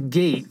of the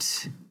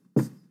gate,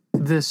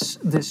 this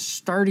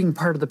starting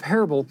part of the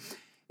parable,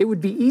 it would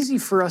be easy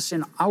for us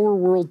in our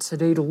world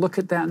today to look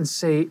at that and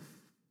say,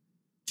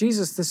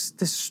 Jesus,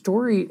 this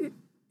story,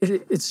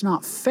 it's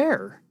not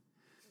fair.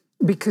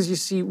 Because you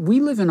see, we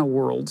live in a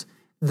world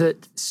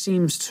that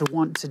seems to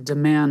want to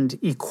demand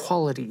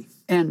equality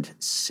and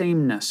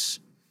sameness.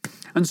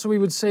 And so we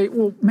would say,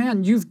 well,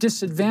 man, you've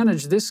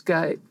disadvantaged this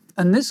guy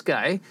and this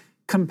guy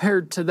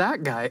compared to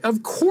that guy.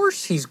 Of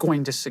course he's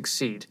going to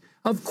succeed.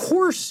 Of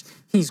course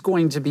he's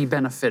going to be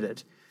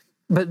benefited.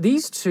 But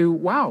these two,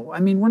 wow, I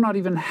mean, we're not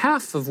even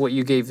half of what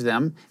you gave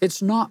them.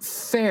 It's not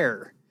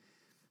fair.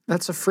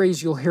 That's a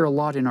phrase you'll hear a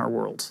lot in our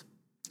world.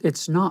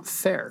 It's not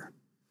fair.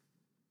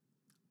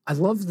 I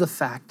love the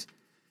fact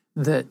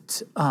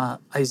that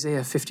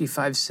Isaiah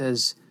 55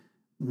 says,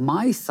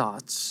 my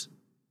thoughts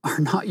are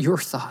not your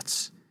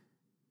thoughts.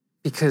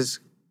 Because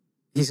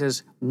he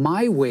says,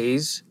 my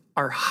ways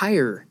are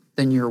higher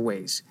than your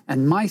ways,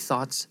 and my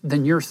thoughts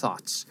than your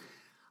thoughts.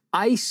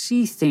 I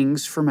see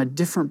things from a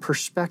different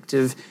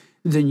perspective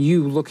than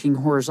you looking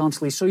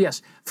horizontally. So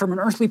yes, from an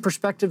earthly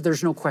perspective,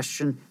 there's no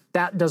question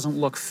that doesn't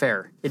look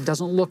fair. It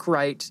doesn't look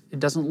right. It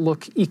doesn't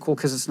look equal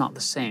because it's not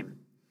the same.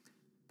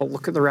 But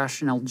look at the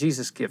rationale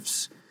Jesus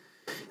gives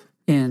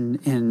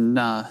in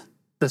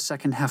the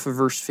second half of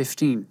verse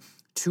 15.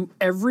 To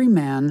every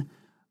man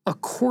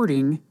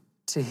according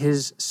to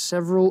his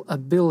several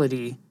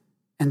ability,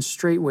 and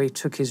straightway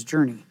took his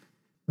journey.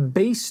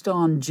 Based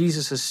on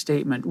Jesus'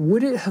 statement,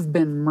 would it have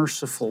been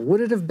merciful?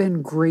 Would it have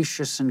been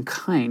gracious and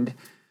kind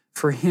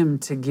for him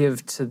to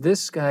give to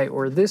this guy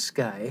or this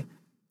guy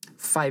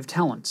 5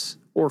 talents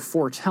or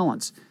 4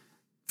 talents?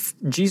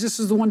 Jesus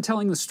is the one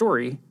telling the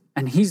story,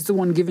 and he's the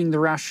one giving the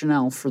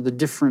rationale for the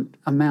different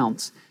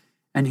amounts.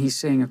 And he's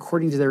saying,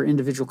 according to their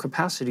individual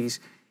capacities,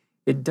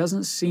 it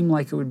doesn't seem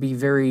like it would be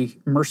very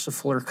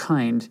merciful or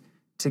kind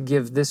to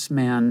give this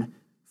man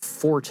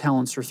 4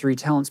 talents or 3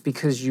 talents,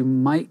 because you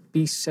might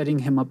be setting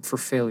him up for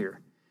failure.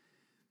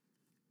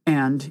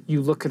 And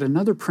you look at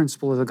another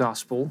principle of the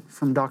gospel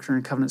from Doctrine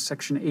and Covenants,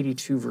 section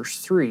 82, verse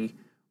 3,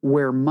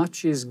 where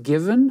much is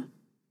given,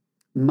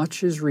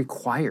 much is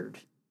required.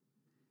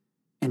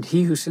 And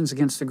he who sins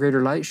against the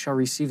greater light shall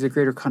receive the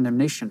greater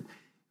condemnation.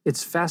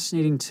 It's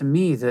fascinating to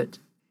me that,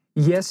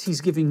 yes,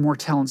 he's giving more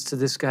talents to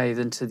this guy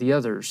than to the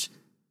others,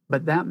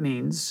 but that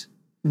means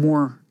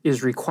more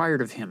is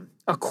required of him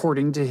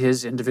according to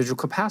his individual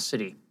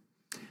capacity.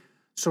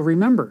 So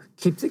remember,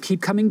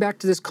 keep coming back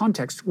to this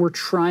context. We're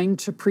trying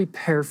to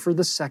prepare for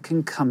the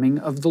second coming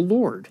of the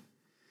Lord.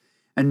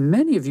 And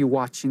many of you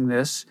watching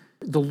this,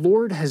 the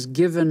Lord has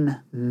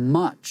given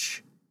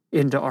much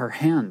into our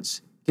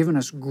hands, given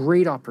us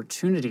great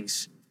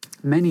opportunities,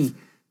 many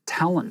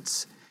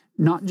talents,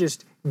 not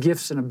just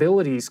gifts and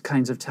abilities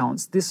kinds of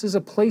talents. This is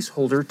a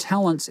placeholder.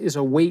 Talents is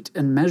a weight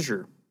and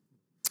measure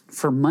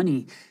for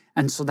money.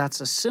 And so that's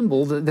a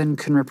symbol that then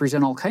can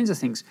represent all kinds of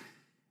things.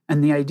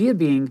 And the idea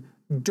being,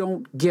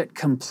 don't get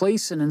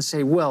complacent and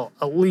say, well,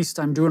 at least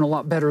I'm doing a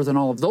lot better than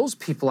all of those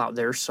people out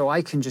there, so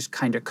I can just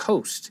kind of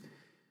coast.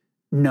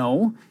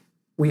 No,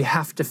 we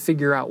have to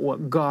figure out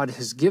what God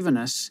has given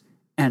us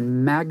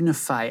and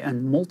magnify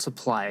and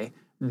multiply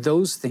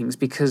those things,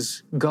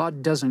 because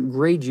God doesn't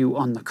grade you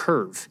on the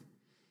curve.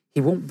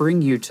 He won't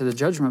bring you to the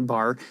judgment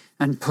bar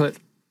and put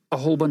a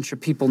whole bunch of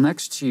people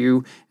next to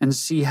you and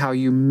see how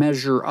you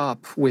measure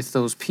up with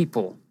those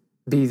people,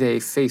 be they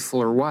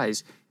faithful or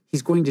wise.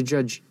 He's going to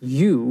judge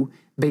you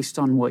based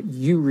on what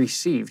you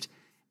received.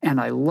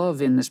 And I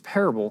love in this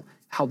parable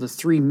how the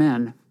 3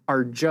 men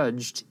are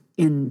judged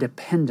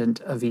independent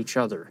of each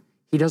other.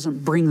 He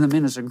doesn't bring them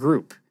in as a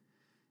group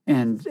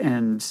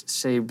and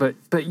say, but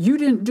you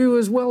didn't do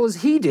as well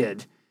as he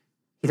did.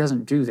 He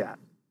doesn't do that.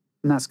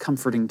 And that's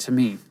comforting to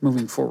me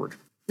moving forward.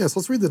 Yes,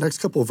 let's read the next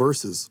couple of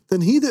verses.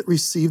 Then he that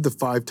received the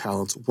 5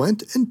 talents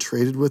went and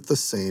traded with the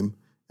same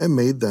and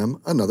made them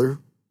another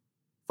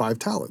 5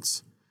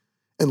 talents.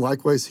 And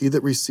likewise he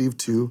that received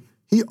 2,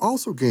 he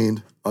also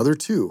gained other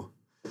 2.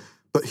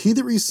 But he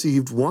that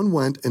received 1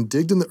 went and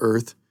digged in the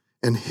earth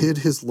and hid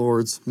his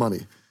Lord's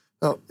money.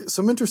 Now,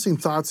 some interesting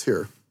thoughts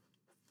here.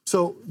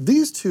 So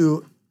these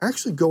 2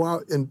 actually go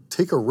out and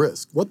take a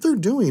risk. What they're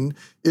doing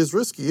is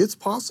risky. It's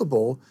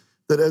possible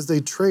that as they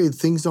trade,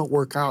 things don't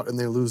work out and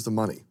they lose the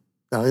money.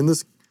 Now, in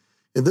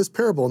this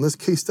parable, in this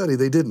case study,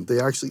 they didn't. They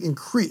actually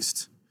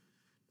increased.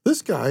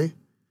 This guy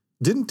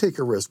didn't take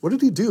a risk. What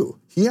did he do?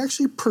 He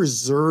actually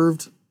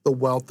preserved the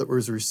wealth that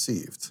was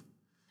received.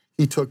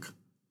 He took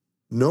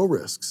no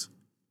risks.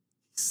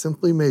 He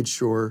simply made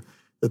sure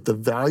that the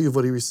value of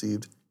what he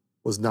received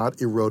was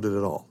not eroded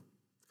at all.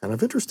 Kind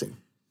of interesting.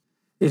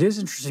 It is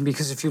interesting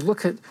because if you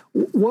look at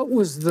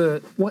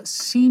what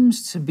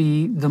seems to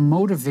be the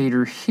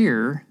motivator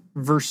here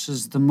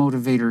versus the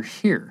motivator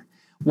here.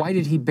 Why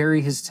did he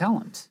bury his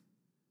talent?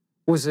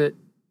 Was it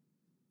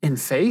in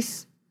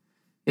faith?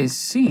 It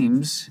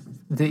seems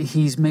that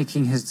he's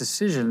making his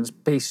decisions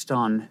based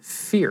on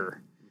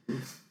fear.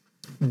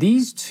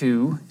 These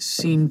 2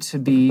 seem to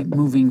be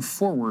moving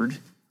forward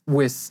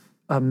with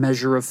a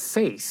measure of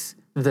faith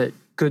that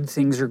good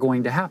things are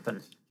going to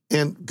happen.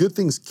 And good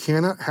things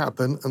cannot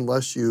happen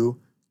unless you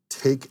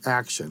take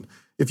action.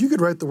 If you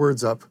could write the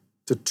words up: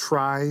 to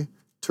try,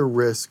 to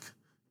risk,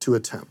 to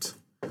attempt.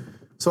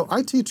 So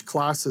I teach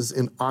classes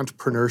in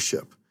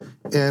entrepreneurship,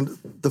 and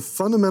the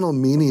fundamental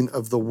meaning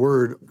of the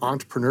word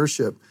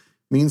entrepreneurship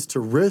means to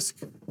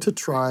risk, to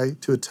try,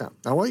 to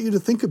attempt. Now, I want you to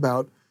think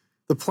about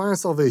the plan of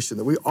salvation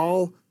that we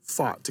all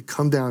fought to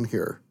come down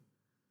here.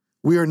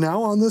 We are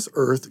now on this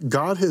earth.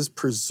 God has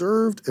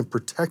preserved and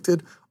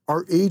protected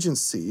our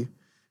agency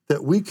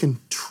that we can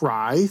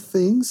try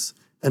things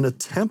and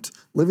attempt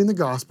living the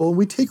gospel, and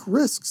we take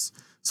risks.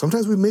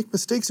 Sometimes we make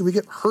mistakes and we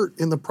get hurt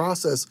in the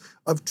process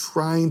of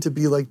trying to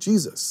be like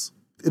Jesus.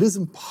 It is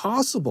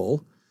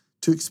impossible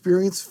to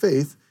experience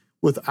faith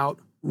without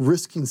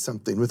risking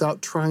something,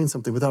 without trying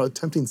something, without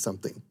attempting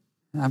something.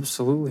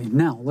 Absolutely.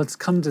 Now, let's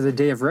come to the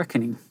day of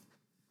reckoning.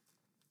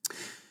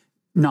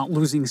 Not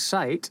losing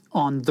sight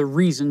on the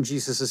reason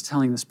Jesus is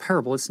telling this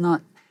parable. It's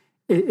not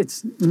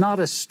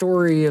a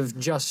story of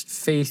just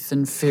faith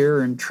and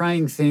fear and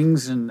trying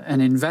things and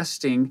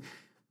investing.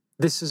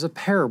 This is a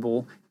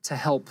parable to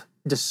help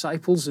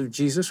disciples of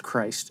Jesus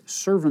Christ,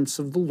 servants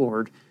of the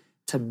Lord,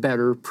 to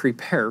better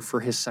prepare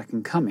for his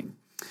second coming.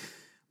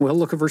 Well,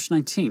 look at verse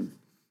 19.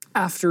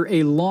 After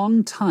a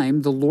long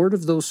time, the Lord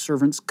of those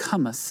servants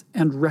cometh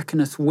and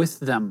reckoneth with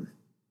them.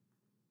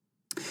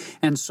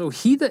 And so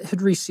he that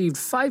had received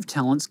 5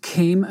 talents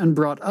came and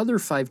brought other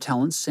 5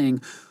 talents,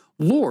 saying,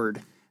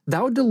 Lord,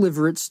 thou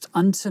deliveredst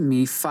unto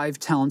me 5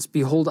 talents.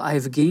 Behold, I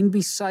have gained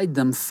beside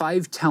them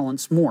 5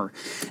 talents more.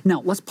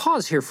 Now, let's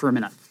pause here for a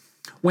minute.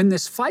 When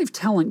this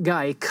 5-talent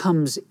guy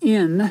comes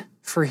in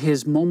for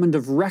his moment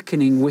of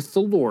reckoning with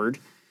the Lord,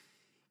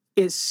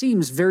 it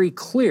seems very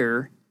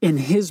clear in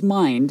his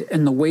mind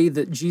and the way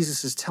that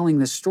Jesus is telling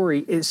this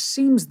story, it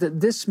seems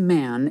that this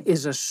man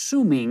is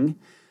assuming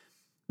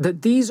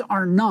that these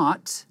are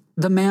not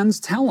the man's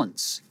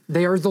talents.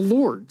 They are the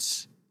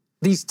Lord's.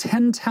 These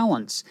 10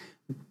 talents.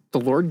 The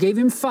Lord gave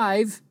him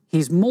 5,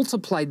 he's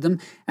multiplied them,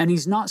 and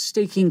he's not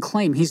staking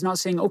claim. He's not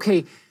saying,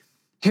 okay,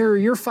 here are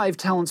your 5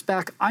 talents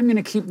back. I'm going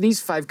to keep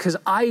these 5 because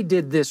I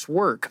did this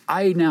work.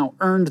 I now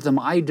earned them.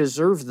 I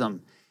deserve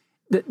them.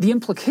 The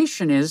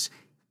implication is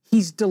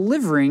he's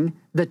delivering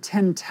the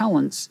 10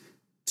 talents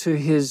to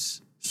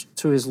his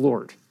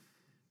Lord.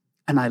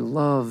 And I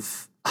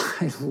love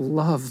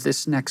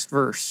this next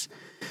verse.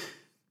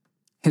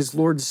 His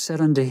Lord said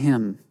unto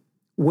him,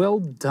 Well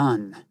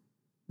done,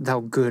 thou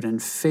good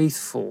and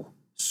faithful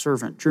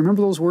servant. Do you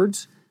remember those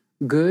words?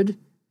 Good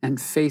and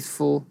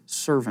faithful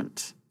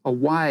servant. A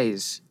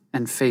wise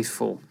and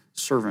faithful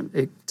servant.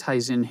 It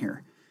ties in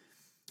here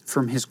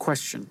from his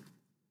question.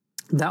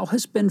 Thou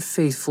hast been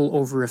faithful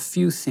over a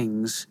few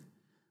things.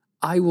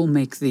 I will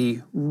make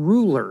thee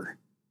ruler.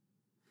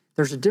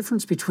 There's a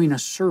difference between a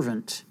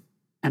servant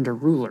and a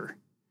ruler.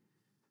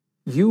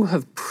 You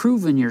have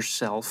proven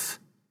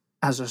yourself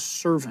as a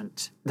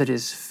servant that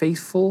is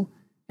faithful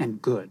and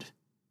good.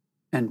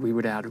 And we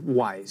would add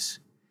wise.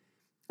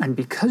 And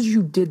because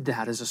you did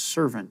that as a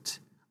servant,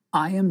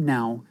 I am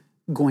now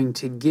going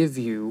to give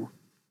you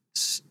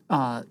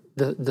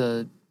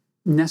the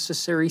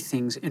necessary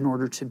things in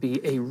order to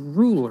be a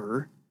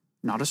ruler,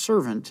 not a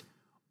servant,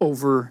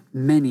 over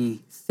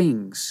many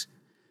things.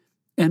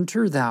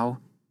 Enter thou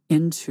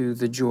into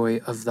the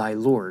joy of thy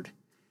Lord.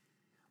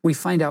 We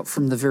find out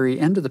from the very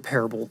end of the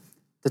parable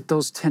that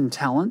those 10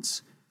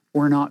 talents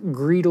were not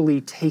greedily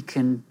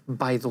taken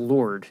by the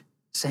Lord,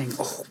 saying,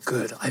 oh,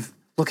 good,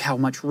 look how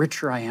much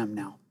richer I am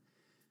now.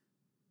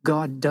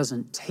 God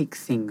doesn't take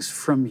things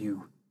from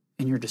you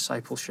in your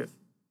discipleship.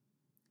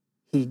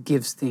 He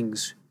gives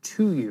things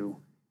to you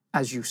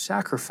as you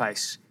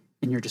sacrifice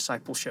in your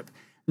discipleship.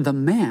 The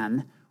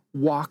man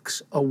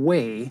walks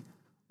away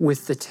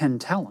with the 10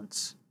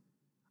 talents.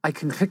 I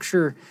can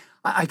picture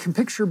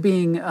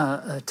being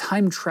a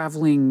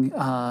time-traveling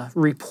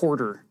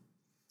reporter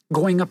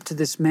going up to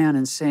this man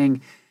and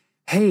saying,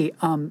 hey,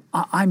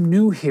 I'm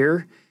new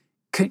here.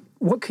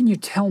 What can you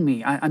tell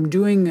me? I'm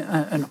doing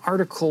an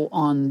article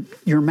on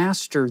your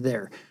master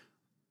there.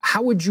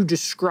 How would you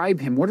describe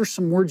him? What are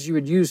some words you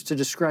would use to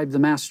describe the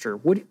master?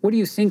 What do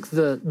you think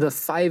the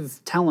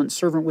 5-talent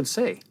servant would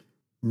say?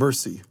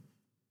 Mercy,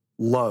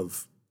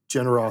 love,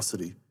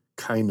 generosity,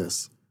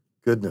 kindness,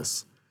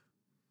 goodness.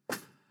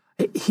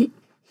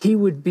 He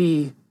would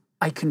be,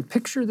 I can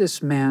picture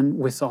this man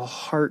with a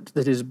heart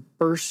that is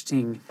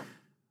bursting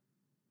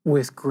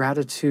with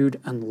gratitude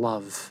and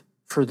love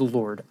for the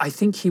Lord. I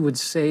think he would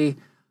say,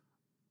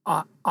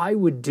 I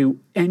would do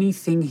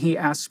anything he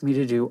asked me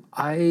to do.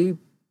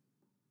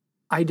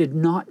 I did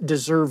not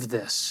deserve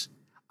this.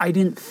 I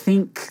didn't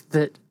think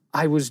that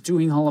I was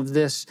doing all of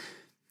this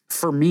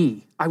for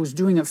me. I was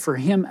doing it for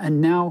him,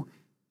 and now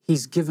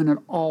he's given it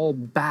all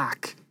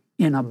back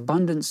in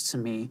abundance to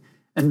me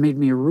and made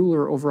me a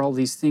ruler over all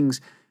these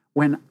things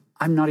when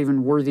I'm not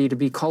even worthy to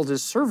be called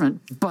his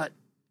servant, but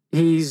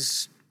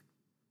he's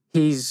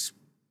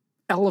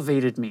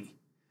elevated me.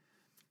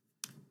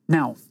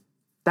 Now,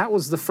 that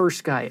was the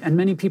first guy, and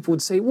many people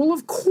would say, well,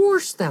 of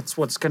course that's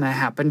what's going to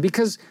happen,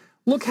 because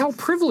look how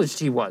privileged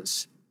he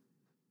was.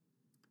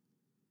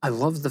 I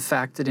love the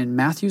fact that in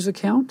Matthew's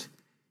account,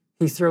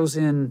 he throws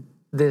in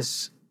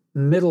this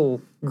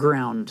middle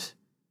ground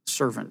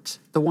servant,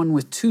 the one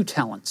with 2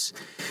 talents.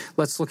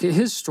 Let's look at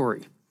his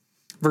story.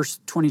 Verse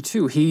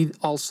 22, he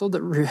also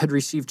that had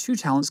received 2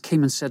 talents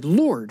came and said,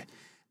 Lord,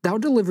 thou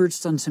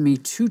deliveredst unto me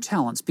 2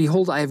 talents.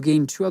 Behold, I have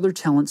gained 2 other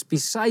talents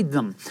beside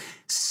them.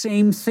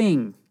 Same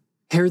thing.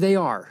 Here they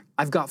are.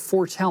 I've got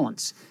 4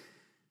 talents.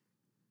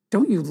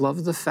 Don't you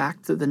love the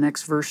fact that the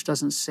next verse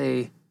doesn't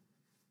say,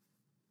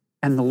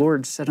 and the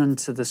Lord said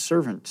unto the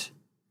servant,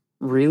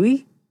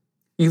 really?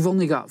 You've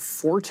only got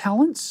 4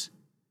 talents?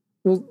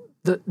 Well,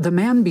 the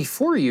man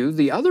before you,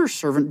 the other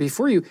servant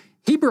before you,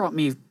 he brought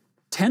me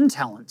 10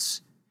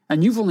 talents,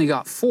 and you've only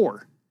got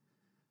 4.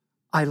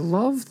 I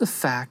love the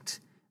fact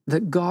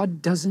that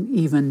God doesn't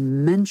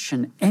even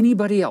mention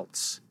anybody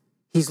else.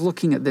 He's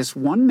looking at this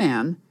one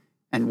man,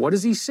 and what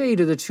does he say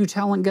to the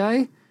 2-talent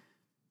guy?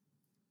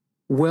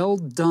 Well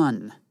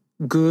done,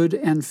 good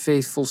and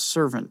faithful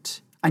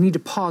servant. I need to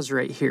pause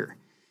right here,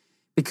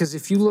 because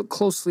if you look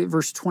closely at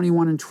verse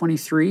 21 and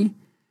 23,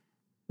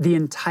 the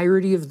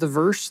entirety of the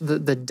verse,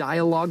 the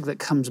dialogue that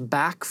comes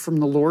back from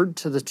the Lord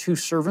to the 2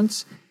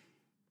 servants,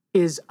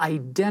 is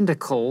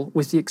identical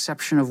with the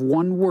exception of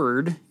one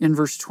word. In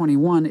verse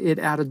 21, it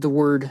added the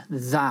word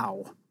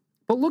thou.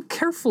 But look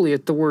carefully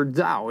at the word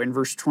thou in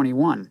verse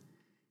 21.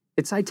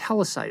 It's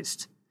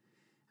italicized.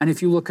 And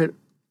if you look at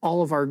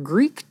all of our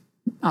Greek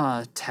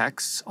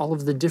texts, all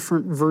of the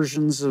different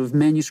versions of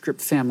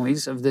manuscript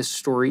families of this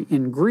story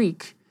in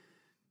Greek,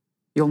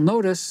 you'll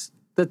notice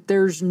that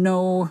there's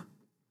no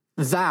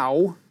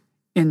thou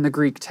in the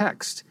Greek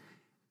text.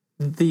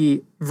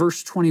 The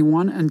verse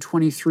 21 and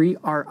 23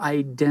 are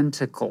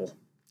identical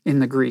in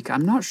the Greek.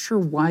 I'm not sure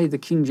why the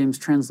King James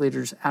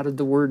translators added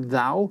the word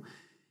thou,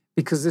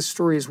 because this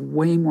story is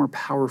way more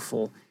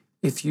powerful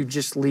if you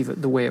just leave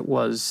it the way it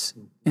was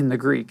in the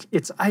Greek.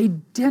 It's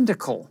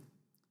identical.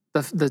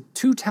 The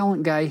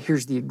 2-talent guy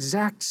hears the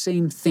exact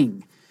same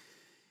thing.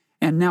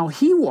 And now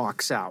he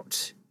walks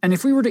out. And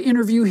if we were to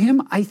interview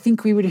him, I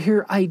think we would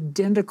hear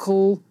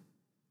identical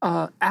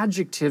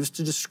adjectives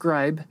to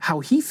describe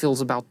how he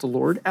feels about the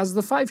Lord as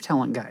the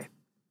 5-talent guy.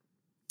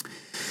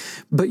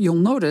 But you'll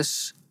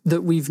notice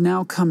that we've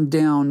now come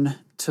down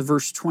to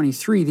verse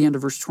 23, the end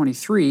of verse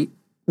 23,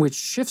 which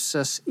shifts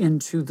us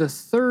into the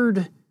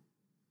 3rd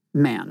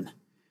man.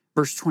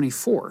 Verse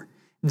 24,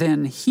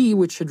 then he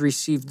which had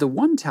received the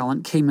 1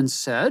 talent came and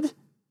said,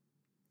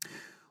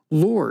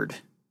 Lord,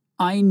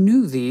 I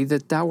knew thee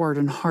that thou art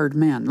an hard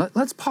man.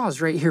 Let's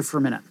pause right here for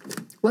a minute.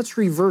 Let's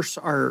reverse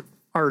our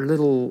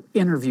little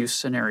interview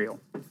scenario.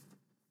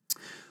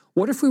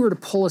 What if we were to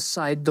pull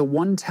aside the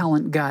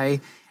 1-talent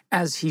guy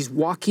as he's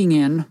walking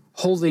in,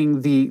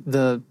 holding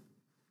the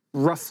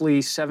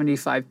roughly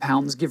 75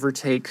 pounds, give or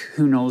take,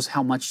 who knows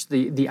how much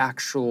the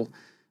actual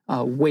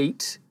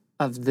weight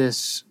of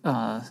this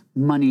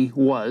money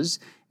was,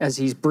 as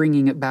he's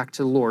bringing it back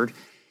to the Lord.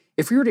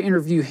 If we were to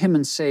interview him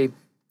and say,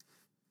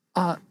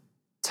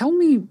 tell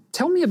me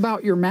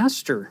about your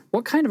master.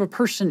 What kind of a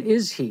person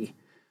is he?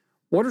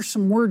 What are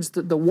some words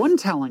that the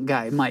 1-talent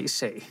guy might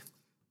say?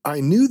 I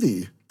knew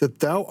thee, that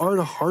thou art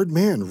a hard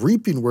man,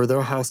 reaping where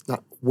thou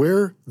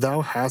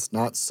hast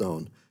not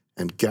sown,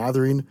 and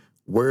gathering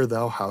where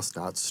thou hast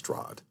not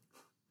strawed.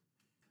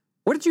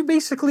 What did you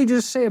basically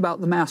just say about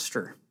the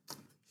master?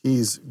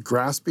 He's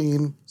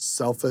grasping,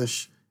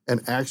 selfish,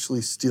 and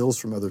actually steals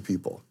from other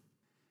people.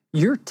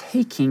 You're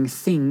taking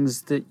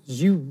things that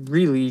you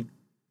really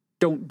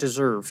don't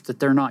deserve, that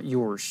they're not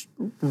yours,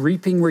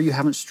 reaping where you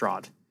haven't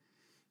strawed.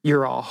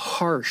 You're a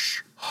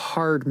harsh,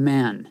 hard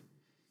man.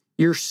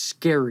 You're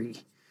scary.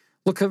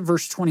 Look at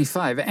verse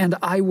 25. And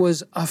I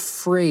was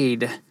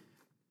afraid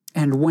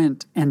and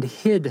went and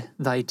hid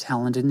thy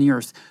talent in the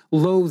earth.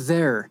 Lo,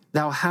 there,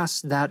 thou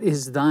hast that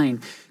is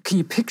thine. Can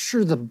you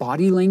picture the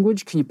body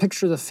language? Can you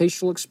picture the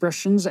facial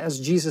expressions as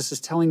Jesus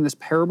is telling this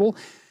parable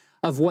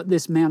of what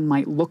this man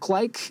might look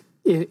like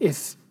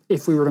if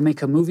we were to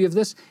make a movie of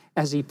this?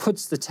 As he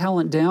puts the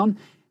talent down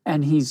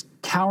and he's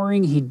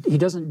cowering, he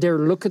doesn't dare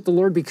look at the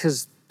Lord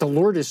because the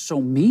Lord is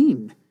so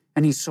mean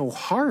and he's so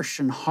harsh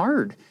and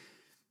hard.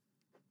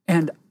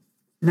 And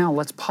now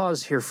let's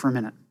pause here for a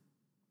minute.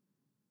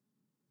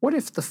 What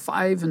if the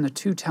 5 and the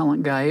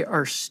 2-talent guy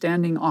are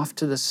standing off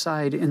to the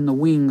side in the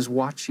wings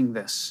watching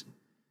this?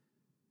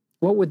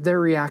 What would their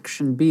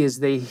reaction be as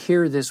they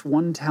hear this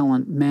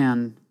 1-talent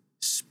man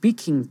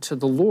speaking to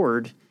the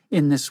Lord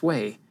in this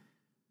way?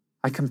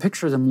 I can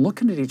picture them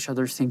looking at each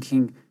other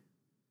thinking,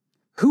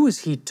 who is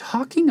he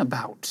talking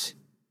about?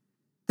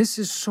 This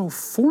is so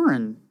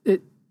foreign.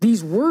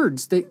 These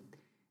words,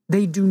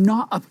 they do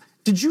not...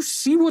 Did you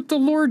see what the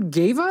Lord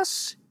gave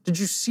us? Did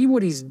you see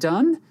what he's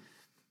done?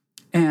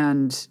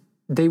 And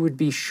they would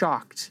be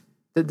shocked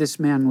that this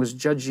man was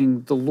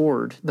judging the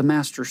Lord, the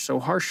master, so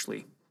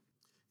harshly.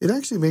 It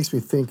actually makes me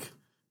think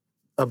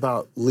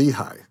about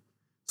Lehi.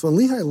 So when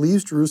Lehi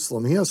leaves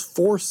Jerusalem, he has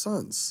 4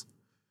 sons.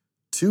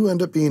 2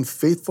 end up being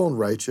faithful and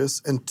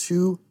righteous, and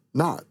 2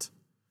 not.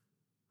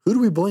 Who do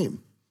we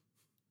blame?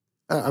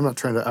 I'm not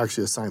trying to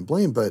actually assign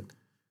blame, but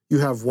you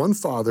have 1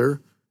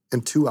 father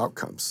and 2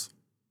 outcomes.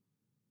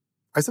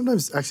 I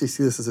sometimes actually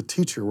see this as a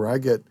teacher where I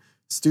get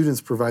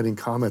students providing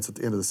comments at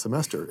the end of the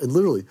semester. And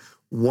literally,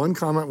 one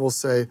comment will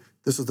say,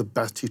 this was the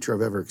best teacher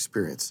I've ever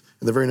experienced.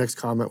 And the very next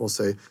comment will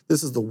say,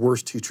 this is the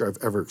worst teacher I've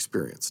ever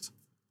experienced.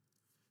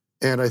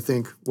 And I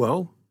think,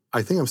 well,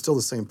 I think I'm still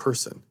the same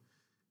person.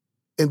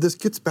 And this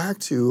gets back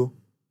to,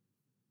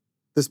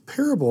 this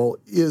parable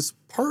is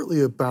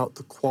partly about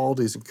the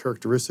qualities and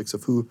characteristics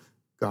of who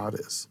God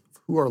is,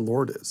 who our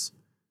Lord is.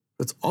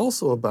 But it's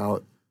also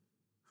about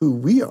who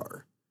we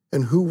are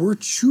and who we're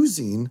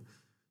choosing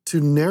to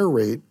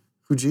narrate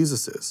who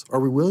Jesus is. Are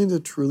we willing to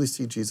truly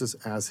see Jesus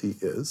as he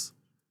is?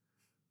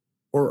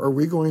 Or are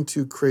we going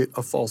to create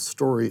a false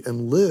story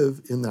and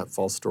live in that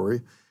false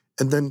story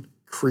and then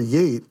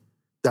create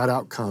that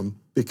outcome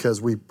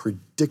because we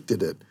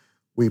predicted it,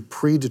 we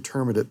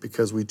predetermined it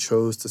because we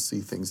chose to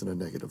see things in a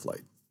negative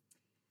light?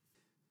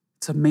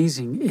 It's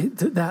amazing,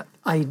 that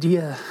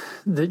idea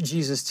that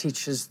Jesus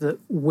teaches, that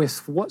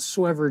with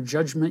whatsoever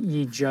judgment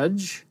ye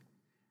judge,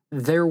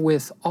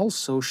 therewith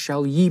also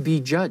shall ye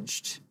be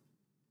judged.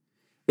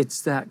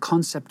 It's that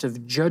concept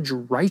of judge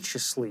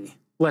righteously,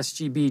 lest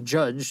ye be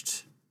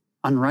judged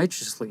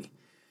unrighteously.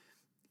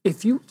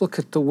 If you look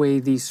at the way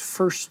these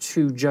first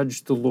two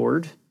judged the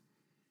Lord,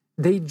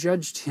 they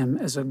judged him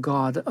as a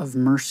God of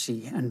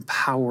mercy and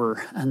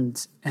power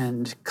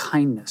and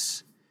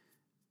kindness.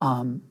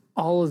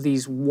 All of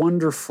these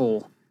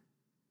wonderful,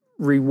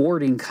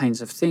 rewarding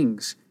kinds of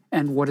things.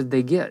 And what did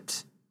they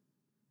get?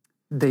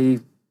 They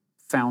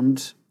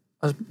found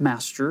a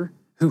master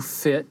who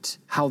fit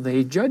how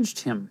they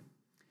judged him.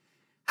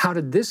 How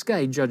did this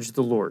guy judge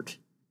the Lord?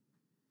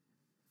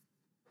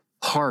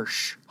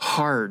 Harsh,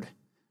 hard,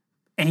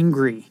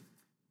 angry.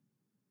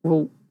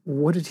 Well,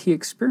 what did he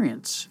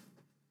experience?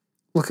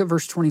 Look at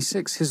verse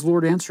 26. His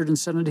Lord answered and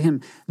said unto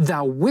him,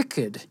 Thou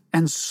wicked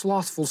and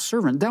slothful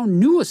servant, thou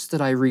knewest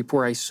that I reap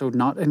where I sowed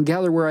not, and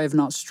gather where I have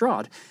not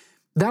strawed.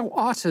 Thou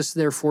oughtest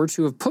therefore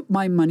to have put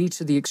my money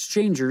to the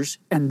exchangers,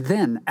 and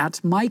then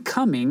at my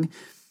coming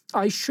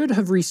I should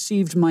have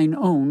received mine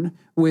own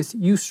with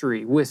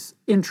usury, with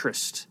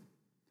interest,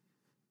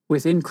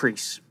 with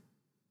increase.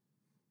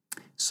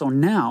 So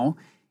now,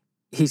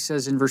 he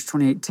says in verse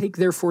 28, Take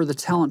therefore the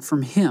talent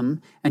from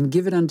him, and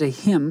give it unto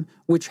him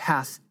which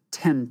hath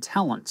 10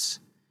 talents.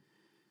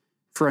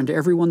 For unto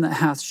every one that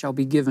hath shall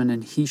be given,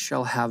 and he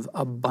shall have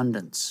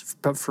abundance.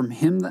 But from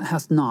him that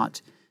hath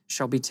not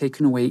shall be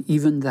taken away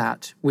even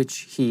that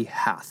which he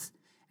hath.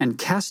 And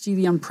cast ye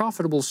the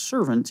unprofitable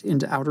servant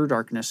into outer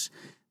darkness.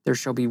 There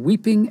shall be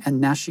weeping and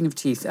gnashing of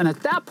teeth. And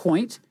at that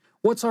point,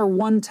 what's our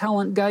 1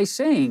 talent guy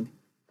saying?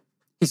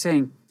 He's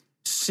saying,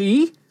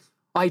 see,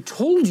 I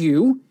told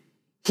you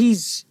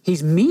he's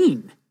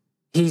mean,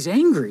 he's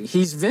angry,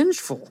 he's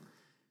vengeful.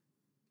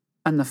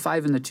 And the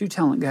 5 and the 2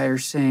 talent guy are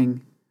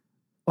saying,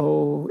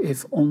 oh,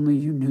 if only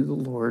you knew the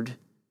Lord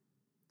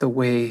the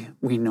way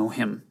we know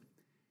him.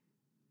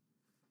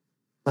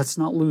 Let's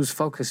not lose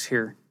focus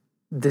here.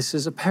 This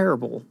is a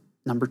parable,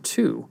 number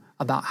 2,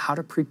 about how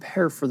to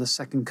prepare for the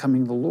second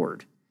coming of the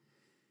Lord.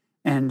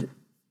 And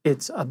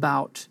it's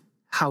about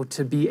how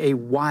to be a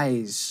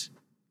wise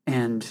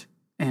and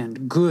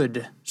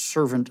good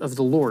servant of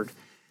the Lord.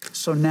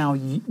 So now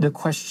the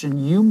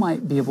question you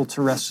might be able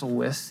to wrestle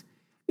with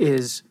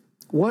is,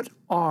 what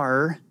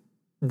are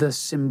the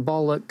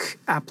symbolic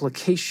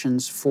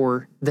applications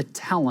for the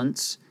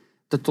talents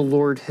that the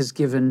Lord has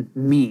given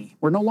me?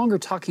 We're no longer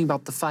talking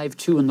about the 5,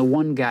 2, and the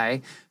 1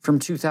 guy from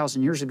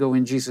 2,000 years ago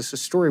in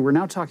Jesus' story. We're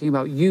now talking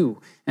about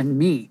you and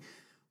me.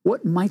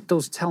 What might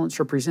those talents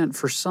represent?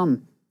 For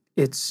some,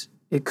 it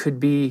could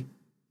be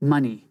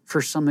money.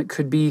 For some, it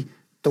could be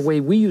the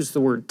way we use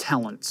the word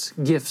talents,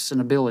 gifts,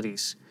 and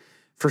abilities.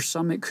 For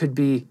some, it could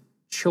be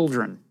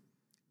children.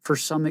 For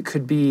some, it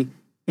could be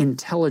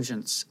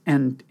intelligence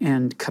and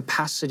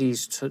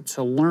capacities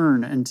to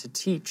learn and to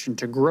teach and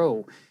to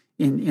grow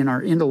in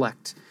our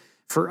intellect.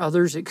 For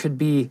others, it could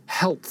be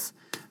health.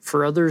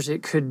 For others,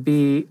 it could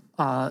be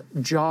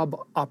job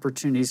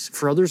opportunities.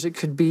 For others, it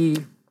could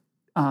be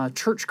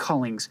church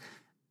callings.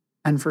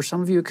 And for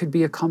some of you, it could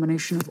be a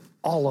combination of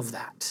all of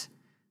that.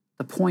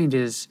 The point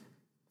is,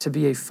 to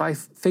be a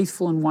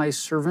faithful and wise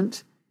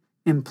servant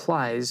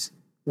implies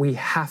we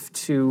have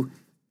to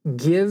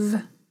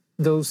give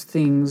those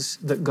things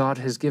that God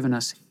has given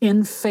us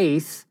in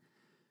faith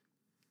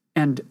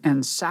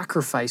and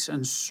sacrifice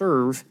and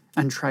serve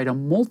and try to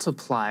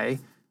multiply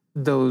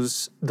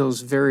those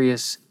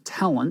various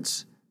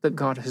talents that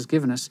God has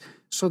given us,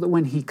 so that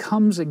when he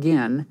comes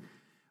again,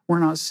 we're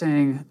not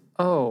saying,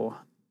 oh,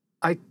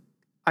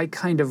 I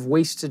kind of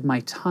wasted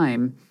my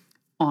time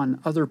on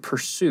other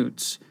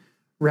pursuits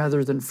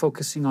rather than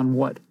focusing on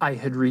what I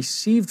had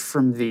received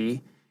from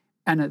thee.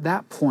 And at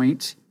that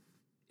point,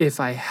 if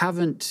I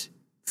haven't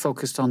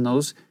focused on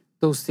those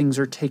things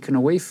are taken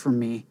away from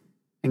me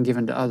and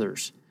given to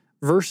others.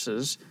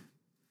 Versus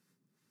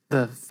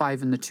the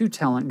 5 and the 2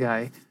 talent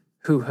guy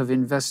who have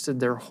invested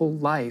their whole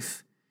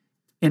life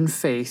in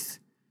faith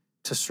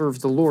to serve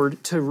the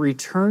Lord, to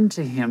return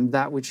to him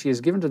that which he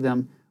has given to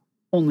them,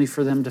 only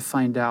for them to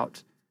find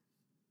out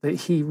that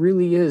he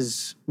really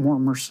is more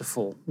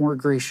merciful, more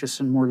gracious,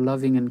 and more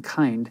loving and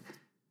kind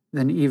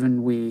than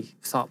even we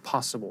thought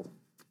possible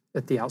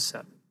at the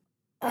outset.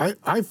 I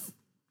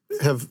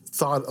have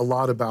thought a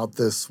lot about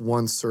this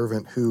one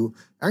servant who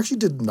actually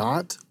did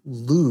not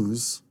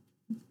lose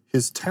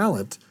his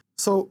talent.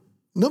 So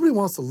nobody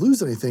wants to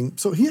lose anything.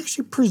 So he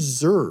actually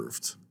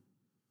preserved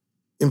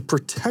and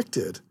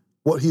protected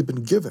what he'd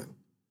been given.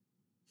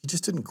 He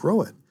just didn't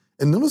grow it.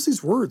 And notice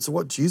these words of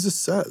what Jesus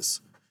says,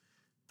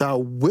 "Thou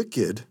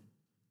wicked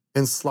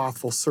and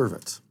slothful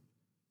servant."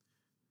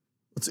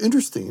 What's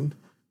interesting,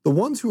 the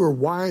ones who are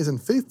wise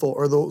and faithful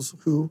are those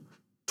who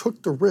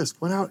took the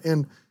risk, went out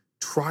and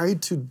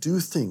tried to do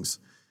things.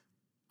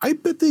 I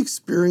bet they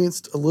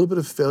experienced a little bit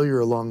of failure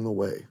along the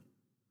way.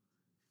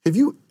 Have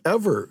you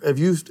ever,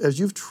 as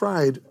you've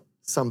tried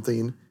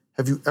something,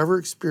 have you ever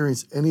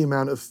experienced any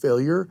amount of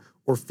failure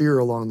or fear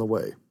along the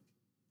way?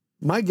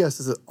 My guess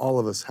is that all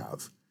of us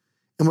have.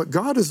 And what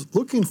God is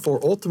looking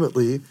for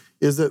ultimately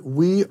is that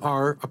we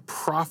are a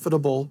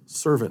profitable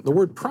servant. The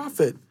word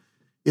profit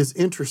is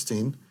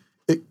interesting.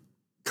 It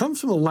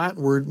comes from a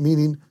Latin word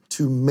meaning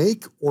to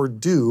make or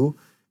do,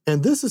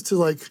 and this is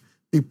to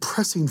be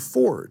pressing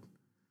forward.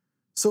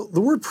 So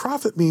the word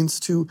profit means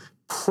to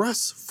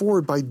press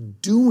forward by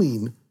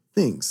doing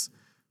things.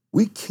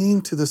 We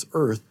came to this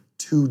earth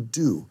to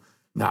do,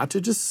 not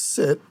to just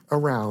sit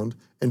around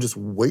and just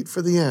wait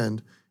for the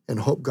end and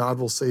hope God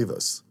will save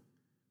us.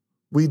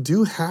 We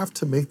do have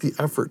to make the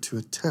effort to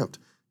attempt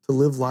to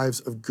live lives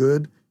of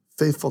good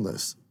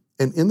faithfulness.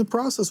 And in the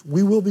process,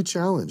 we will be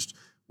challenged.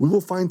 We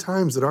will find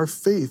times that our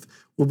faith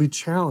will be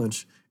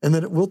challenged and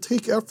that it will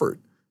take effort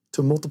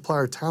to multiply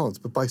our talents.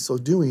 But by so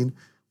doing,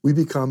 we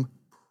become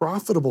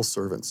profitable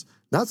servants,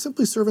 not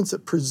simply servants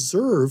that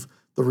preserve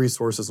the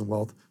resources and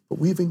wealth, but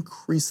we've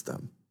increased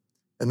them.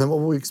 And then what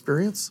will we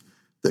experience?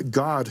 That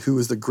God, who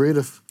is the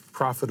greatest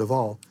prophet of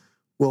all,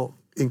 will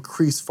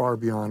increase far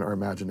beyond our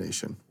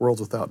imagination,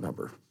 worlds without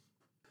number.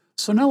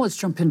 So now let's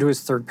jump into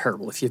his third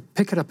parable. If you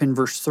pick it up in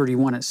verse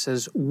 31, it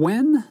says,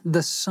 "When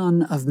the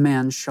Son of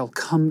Man shall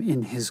come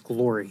in his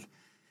glory."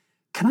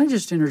 Can I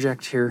just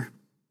interject here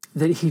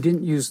that he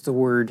didn't use the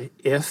word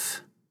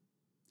if?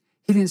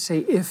 He didn't say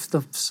if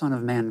the Son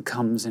of Man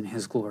comes in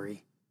his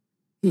glory.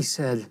 He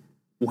said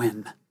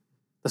when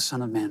the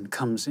Son of Man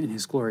comes in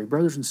his glory.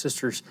 Brothers and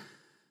sisters,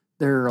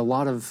 there are a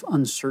lot of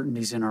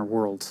uncertainties in our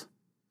world,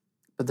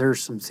 but there are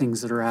some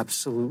things that are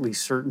absolutely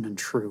certain and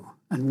true.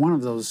 And one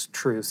of those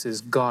truths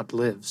is God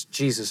lives,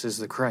 Jesus is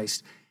the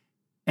Christ,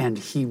 and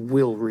he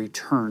will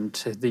return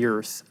to the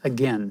earth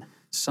again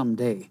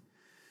someday.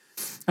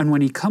 And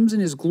when he comes in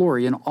his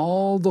glory and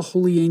all the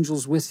holy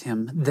angels with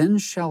him, then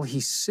shall he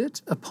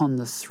sit upon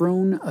the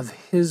throne of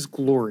his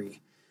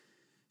glory.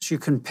 So you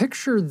can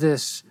picture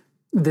this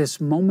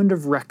moment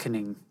of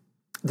reckoning,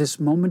 this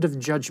moment of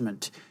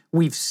judgment.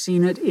 We've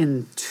seen it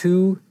in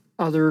two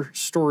other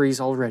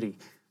stories already.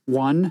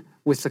 One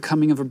with the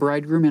coming of a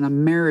bridegroom in a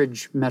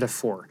marriage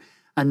metaphor.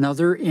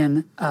 Another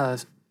in a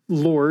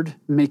Lord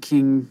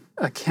making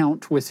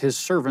account with his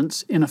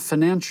servants in a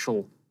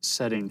financial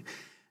setting.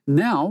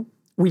 Now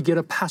we get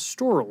a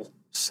pastoral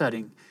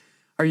setting.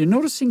 Are you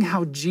noticing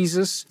how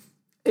Jesus,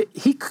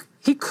 he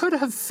could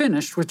have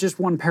finished with just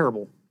one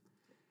parable,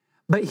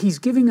 but he's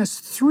giving us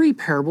three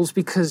parables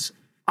because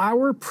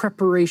our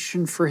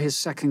preparation for his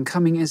second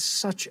coming is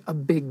such a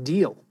big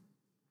deal.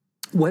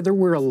 Whether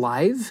we're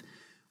alive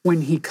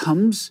when he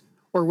comes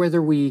or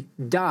whether we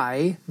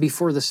die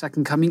before the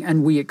second coming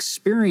and we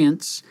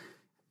experience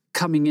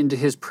coming into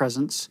his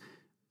presence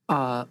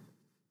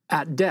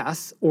at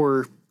death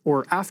or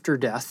after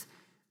death,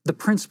 the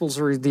principles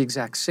are the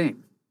exact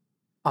same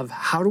of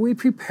how do we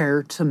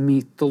prepare to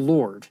meet the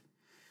Lord.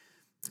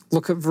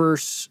 Look at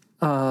verse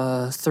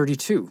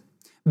 32.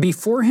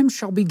 "Before him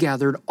shall be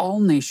gathered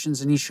all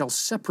nations, and he shall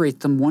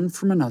separate them one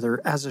from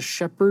another, as a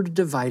shepherd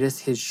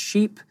divideth his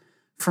sheep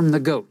from the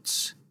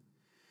goats."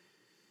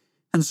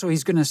 And so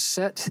he's going to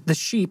set the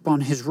sheep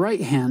on his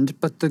right hand,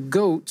 but the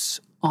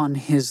goats on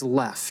his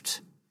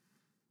left.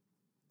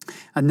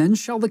 "And then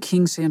shall the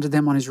king say unto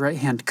them on his right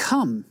hand,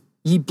 Come,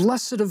 ye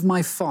blessed of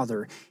my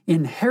Father,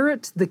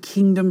 inherit the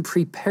kingdom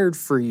prepared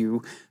for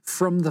you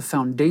from the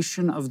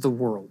foundation of the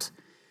world."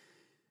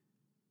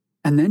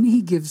 And then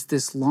he gives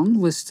this long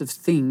list of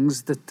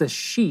things that the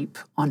sheep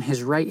on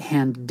his right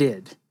hand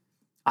did.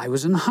 "I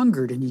was an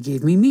hungered, and ye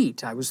gave me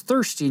meat. I was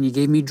thirsty, and ye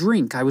gave me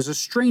drink. I was a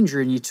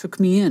stranger, and ye took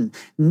me in.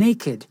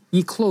 Naked,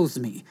 ye clothed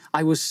me.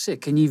 I was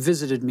sick, and ye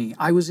visited me.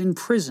 I was in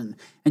prison,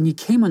 and ye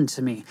came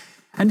unto me."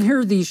 And here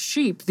are these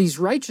sheep, these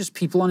righteous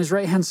people on his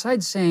right-hand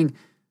side saying,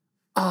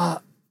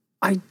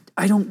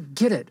 I don't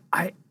get it.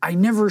 I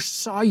never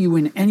saw you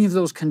in any of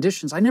those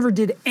conditions. I never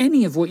did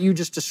any of what you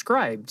just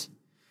described.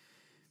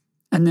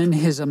 And then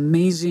his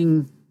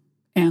amazing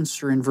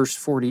answer in verse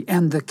 40,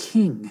 "And the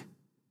king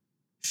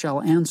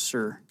shall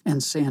answer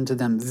and say unto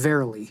them,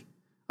 Verily,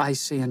 I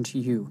say unto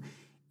you,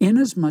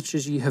 inasmuch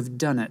as ye have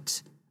done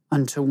it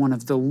unto one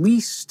of the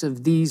least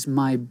of these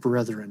my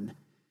brethren,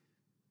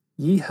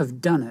 ye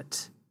have done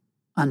it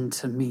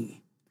unto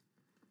me."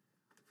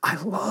 I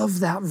love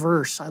that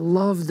verse. I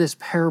love this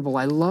parable.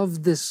 I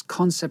love this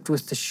concept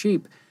with the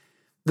sheep,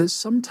 that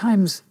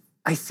sometimes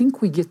I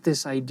think we get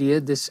this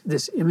idea,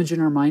 this image in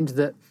our mind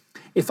that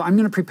if I'm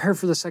going to prepare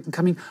for the second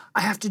coming,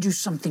 I have to do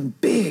something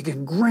big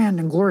and grand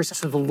and glorious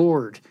to the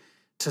Lord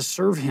to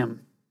serve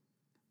him.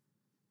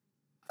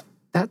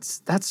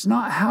 That's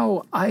not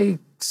how I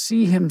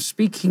see him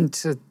speaking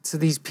to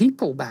these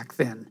people back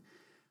then.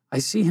 I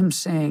see him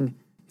saying,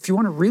 if you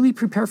want to really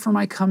prepare for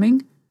my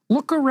coming,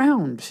 look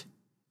around.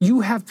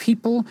 You have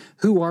people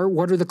who are,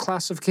 what are the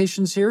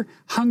classifications here?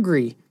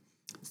 Hungry,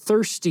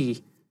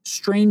 thirsty,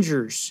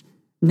 strangers,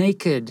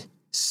 naked,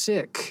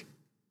 sick,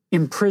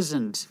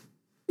 imprisoned.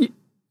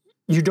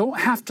 You don't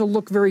have to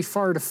look very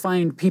far to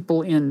find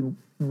people in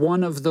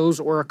one of those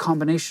or a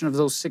combination of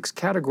those 6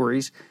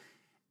 categories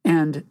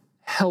and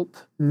help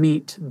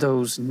meet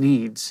those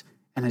needs.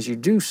 And as you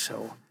do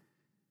so,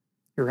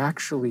 you're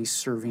actually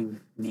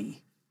serving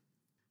me.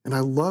 And I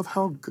love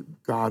how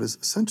God is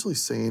essentially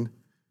saying,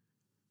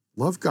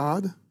 love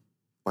God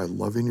by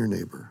loving your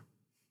neighbor.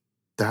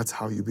 That's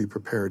how you be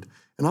prepared.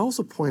 And I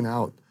also point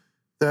out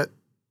that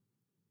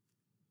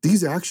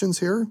these actions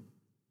here,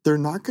 they're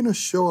not going to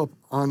show up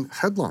on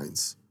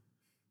headlines.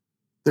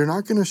 They're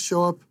not going to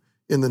show up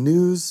in the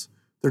news.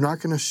 They're not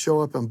going to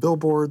show up on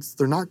billboards.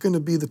 They're not going to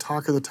be the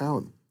talk of the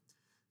town.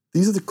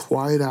 These are the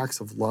quiet acts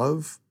of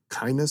love,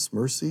 kindness,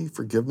 mercy,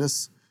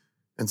 forgiveness,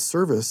 and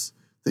service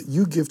that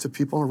you give to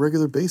people on a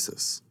regular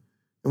basis.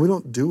 And we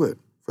don't do it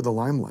for the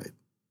limelight.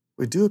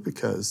 We do it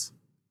because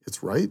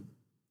it's right.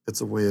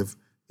 It's a way of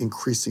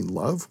increasing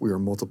love. We are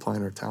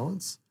multiplying our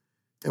talents.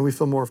 And we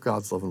feel more of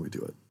God's love when we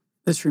do it.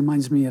 This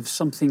reminds me of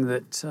something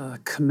that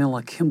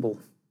Camilla Kimball,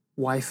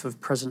 wife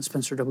of President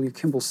Spencer W.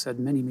 Kimball, said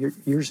many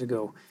years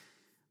ago.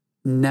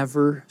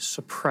 Never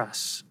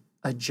suppress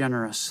a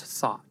generous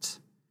thought.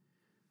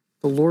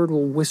 The Lord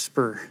will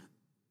whisper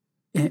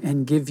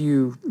and give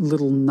you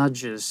little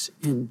nudges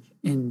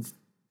in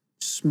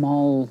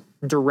small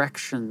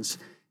directions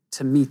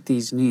to meet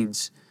these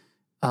needs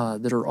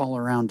that are all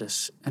around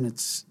us. And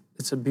it's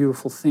a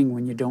beautiful thing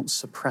when you don't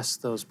suppress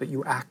those, but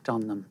you act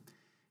on them.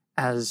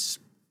 As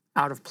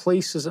out of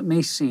place as it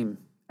may seem,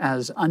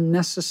 as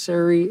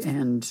unnecessary,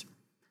 and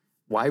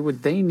why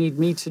would they need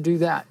me to do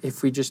that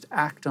if we just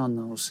act on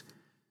those?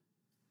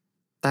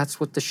 That's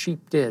what the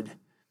sheep did.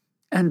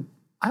 And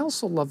I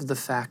also love the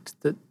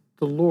fact that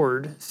the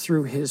Lord,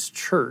 through his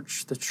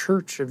church, the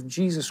Church of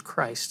Jesus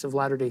Christ of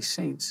Latter-day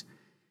Saints,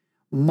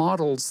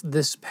 models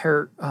this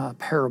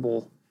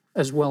parable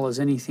as well as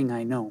anything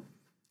I know.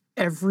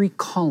 Every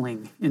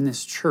calling in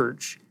this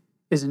church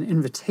is an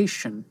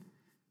invitation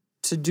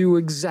to do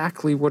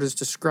exactly what is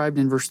described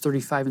in verse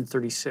 35 and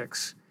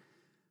 36.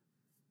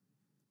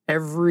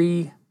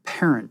 Every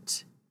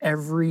parent,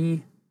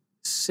 every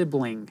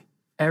sibling,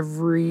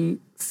 every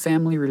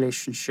family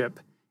relationship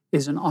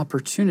is an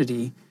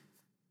opportunity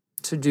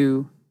to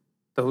do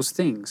those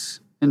things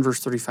in verse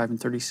 35 and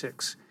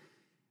 36.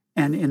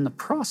 And in the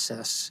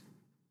process,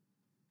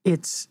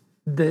 it's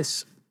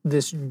this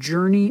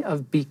journey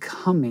of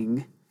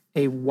becoming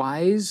a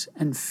wise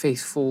and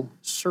faithful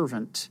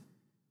servant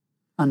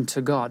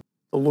unto God.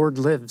 The Lord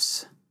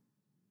lives,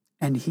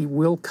 and he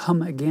will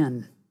come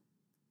again,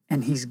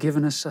 and he's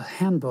given us a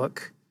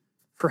handbook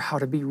for how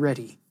to be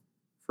ready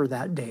for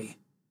that day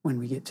when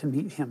we get to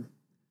meet him.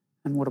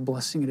 And what a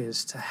blessing it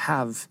is to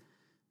have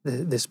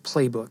this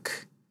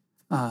playbook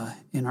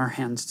in our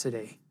hands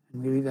today.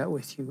 And we leave that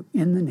with you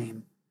in the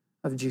name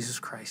of Jesus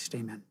Christ.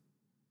 Amen.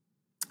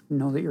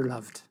 Know that you're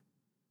loved.